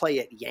 They play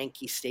at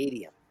Yankee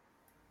Stadium.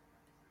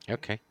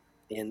 Okay.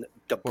 In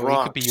the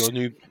Bronx.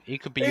 Well, he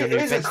could be your new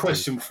Here's a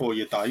question for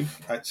you,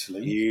 Dave,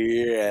 actually.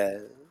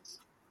 Yes.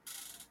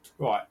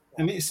 Right.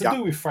 And it's to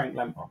do with Frank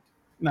Lampard.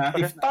 Now,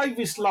 if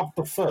Davis Love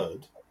the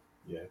third,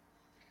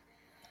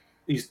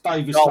 is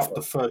Davis Love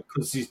the third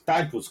because his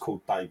dad was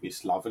called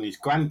Davis Love and his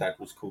granddad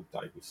was called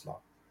Davis Love.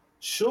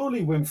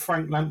 Surely when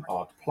Frank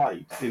Lampard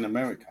played in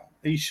America,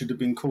 he should have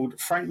been called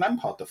Frank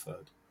Lampard the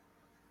third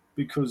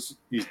because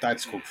his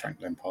dad's called Frank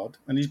Lampard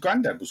and his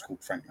granddad was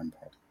called Frank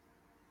Lampard.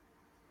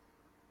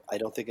 I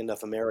don't think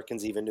enough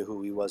Americans even knew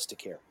who he was to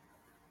care.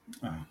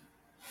 Oh.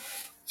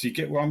 Do you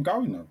get where I'm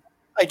going though?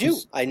 I do.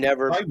 I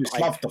never. Davis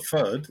Love the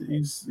third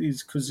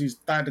is because his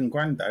dad and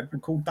granddad were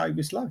called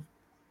Davis Love.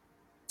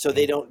 So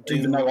they don't do.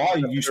 Even though I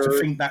used to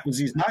think that was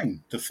his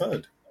name, the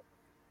third.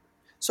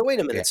 So wait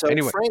a minute. Yeah. So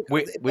anyway, Frank,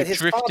 we're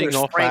drifting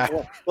off.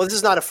 Well, this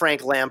is not a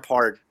Frank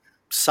Lampard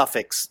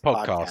suffix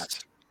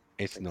podcast.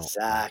 It's not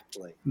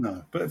exactly.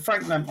 No, but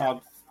Frank Lampard,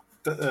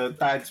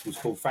 dad's was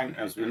called Frank,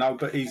 as we know.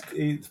 But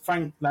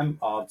Frank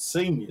Lampard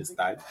Senior's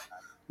dad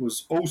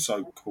was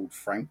also called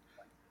Frank,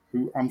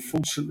 who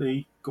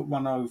unfortunately got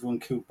run over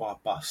and killed by a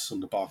bus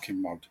on the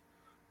Barking Road.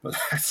 But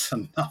that's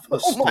another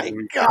story. Oh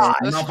my God!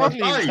 That's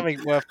probably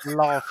something worth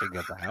laughing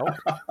about.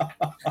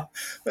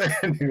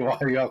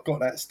 Anyway, I've got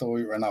that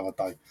story for another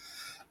day.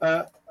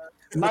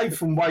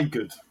 Nathan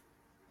Waygood,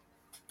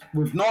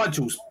 with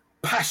Nigel's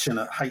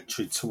passionate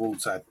hatred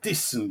towards our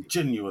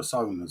disingenuous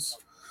owners,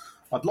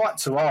 I'd like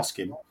to ask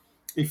him,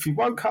 if he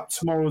woke up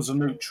tomorrow as a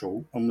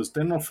neutral and was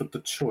then offered the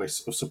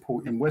choice of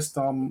supporting West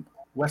Ham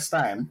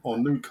or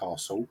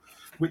Newcastle,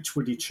 which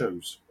would he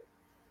choose?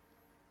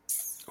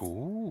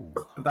 Ooh.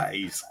 That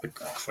is a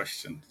good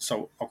question.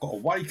 So I've got to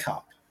wake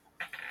up.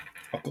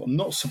 I've got to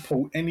not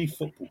support any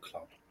football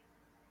club.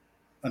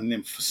 And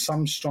then for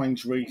some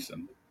strange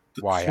reason,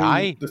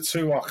 the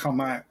two I come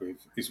out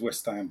with is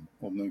West Ham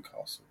or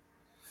Newcastle.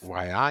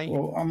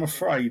 Well, I'm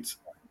afraid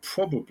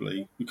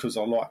probably because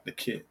I like the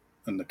kit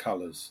and the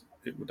colours,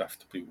 it would have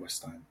to be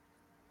West Ham.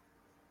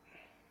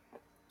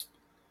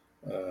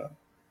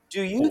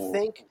 Do you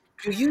think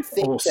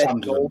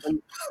that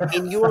Golden,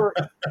 in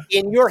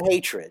your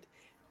hatred,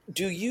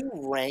 do you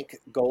rank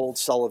Gold,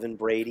 Sullivan,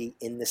 Brady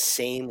in the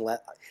same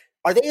level?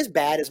 Are they as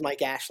bad as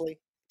Mike Ashley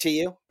to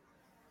you?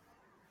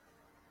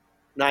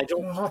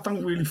 Nigel, I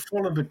don't really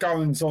follow the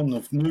goings on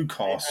of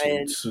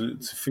Newcastle to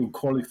feel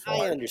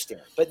qualified. I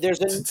understand, but there's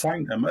to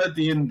take them at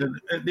the end of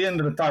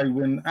the day,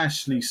 when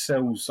Ashley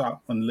sells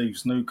up and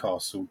leaves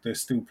Newcastle, they're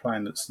still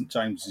playing at St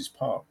James's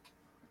Park.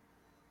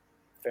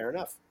 Fair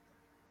enough.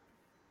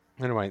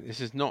 Anyway,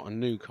 this is not a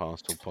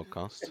Newcastle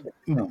podcast.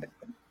 No.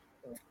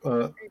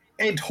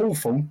 Ed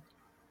Hawthorne.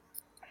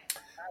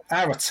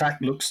 Our attack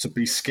looks to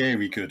be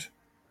scary good.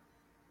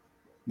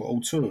 Well,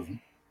 all two of them.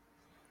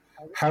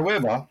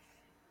 However,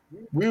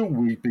 will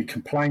we be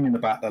complaining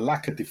about the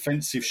lack of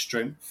defensive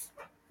strength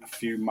a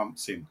few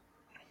months in?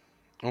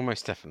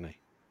 Almost definitely.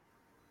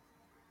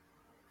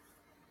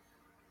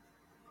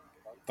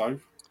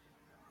 Dave?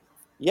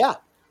 Yeah.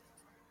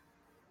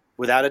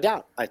 Without a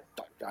doubt. I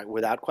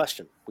without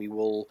question. We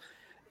will,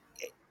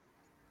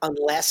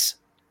 unless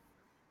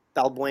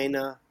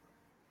Balbuena.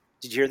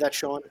 Did you hear that,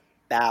 Sean?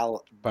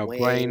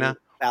 Balbuena.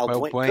 Good.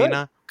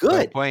 Balbuena.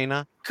 Good.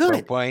 Balbuena.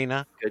 Good.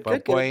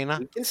 Balbuena.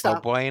 We can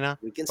stop. Balbuena.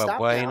 We can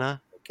stop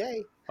now.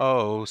 Okay.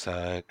 Oh,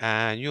 sir,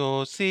 and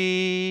you'll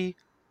see.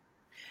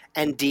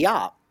 And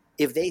Diop,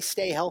 if they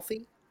stay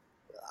healthy,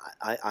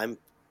 I'm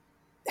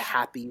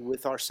happy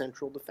with our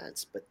central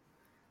defense. But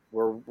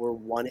we're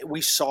one.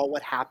 We saw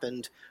what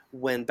happened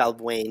when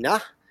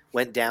Balbuena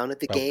went down at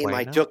the game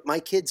I took my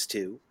kids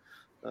to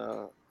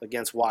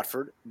against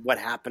Watford. What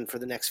happened for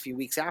the next few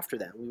weeks after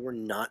that? We were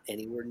not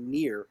anywhere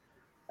near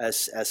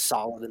as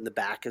solid in the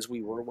back as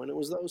we were when it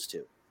was those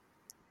two.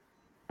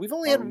 We've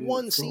only had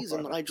one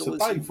season, Nigel.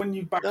 So Dave, when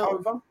you back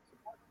over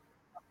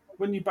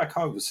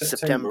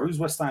September, who's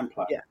West Ham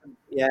playing?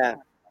 Yeah.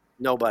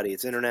 Nobody.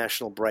 It's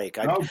international break.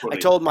 I Nobody.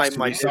 told my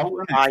Result,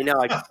 I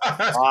know.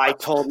 I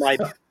told my.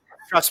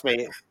 Trust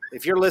me.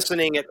 If you're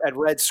listening at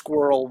Red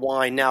Squirrel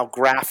Wine, now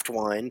Graft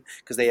Wine,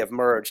 because they have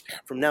merged,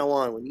 from now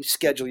on, when you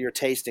schedule your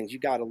tastings, you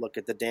got to look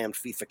at the damned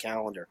FIFA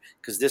calendar,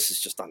 because this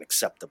is just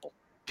unacceptable.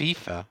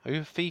 FIFA?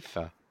 Who's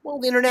FIFA? Well,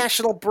 the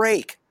international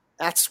break.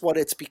 That's what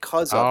it's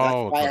because of.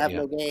 That's why I have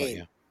no game.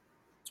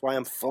 That's why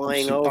I'm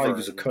flying over. Dave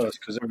is a curse,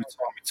 because every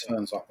time he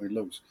turns up, we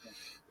lose.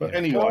 But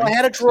anyway. Well, I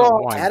had a draw.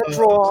 Got a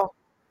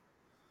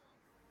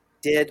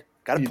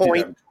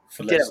point.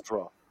 Did have a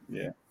draw.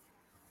 Yeah.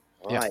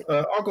 All right.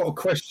 I've got a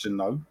question,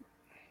 though.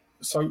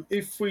 So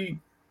if we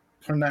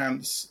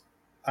pronounce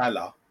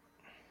Allah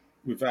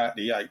without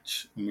the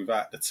H and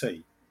without the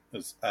T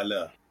as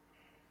Allah,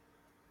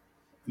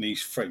 and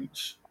he's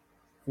French,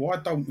 why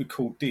don't we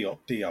call Diop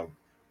Dio?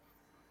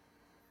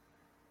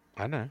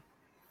 I know.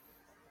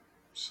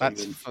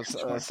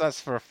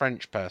 That's for a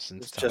French person.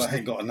 They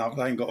ain't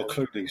got a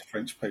clue, these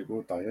French people,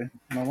 would they? Eh?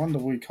 No wonder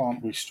we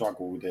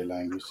struggle with their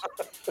language.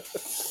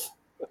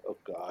 Oh,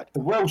 God.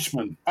 The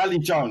Welshman, Ali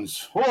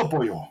Jones. Oh,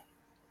 boy.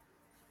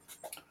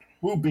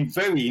 Will be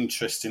very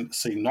interesting to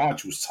see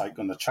Nigel's take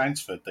on the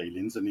transfer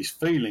dealings and his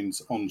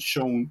feelings on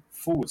Sean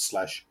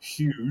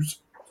 /Hughes'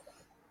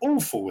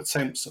 awful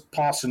attempts at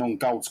passing on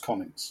Gold's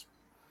comments.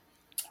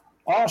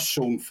 Ask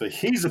Sean for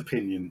his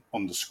opinion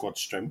on the squad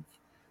strength,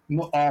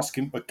 not ask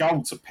him for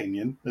Gold's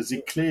opinion, as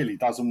he clearly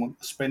doesn't want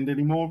to spend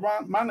any more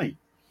money.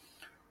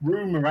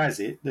 Rumour has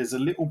it there's a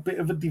little bit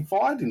of a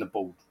divide in the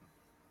board.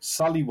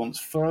 Sully wants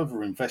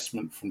further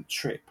investment from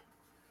Tripp.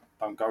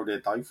 Don't go there,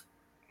 Dave.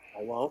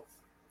 I won't.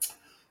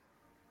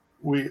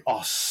 We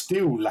are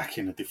still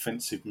lacking a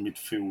defensive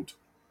midfield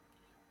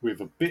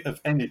with a bit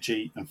of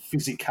energy and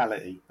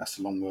physicality. That's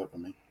a long word for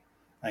me.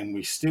 And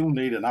we still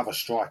need another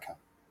striker.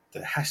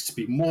 There has to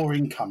be more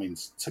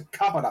incomings to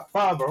cover the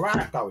further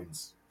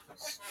outgoings.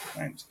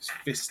 His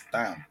fist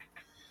down.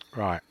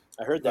 Right.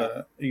 I heard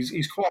that.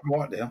 He's quite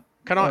right there.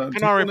 Can I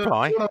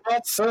reply? Do you want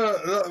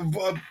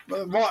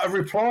to write a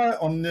reply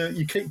on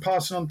you keep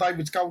passing on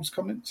David Gold's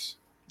comments?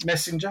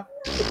 Messenger?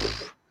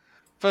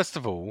 First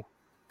of all,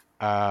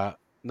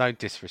 no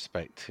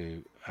disrespect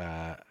to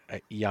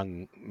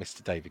young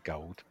Mr. David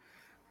Gold,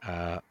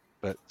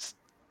 but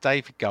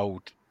David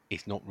Gold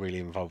is not really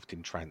involved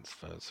in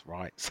transfers,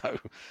 right? So,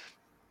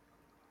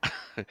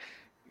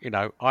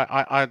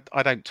 I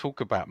don't talk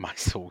about my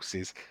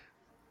sources,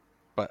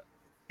 but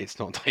it's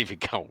not David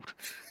Gold.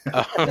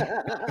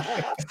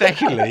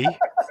 Secondly, I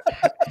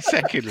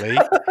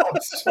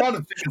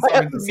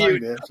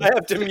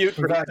have to mute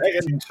for a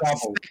second.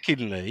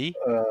 Secondly,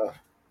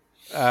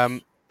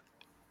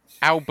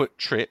 Albert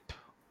Tripp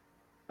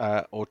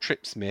or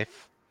Tripp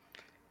Smith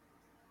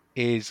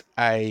is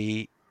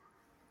a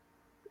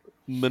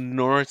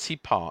minority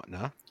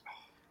partner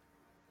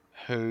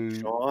who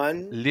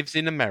lives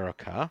in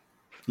America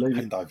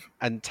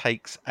and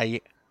takes a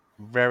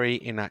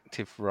very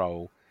inactive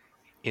role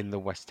in the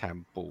West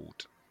Ham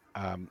board.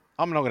 I'm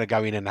not going to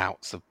go in and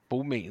outs of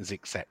board meetings,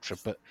 etc.,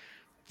 but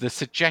the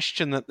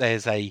suggestion that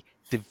there's a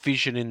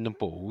division in the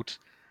board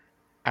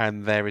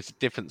and there is a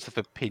difference of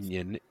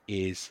opinion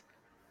is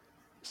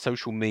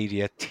social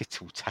media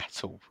tittle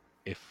tattle,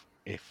 if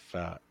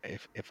I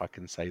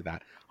can say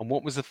that. And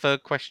what was the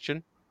third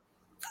question?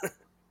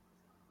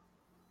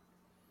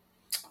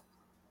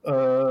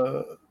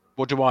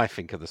 What do I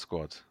think of the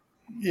squad?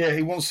 Yeah,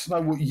 he wants to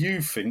know what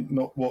you think,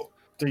 not what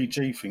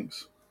DG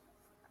thinks.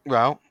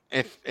 Well,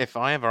 if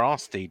I ever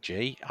asked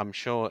DG, I'm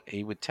sure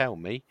he would tell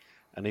me,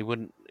 and he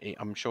wouldn't.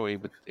 I'm sure he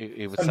would.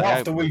 He would And say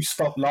after openly. we've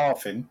stopped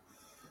laughing,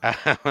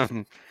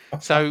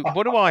 So,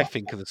 what do I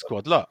think of the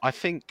squad? Look, I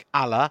think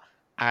Allah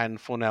and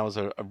Fornells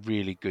are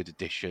really good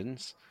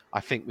additions. I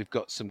think we've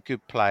got some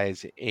good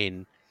players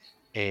in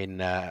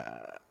Fabianski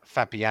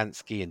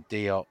and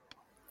Diop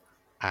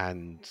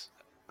and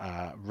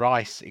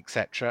Rice,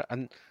 etc.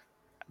 And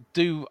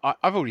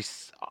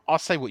I'll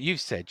say what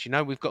you've said. You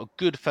know, we've got a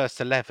good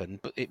first 11,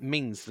 but it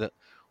means that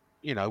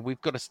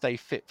we've got to stay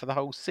fit for the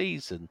whole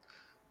season.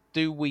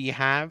 Do we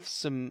have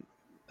some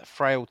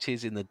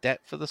frailties in the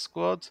depth of the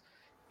squad,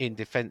 in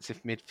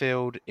defensive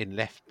midfield, in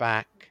left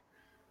back,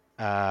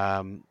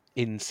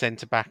 in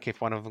centre back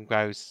if one of them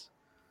goes,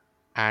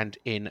 and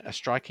in a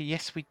striker?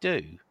 Yes, we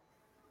do.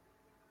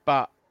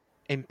 But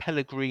in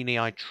Pellegrini,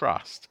 I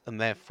trust,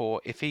 and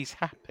therefore, if he's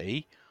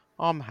happy,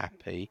 I'm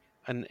happy,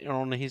 and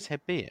on his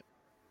head be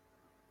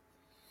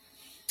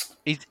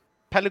it.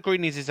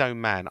 Pellegrini's his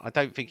own man. I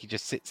don't think he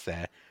just sits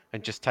there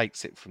and just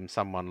takes it from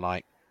someone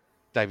like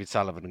David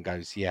Sullivan and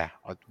goes, "Yeah,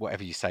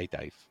 whatever you say,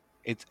 Dave."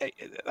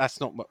 That's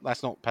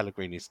not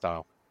Pellegrini's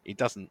style. He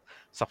doesn't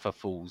suffer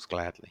fools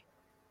gladly.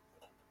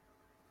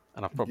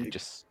 And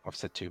I've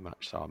said too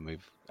much, so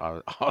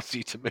I'll ask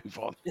you to move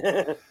on.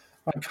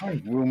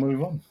 Okay, we'll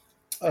move on.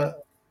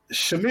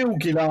 Shamil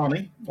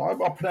Gilani,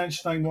 I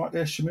pronounced your name right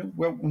there, Shamil.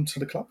 Welcome to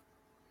the club.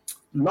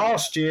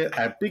 Last year,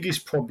 our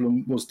biggest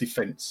problem was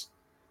defence.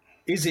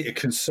 Is it a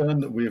concern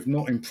that we have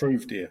not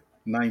improved here,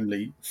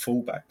 namely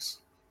fullbacks?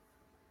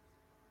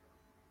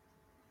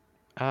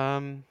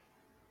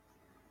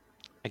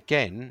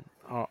 Again,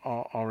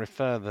 I'll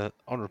refer the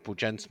honourable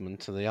gentleman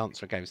to the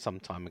answer I gave some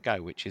time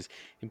ago, which is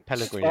in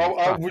Pellegrini.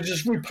 I will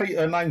just repeat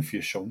her name for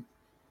you, Sean.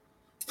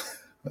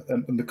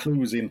 And the clue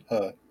was in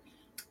her.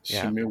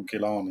 Shamil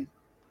Gilani.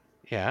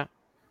 Yeah.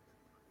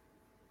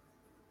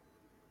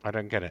 I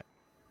don't get it.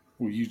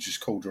 Well, you just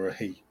called her a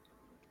he.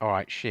 All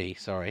right, she,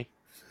 sorry.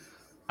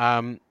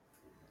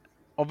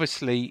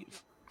 Obviously,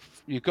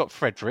 you've got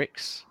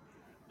Fredericks,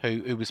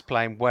 who was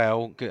playing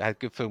well, had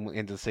good film at the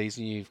end of the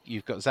season.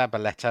 You've got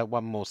Zabaleta,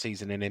 one more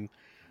season in him.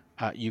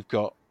 You've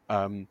got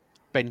Ben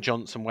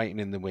Johnson waiting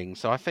in the wing.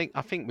 So I think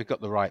we've got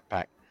the right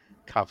back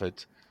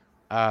covered.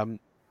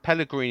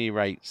 Pellegrini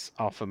rates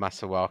are for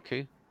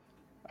Masuaku.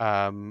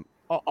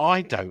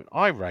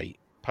 I rate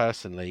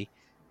personally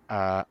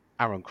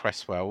Aaron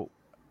Cresswell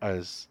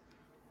as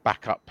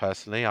backup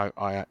personally.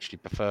 I actually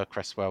prefer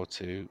Cresswell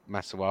to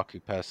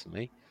Masuaku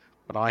personally,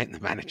 but I ain't the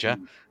manager.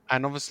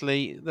 And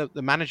obviously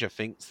the manager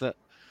thinks that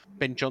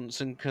Ben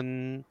Johnson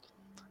can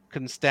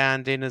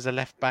stand in as a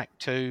left back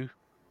too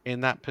in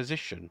that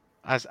position,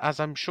 as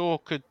I'm sure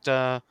could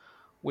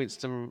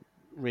Winston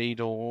Reid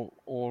or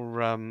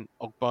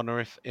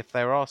Ogbonna if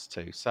they're asked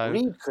to. So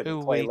Reid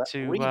couldn't play left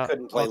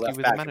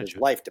back if his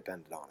life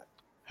depended on it.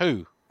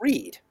 Who?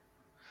 Reid.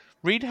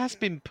 Reid has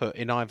been put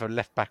in either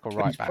left back or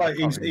right back.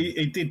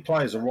 He did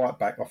play as a right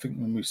back, I think,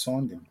 when we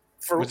signed him.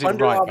 Was it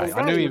right back?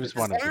 I knew he was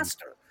one of them.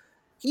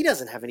 He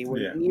doesn't have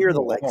anywhere near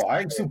the legs. Oh,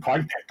 I still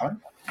played that, though.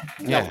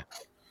 Yeah.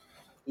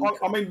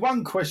 I mean,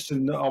 one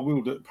question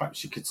that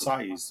perhaps you could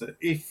say is that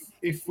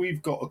if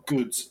we've got a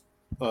good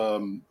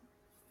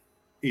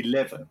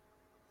 11,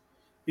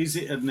 is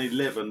it an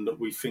 11 that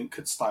we think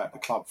could stay at the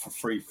club for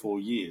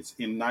 3-4 years,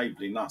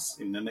 enabling us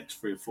in the next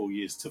 3 or 4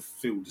 years to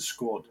fill the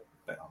squad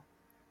better?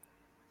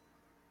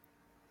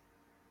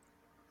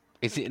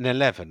 Is it an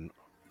 11?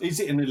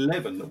 Is it an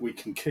 11 that we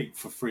can keep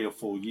for 3 or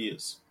 4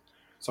 years?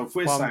 So if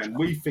we're saying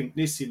we think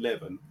this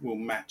 11 will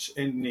match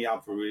any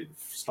other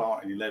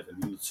starting 11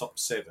 in the top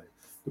 7,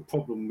 the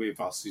problem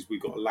with us is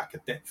we've got a lack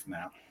of depth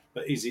now.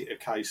 But is it a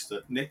case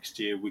that next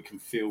year we can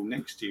fill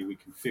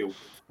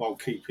while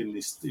keeping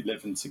this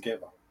 11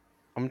 together?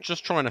 I'm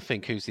just trying to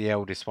think who's the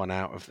eldest one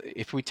out of...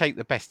 If we take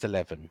the best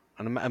 11,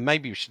 and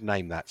maybe we should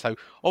name that. So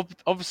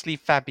obviously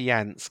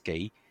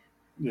Fabianski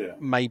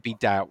may be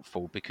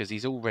doubtful because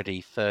he's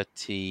already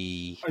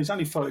 30... He's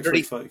only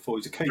 33, 34.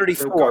 He's a keeper.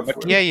 34.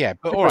 Yeah.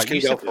 But all right,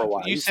 you said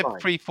fine.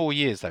 3-4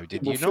 years, though,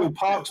 didn't you? Phil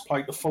Parks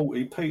played the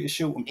 40. Peter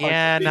Shilton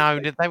played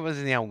the 50. That was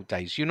in the old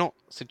days. You're not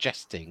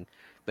suggesting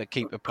that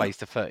keeper plays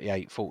to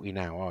 38, 40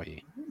 now, are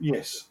you?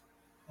 Yes.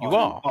 You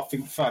are? I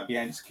think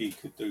Fabianski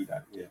could do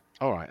that, yeah.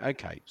 All right,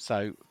 okay.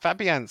 So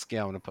Fabianski,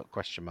 I want to put a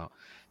question mark.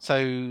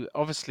 So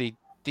obviously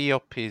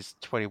Diop is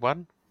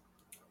 21,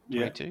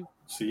 22. Yeah.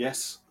 So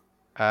yes.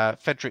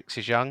 Fredericks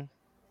is young.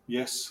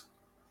 Yes.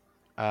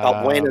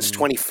 Balbuena's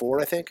 24,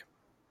 I think.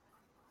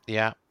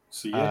 Yeah.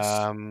 So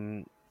yes.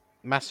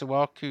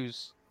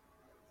 Masuaku's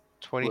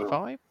 25?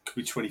 Well, could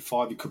be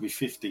 25, it could be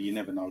 50, you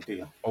never know, do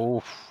you?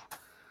 Oh.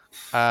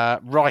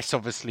 Rice,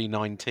 obviously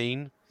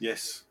 19.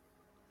 Yes.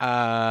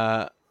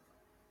 And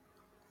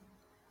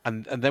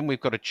then we've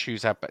got to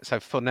choose out. So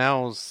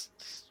Fornells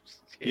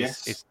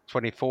is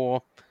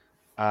 24.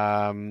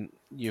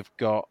 You've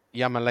got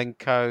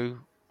Yamalenko,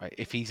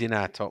 if he's in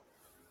our top.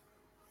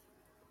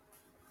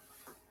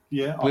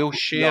 Yeah.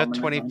 Wilshere,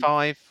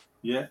 25.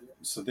 Yeah.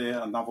 So there's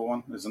another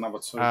one. There's another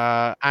 2.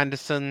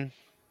 Anderson.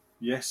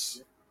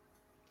 Yes.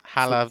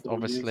 Haller, 4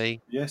 years.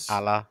 obviously. Yes.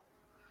 Haller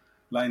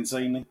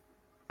Lanzini.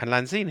 and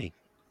Lanzini.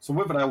 So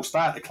whether they all stay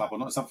at the club or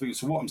not, something.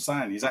 So what I'm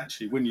saying is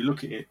actually, when you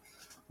look at it,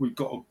 we've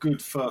got a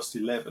good first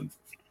 11,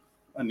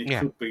 and it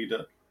could be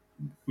that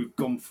we've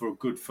gone for a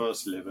good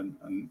first 11,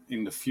 and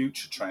in the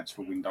future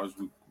transfer windows,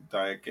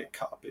 they get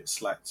cut a bit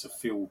slack to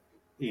fill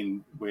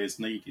in where's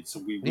needed. So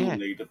we will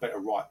need a better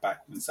right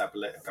back when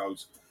Zabaleta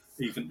goes,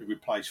 even to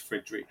replace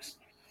Fredericks.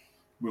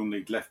 We'll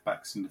need left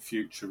backs in the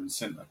future and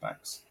centre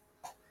backs.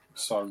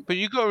 So, but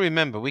you've got to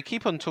remember, we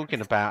keep on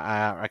talking about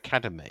our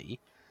academy.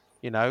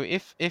 You know,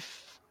 if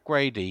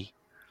Grady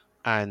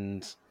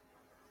and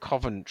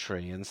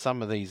Coventry and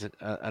some of these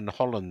and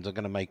Holland are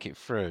going to make it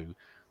through,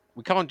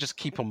 we can't just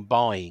keep on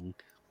buying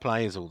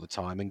players all the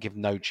time and give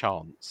no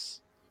chance.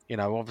 You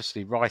know,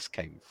 obviously Rice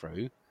came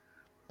through,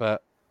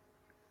 but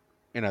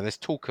you know, there's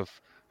talk of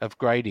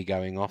Grady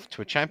going off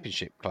to a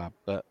championship club,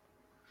 but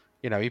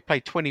you know, he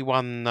played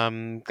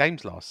 21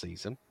 games last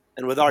season.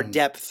 And with our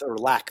depth or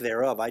lack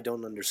thereof, I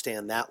don't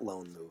understand that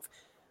loan move.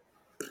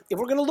 If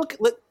we're going to look,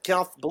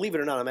 believe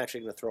it or not, I'm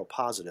actually going to throw a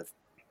positive.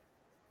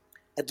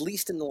 At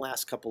least in the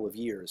last couple of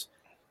years,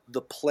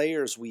 the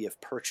players we have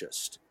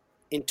purchased,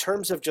 in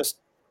terms of just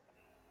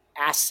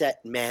asset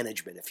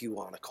management, if you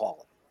want to call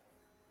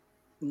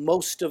it,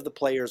 most of the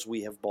players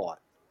we have bought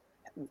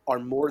are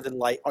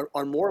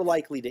more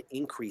likely to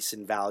increase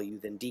in value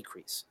than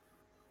decrease.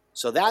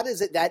 So that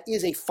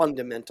is a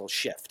fundamental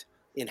shift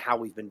in how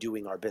we've been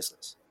doing our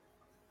business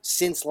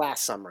since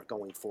last summer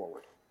going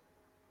forward.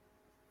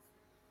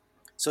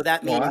 So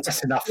that means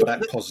that's enough of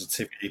that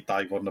positivity,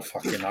 Dave, on the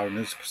fucking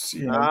owners.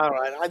 You know. All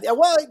right.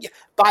 Well,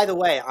 by the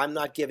way, I'm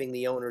not giving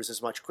the owners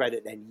as much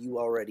credit, and you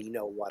already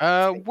know what.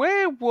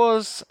 Where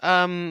was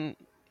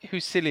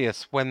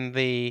Husilius when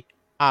the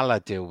Haller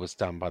deal was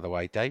done? By the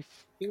way, Dave,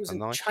 he was in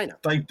China.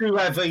 They do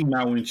have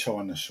email in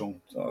China,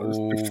 Sean.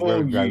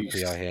 Before you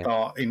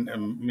start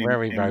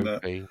very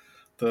ropey.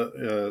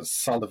 That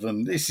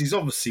Sullivan. This is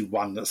obviously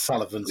one that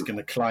Sullivan's going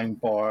to claim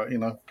by, you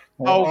know.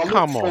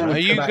 Come on. Are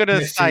you going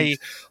to say...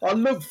 I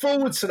look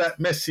forward to that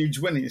message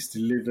when it's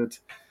delivered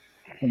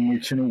and we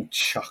can all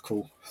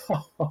chuckle.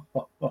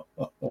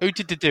 Who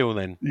did the deal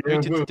then? Yeah,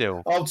 who did the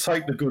deal? I'll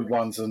take the good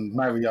ones and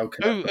Mario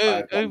can have the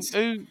bad ones.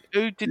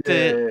 Who did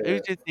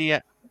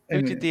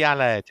the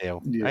Haller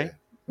deal? Yeah. Eh?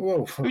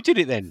 Well, who did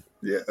it then?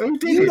 Yeah, who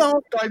did it?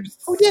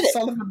 Who did it?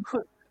 Sullivan.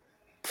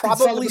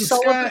 Probably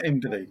Sullivan. Him,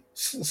 did he?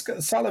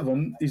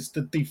 Sullivan is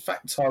the de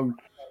facto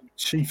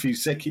chief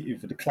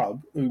executive of the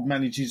club who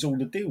manages all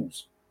the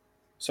deals.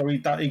 So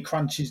he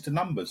crunches the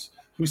numbers.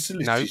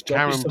 No,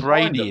 Karen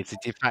Brady is the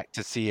de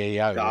facto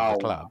CEO of the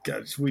club.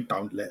 We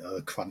don't let her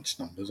crunch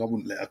numbers. I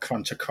wouldn't let her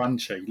crunch a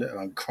crunchy, let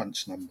alone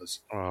crunch numbers.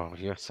 Oh,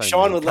 you're so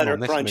Sean would let her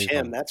crunch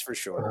him, that's for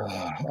sure.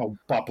 Oh,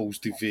 Bubbles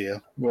de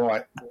Vere.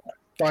 Right.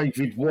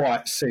 David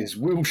White says,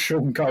 will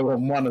Sean go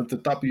on one of the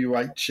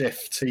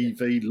WHF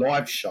TV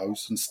live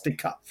shows and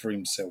stick up for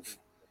himself?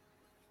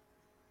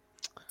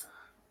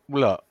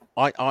 Look,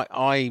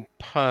 I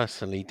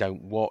personally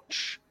don't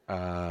watch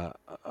the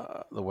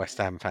West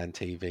Ham Fan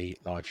TV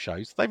live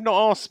shows. They've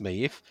not asked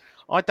me. If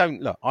I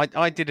don't look,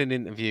 I did an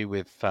interview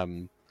with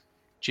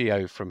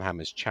Gio from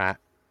Hammers Chat,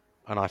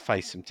 and I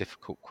faced some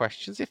difficult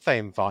questions. If they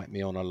invite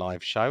me on a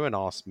live show and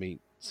ask me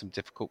some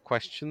difficult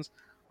questions,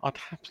 I'd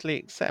happily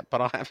accept,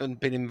 but I haven't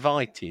been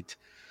invited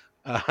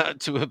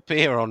to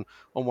appear on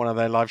one of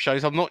their live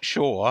shows. I'm not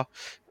sure,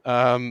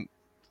 from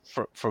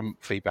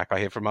feedback I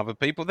hear from other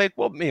people, they'd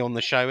want me on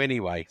the show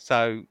anyway.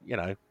 So, you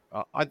know,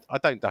 I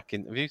don't duck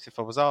interviews. If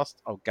I was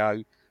asked, I'll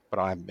go, but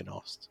I haven't been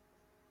asked.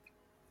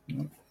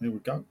 Here we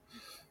go.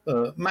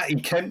 Matty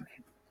Kemp,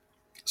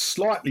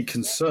 slightly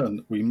concerned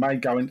that we may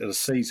go into the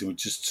season with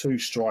just two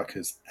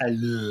strikers,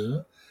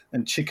 Allure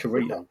and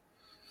Chicharito.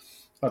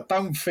 I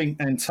don't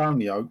think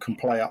Antonio can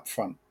play up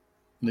front.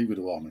 Neither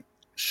do I.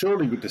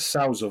 Surely with the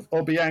sales of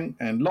Obiang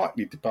and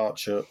likely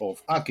departure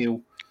of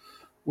Agil,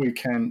 we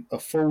can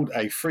afford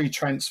a free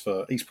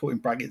transfer. He's put in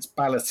brackets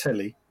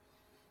Balotelli,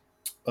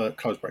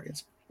 close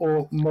brackets,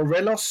 or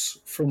Morelos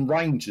from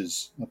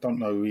Rangers. I don't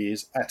know who he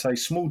is, at a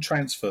small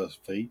transfer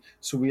fee.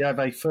 So we have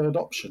a third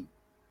option.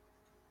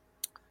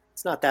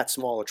 It's not that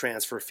small a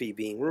transfer fee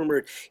being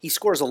rumored. He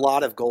scores a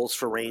lot of goals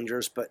for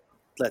Rangers, but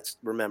let's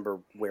remember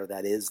where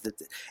that is.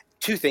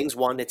 Two things.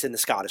 One, it's in the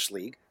Scottish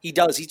League. He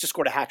just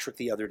scored a hat trick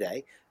the other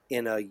day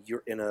in a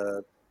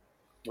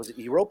was it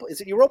Europa? Is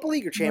it Europa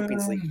League or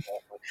Champions League?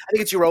 I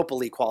think it's Europa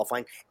League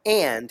qualifying,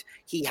 and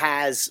he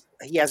has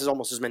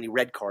almost as many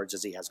red cards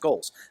as he has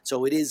goals.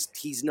 So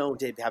he's known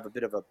to have a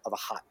bit of a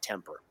hot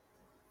temper.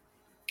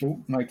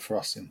 Oh, Mike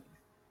Frostin.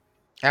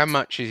 How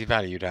much is he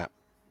valued at?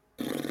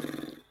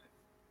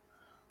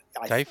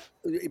 Dave?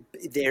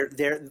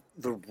 They're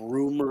the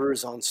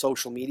rumors on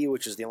social media,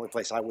 which is the only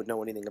place I would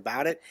know anything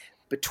about it,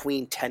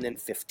 between 10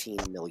 and 15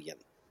 million.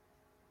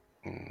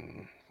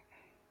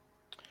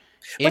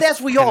 But If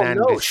as we all know,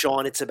 Hernandez-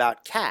 Sean, it's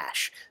about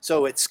cash.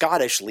 So it's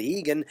Scottish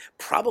League and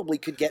probably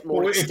could get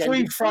more Well, if extended.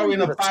 we throw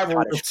in a period of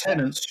barrel Scottish of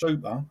Tennant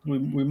Super,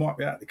 we might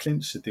be able to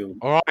clinch the deal.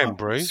 Or Iron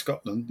Brew.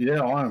 Scotland,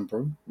 yeah, Iron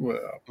Brew.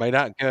 Well, made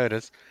out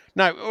girders.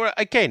 No, well,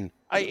 again,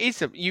 it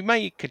is. You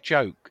make a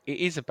joke. It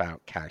is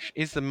about cash.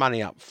 Is the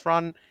money up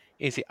front?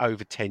 Is it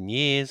over 10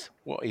 years?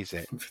 What is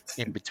it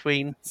in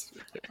between?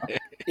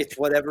 It's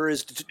whatever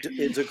is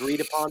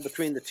agreed upon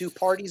between the two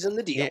parties in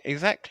the deal. Yeah,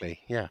 exactly.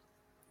 Yeah.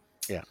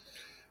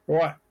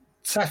 right,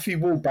 Taffy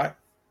Woolback,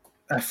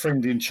 our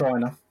friend in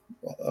China.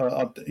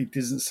 He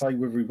doesn't say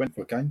whether he went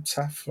for a game.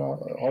 Taff,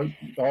 I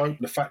hope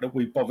the fact that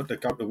we bothered to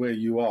go to where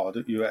you are,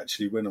 that you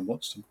actually went and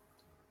watched them.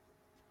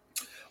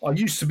 I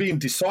used to be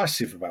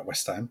indecisive about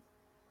West Ham.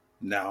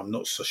 Now I'm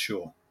not so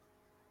sure.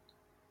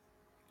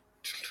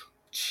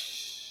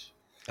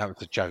 That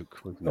was a joke,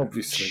 wasn't it?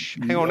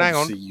 Obviously, Hang on.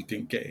 obviously you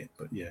didn't get it,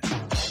 but yeah.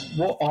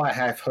 What I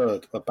have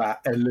heard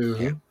about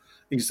Elu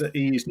is that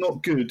he is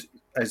not good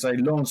as a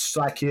long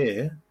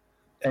striker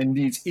and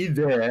needs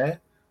either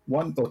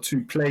one or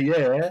two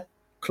players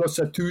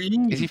closer to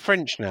him. Is he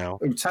French now?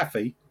 Oh,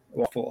 Taffy.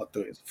 Well, I thought I'd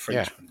do it as a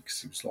Frenchman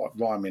because it was like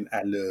rhyming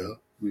Elu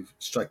with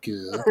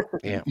striker,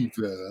 Yeah.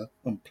 either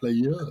and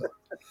player.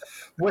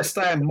 West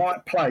Ham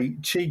might play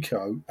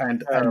Chico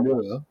and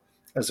Elu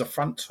as a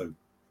front two.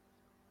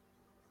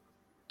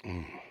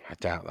 I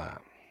doubt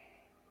that.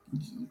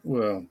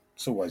 Well,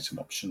 it's always an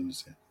option,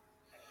 isn't it?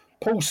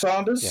 Paul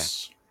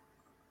Sanders,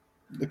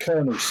 the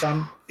Colonel's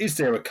son. Is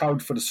there a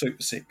code for the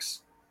Super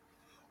Six?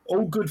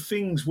 All good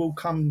things will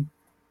come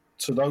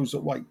to those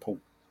that wait, Paul.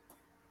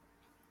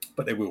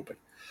 But there will be.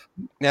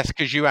 That's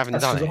because you haven't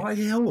done it. I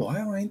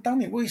ain't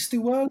done it. Well, it's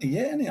still early,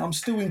 yeah, innit? I'm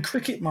still in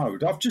cricket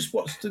mode. I've just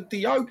watched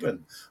the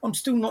Open. I'm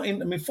still not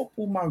into my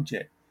football mode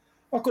yet.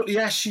 I've got the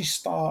Ashes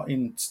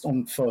starting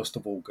on 1st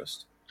of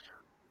August.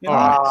 You know?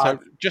 All right.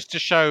 So just to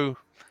show,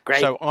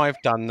 Great. so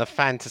I've done the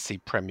Fantasy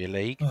Premier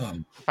League.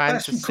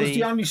 That's because Fantasy.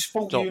 the only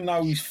sport you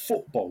know is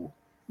football.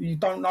 You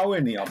don't know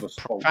any other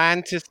sport.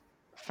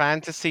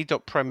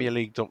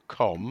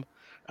 Fantasy.premierleague.com,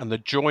 and the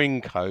join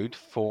code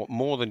for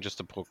More Than Just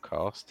a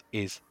Podcast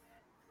is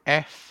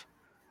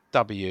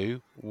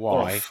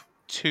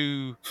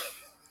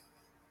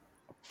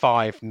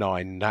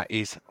FWY259. That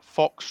is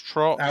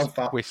Foxtrot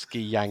Alpha.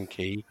 Whiskey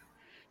Yankee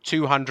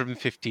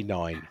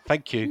 259.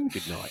 Thank you.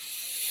 Good night.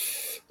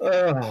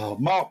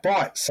 Mark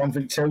Bright,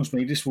 something tells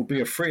me this will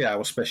be a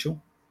 3-hour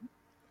special.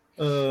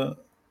 We're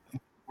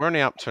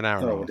only up to an hour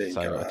and a half, there you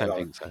so go. I don't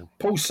think so.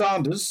 Paul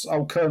Sanders,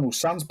 old Colonel's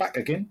son's back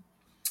again.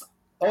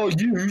 Are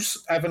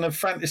yous having a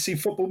fantasy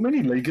football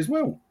mini league as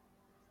well?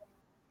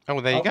 Oh,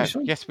 well, there you go.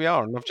 Sure. Yes, we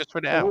are, and I've just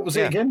read it out. What was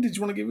it again? Did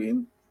you want to give it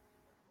in?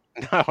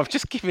 No, I've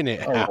just given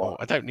it out. Right.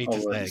 I don't need to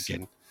say right. it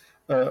again.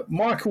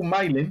 Michael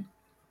Malin,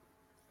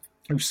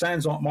 who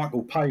sounds like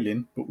Michael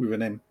Palin, but with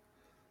an M.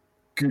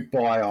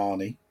 Goodbye,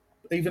 Arnie.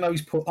 Even though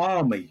he's put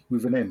Army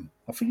with an M.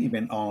 I think he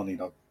meant Arnie,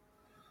 though.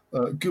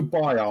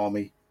 Goodbye,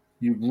 Army.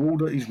 You rule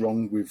that is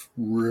wrong with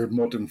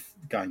modern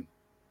game.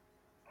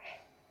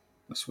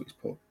 That's what he's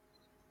put.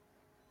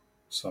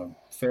 So,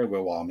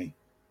 farewell, Army.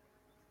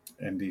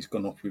 And he's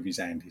gone off with his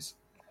Andes.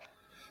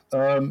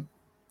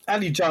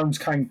 Ali Jones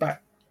came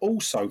back.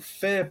 Also,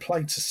 fair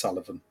play to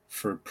Sullivan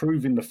for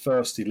improving the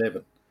first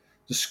 11.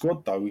 The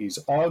squad, though, is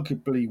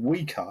arguably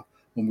weaker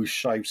when we've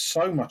shaved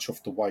so much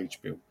off the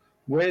wage bill.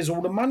 Where's all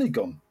the money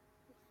gone?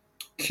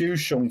 Cue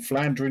Sean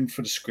floundering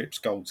for the scripts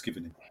Gold's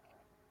given him.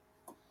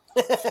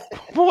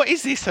 What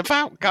is this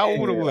about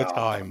gold all the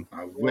time?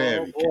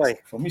 Where he gets it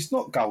from. It's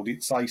not gold,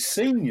 it's a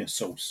senior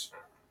source.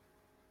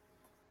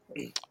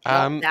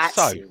 Well,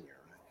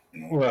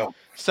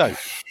 So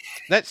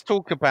let's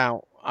talk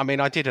about. I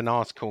mean, I did an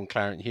article on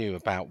Clarence Hugh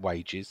about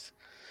wages,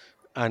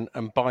 and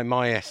by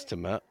my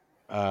estimate,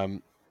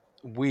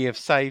 we have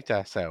saved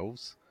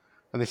ourselves,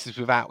 and this is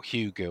without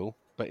Hugill,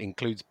 but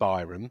includes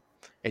Byram.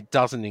 It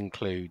doesn't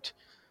include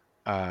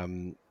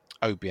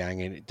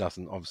Obiang, and it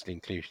doesn't obviously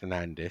include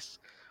Hernandez.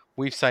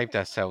 We've saved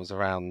ourselves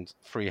around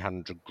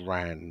 300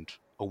 grand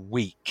a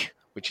week,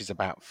 which is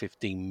about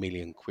 15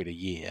 million quid a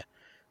year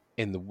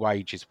in the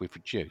wages we've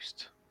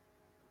reduced.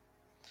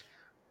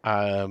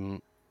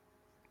 Now,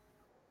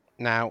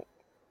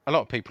 a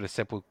lot of people have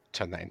said we'll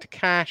turn that into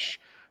cash,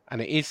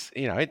 and it is,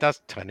 it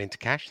does turn into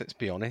cash, let's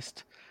be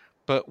honest.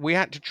 But we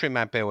had to trim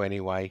our bill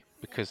anyway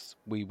because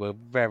we've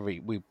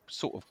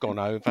sort of gone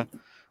over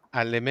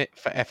our limit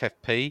for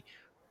FFP,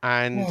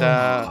 and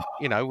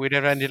we'd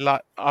have ended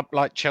up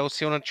like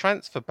Chelsea on a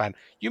transfer ban.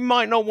 You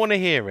might not want to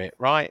hear it,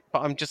 right?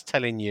 But I'm just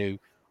telling you,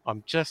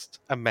 I'm just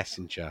a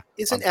messenger.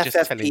 Isn't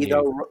FFP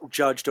though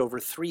judged over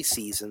 3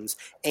 seasons?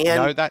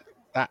 And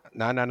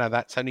no, no,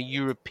 that's only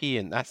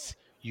European. That's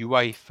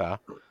UEFA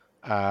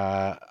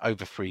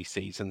over 3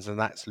 seasons, and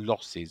that's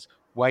losses.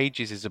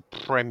 Wages is a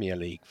Premier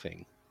League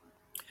thing.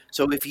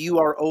 So if you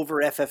are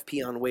over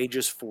FFP on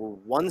wages for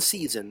 1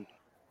 season,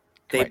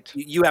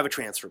 you have a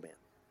transfer ban.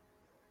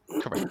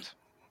 Correct.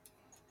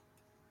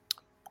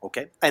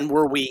 Okay. And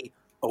were we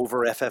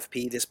over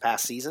FFP this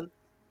past season?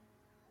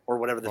 Or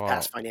whatever the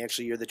past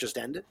financial year that just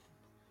ended?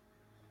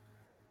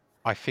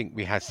 I think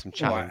we had some Right,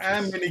 challenges.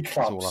 how many That's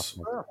all I clubs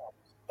thought.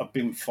 have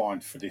been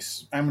fined for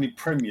this? How many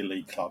Premier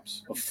League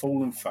clubs have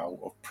fallen foul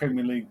of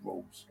Premier League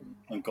rules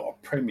and got a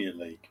Premier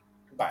League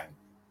ban?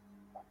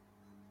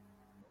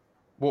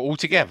 Well,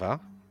 altogether?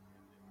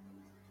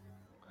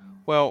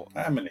 Well,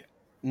 How many?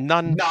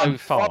 none so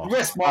far. I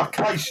rest my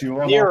case,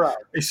 Your Honour. 0.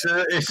 It's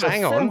a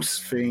Hang on. false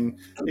thing.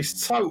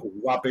 It's total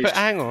rubbish. But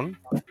hang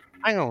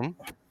on.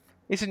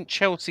 Isn't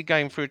Chelsea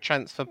going through a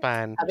transfer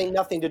ban? Having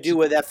nothing to do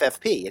with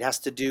FFP. It has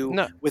to do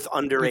No, with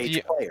underage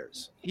you-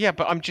 players. Yeah,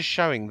 but I'm just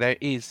showing there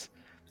is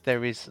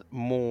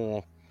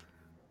more.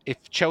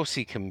 If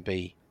Chelsea can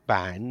be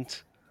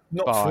banned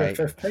Not by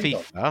for FFP. though.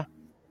 FIFA,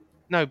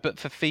 no, but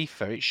for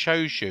FIFA, it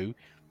shows you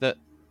that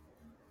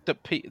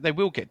they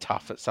will get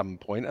tough at some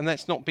point, and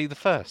let's not be the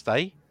first,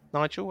 eh,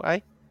 Nigel? Eh?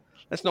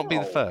 Let's not be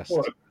the first. Well,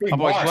 it'd be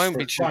Otherwise, nice we won't for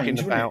be a change, talking wouldn't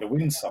it, about to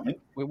win something.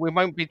 we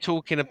won't be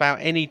talking about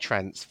any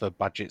transfer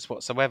budgets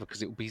whatsoever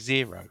because it will be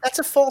zero. That's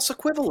a false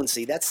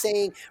equivalency. That's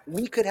saying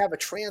we could have a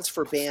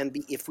transfer ban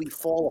if we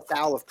fall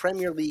afoul of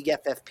Premier League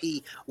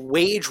FFP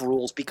wage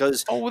rules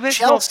because Oh, well, let's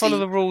Chelsea. not follow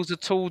the rules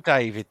at all,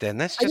 David. Then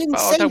let's I just. didn't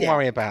say don't that.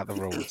 worry about the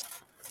rules.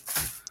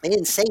 I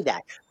didn't say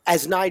that.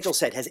 As Nigel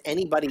said, has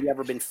anybody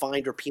ever been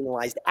fined or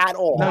penalized at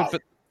all? No,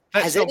 but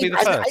let's Has not be the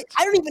first.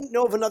 I don't even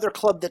know of another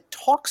club that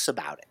talks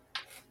about it.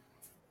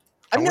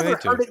 I've Oh, well, never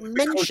they do. heard it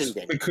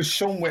mentioned. Because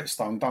Sean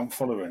Whetstone don't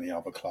follow any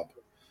other club.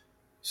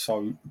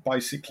 So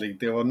basically,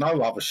 there are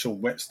no other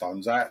Sean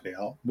Whetstones out there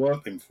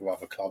working for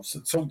other clubs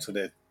that talk to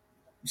their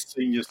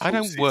senior sources. I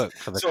don't work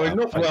for the Sorry, club.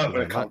 not thank work you for the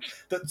very club. much.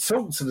 That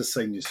talk to the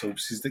senior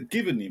sources that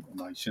give the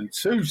information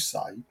to say,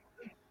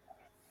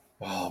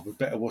 "Oh, we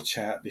better watch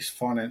out. This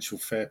financial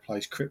fair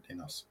play's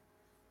crippling us."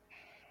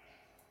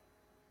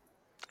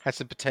 Has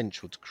the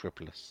potential to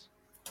cripple us.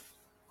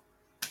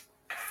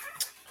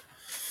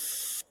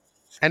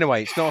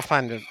 Anyway, it's not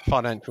a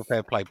financial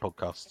fair play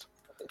podcast.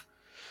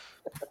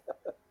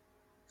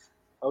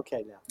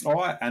 Okay, now. All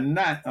right, and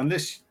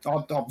unless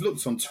I've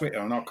looked on Twitter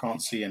and I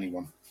can't see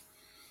anyone.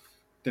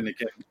 Then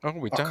again, Oh,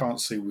 we I don't.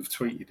 can't see we've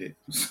tweeted it.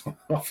 So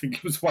I think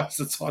it was a waste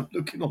of time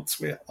looking on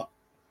Twitter.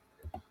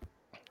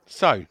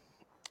 So,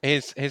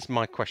 here's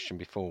my question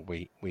before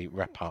we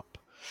wrap up.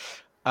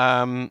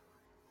 I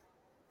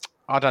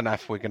don't know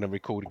if we're going to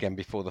record again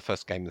before the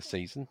first game of the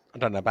season. I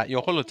don't know about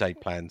your holiday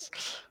plans.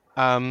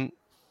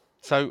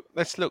 So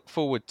let's look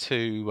forward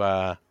to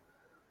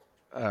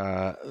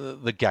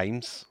the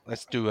games.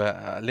 Let's do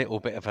a little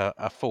bit of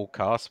a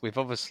forecast. We've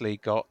obviously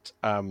got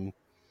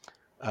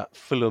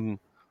Fulham.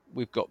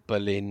 We've got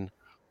Berlin.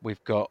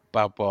 We've got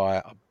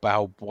Balboa.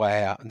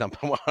 No,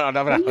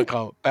 I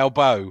can't.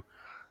 Balbo.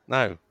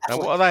 No,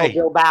 what are they?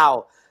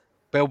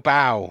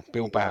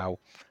 Bilbao.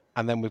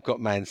 And then we've got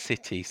Man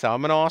City. So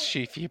I'm going to ask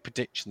you for your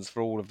predictions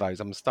for all of those.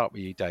 I'm going to start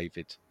with you,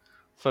 David.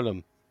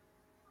 Fulham.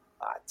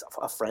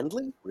 A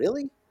friendly?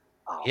 Really?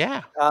 Oh,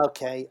 Yeah.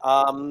 Okay.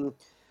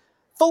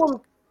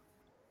 Fulham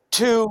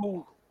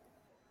 2,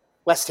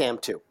 West Ham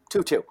 2.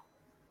 2-2.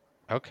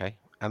 Okay.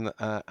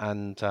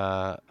 And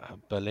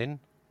Berlin?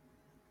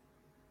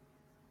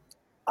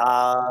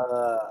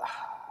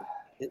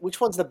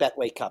 Which one's the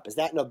Betway Cup? Is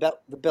that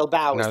the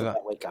Bilbao is the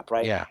Betway Cup,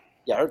 right? Yeah.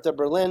 Yeah, Hertha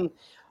Berlin.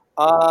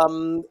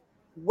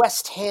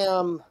 West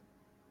Ham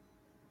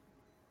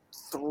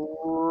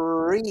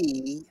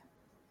 3,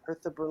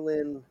 Hertha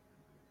Berlin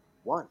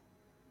 1.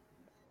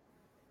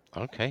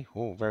 Okay.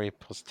 Oh, very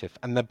positive.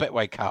 And the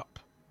Betway Cup.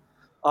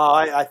 Oh,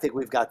 I think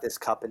we've got this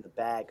cup in the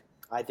bag.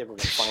 I think we're going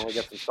to finally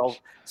get some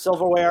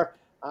silverware.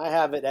 I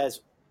have it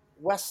as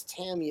West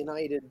Ham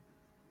United.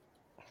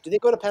 Do they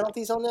go to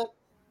penalties on that?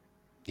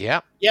 Yeah.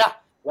 Yeah.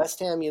 West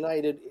Ham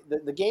United.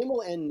 The game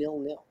will end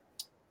 0-0.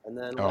 And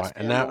then All West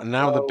right. Ham And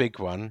now the go, big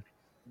one.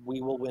 we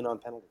will win on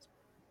penalties.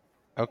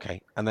 Okay.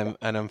 And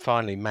then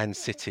finally, Man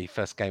City,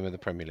 first game of the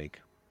Premier League.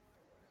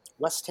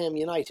 West Ham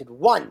United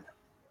 1.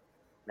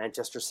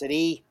 Manchester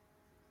City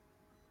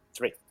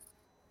 3.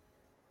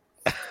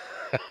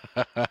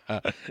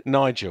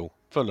 Nigel,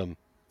 Fulham.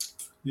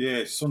 Yeah,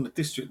 it's on the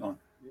district line.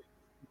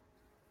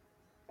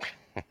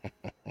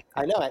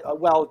 I know.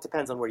 Well, it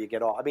depends on where you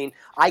get off. I mean,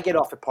 I get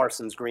off at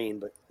Parsons Green,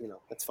 but,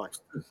 that's fine.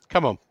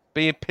 Come on.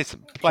 Be a piss.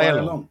 Play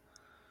along.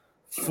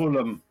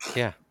 Fulham.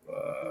 Yeah.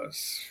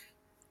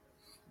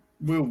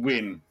 We'll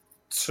win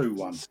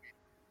 2-1.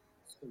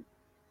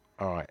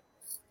 All right.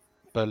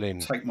 Berlin.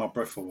 Take my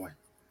breath away.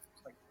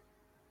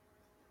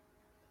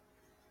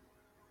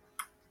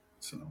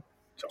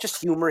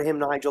 Just humor him,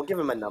 Nigel. Give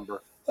him a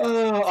number.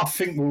 I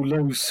think we'll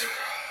lose.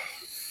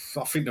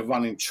 I think the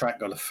running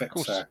track will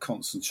affect our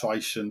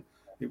concentration.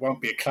 It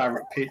won't be a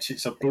claret pitch.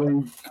 It's a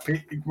blue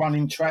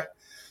running track.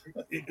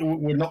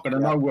 We're not going to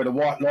know where the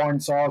white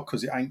lines are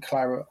because it ain't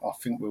claret. I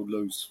think we'll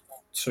lose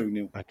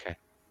 2-0. Okay.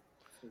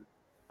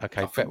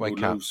 Betway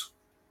Cup.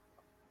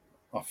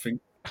 I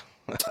think.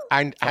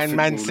 and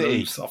Man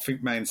City. I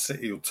think Man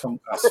City will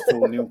tonk us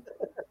 4-0.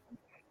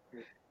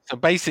 So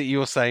basically,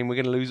 you're saying we're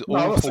going to lose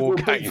all 4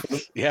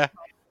 games. Yeah.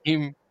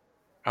 You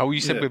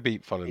said we'll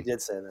beat Fulham. He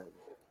did say that.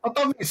 I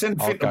don't think it's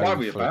anything to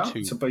worry about.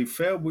 two. To be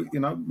fair,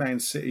 Man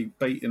City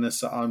beating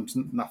us at home's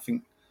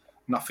nothing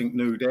Nothing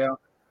new there.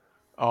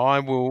 I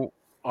will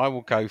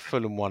go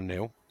Fulham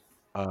 1-0,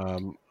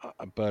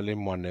 Berlin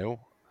 1-0,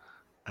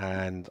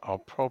 and I'll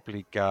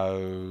probably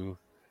go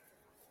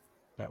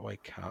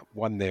Betway Cup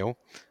 1-0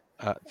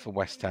 for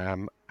West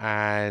Ham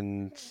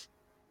and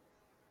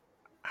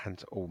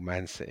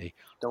Man City.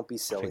 Don't be I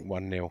silly. think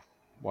 1-0,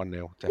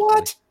 definitely.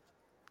 What?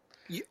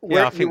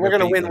 I think we're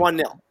going to win them.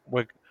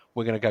 1-0.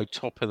 We're going to go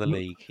top of the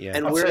league. Yeah,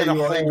 And I'll we're tell going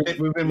you to what, hold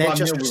we win 1-0,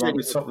 Manchester we City won't be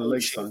with top of the a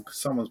league, sheet. though, because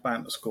someone's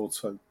bound to score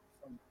 2.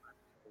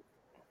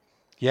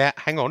 yeah.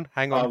 Hang on.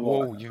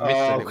 Whoa, you've missed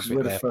a little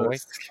bit there, boy.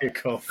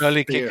 Kick-off.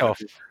 Early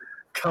kick-off.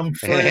 Come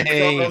 3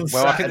 Hey, o'clock on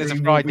well, I think there's a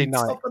Saturday, Friday we'll be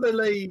night. top of the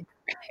league.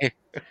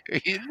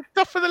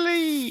 Top of the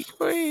league.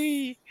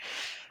 Whee!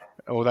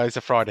 Although it's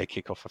a Friday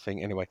kickoff, I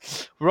think. Anyway,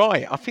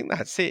 right. I think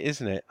that's it,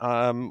 isn't it?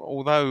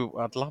 Although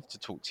I'd love to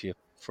talk to you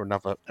for an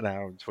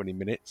hour and 20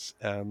 minutes.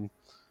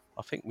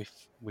 I think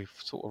we've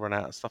sort of run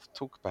out of stuff to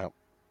talk about.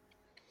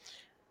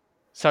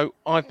 So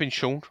I've been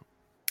Sean.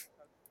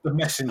 The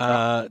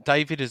messenger.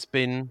 David has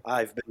been.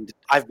 I've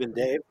been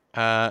Dave.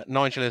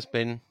 Nigel has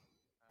been.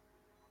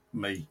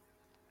 Me.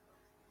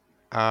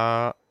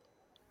 And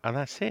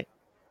that's it.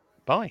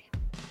 Bye.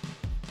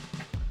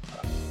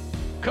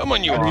 Come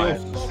on, you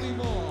Irons.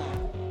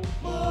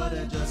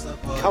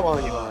 Come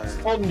on, you Irons.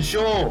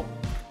 Bonjour.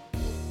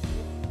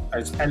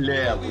 As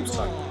hello will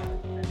say.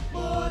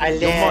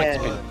 Your mic's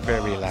been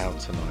very loud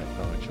tonight,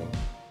 Nigel.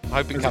 I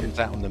hope it comes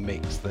out on the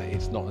mix that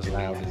it's not as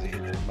loud as it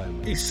is at the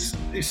moment.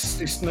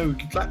 It's no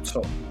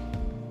laptop.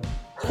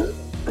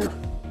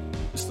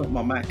 It's not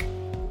my Mac.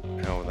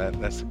 Oh,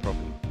 that's the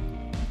problem.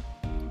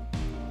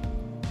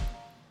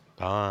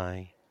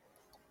 Bye.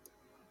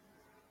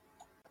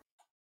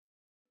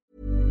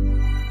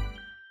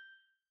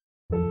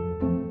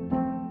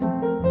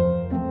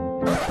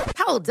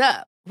 Hold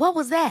up. What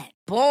was that?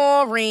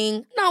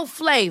 Boring. No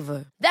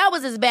flavor. That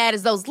was as bad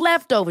as those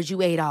leftovers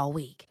you ate all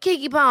week.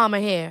 Keke Palmer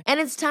here, and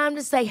it's time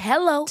to say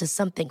hello to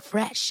something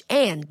fresh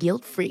and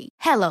guilt-free.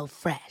 Hello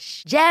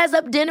Fresh. Jazz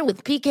up dinner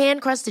with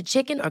pecan-crusted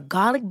chicken or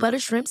garlic butter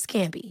shrimp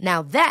scampi.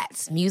 Now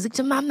that's music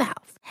to my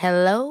mouth.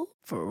 Hello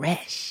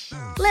Fresh.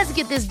 Let's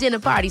get this dinner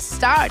party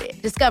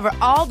started. Discover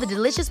all the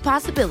delicious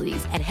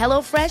possibilities at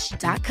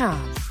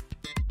hellofresh.com.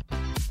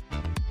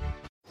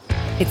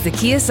 It's the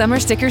Kia Summer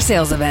Sticker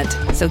Sales Event,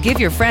 so give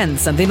your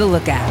friends something to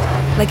look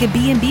at. Like a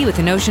B&B with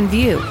an ocean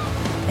view,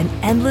 an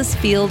endless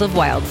field of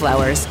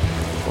wildflowers,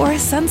 or a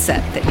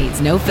sunset that needs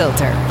no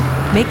filter.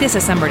 Make this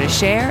a summer to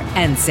share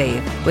and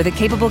save with a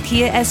capable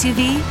Kia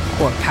SUV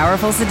or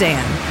powerful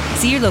sedan.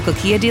 See your local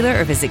Kia dealer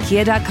or visit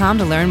kia.com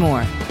to learn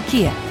more.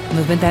 Kia,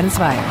 movement that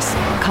inspires.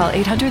 Call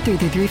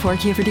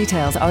 800-3334-KIA for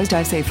details. Always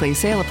drive safely.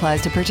 Sale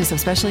applies to purchase of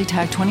specially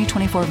tagged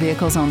 2024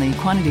 vehicles only.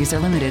 Quantities are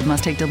limited.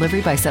 Must take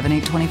delivery by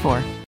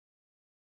 7/8/24.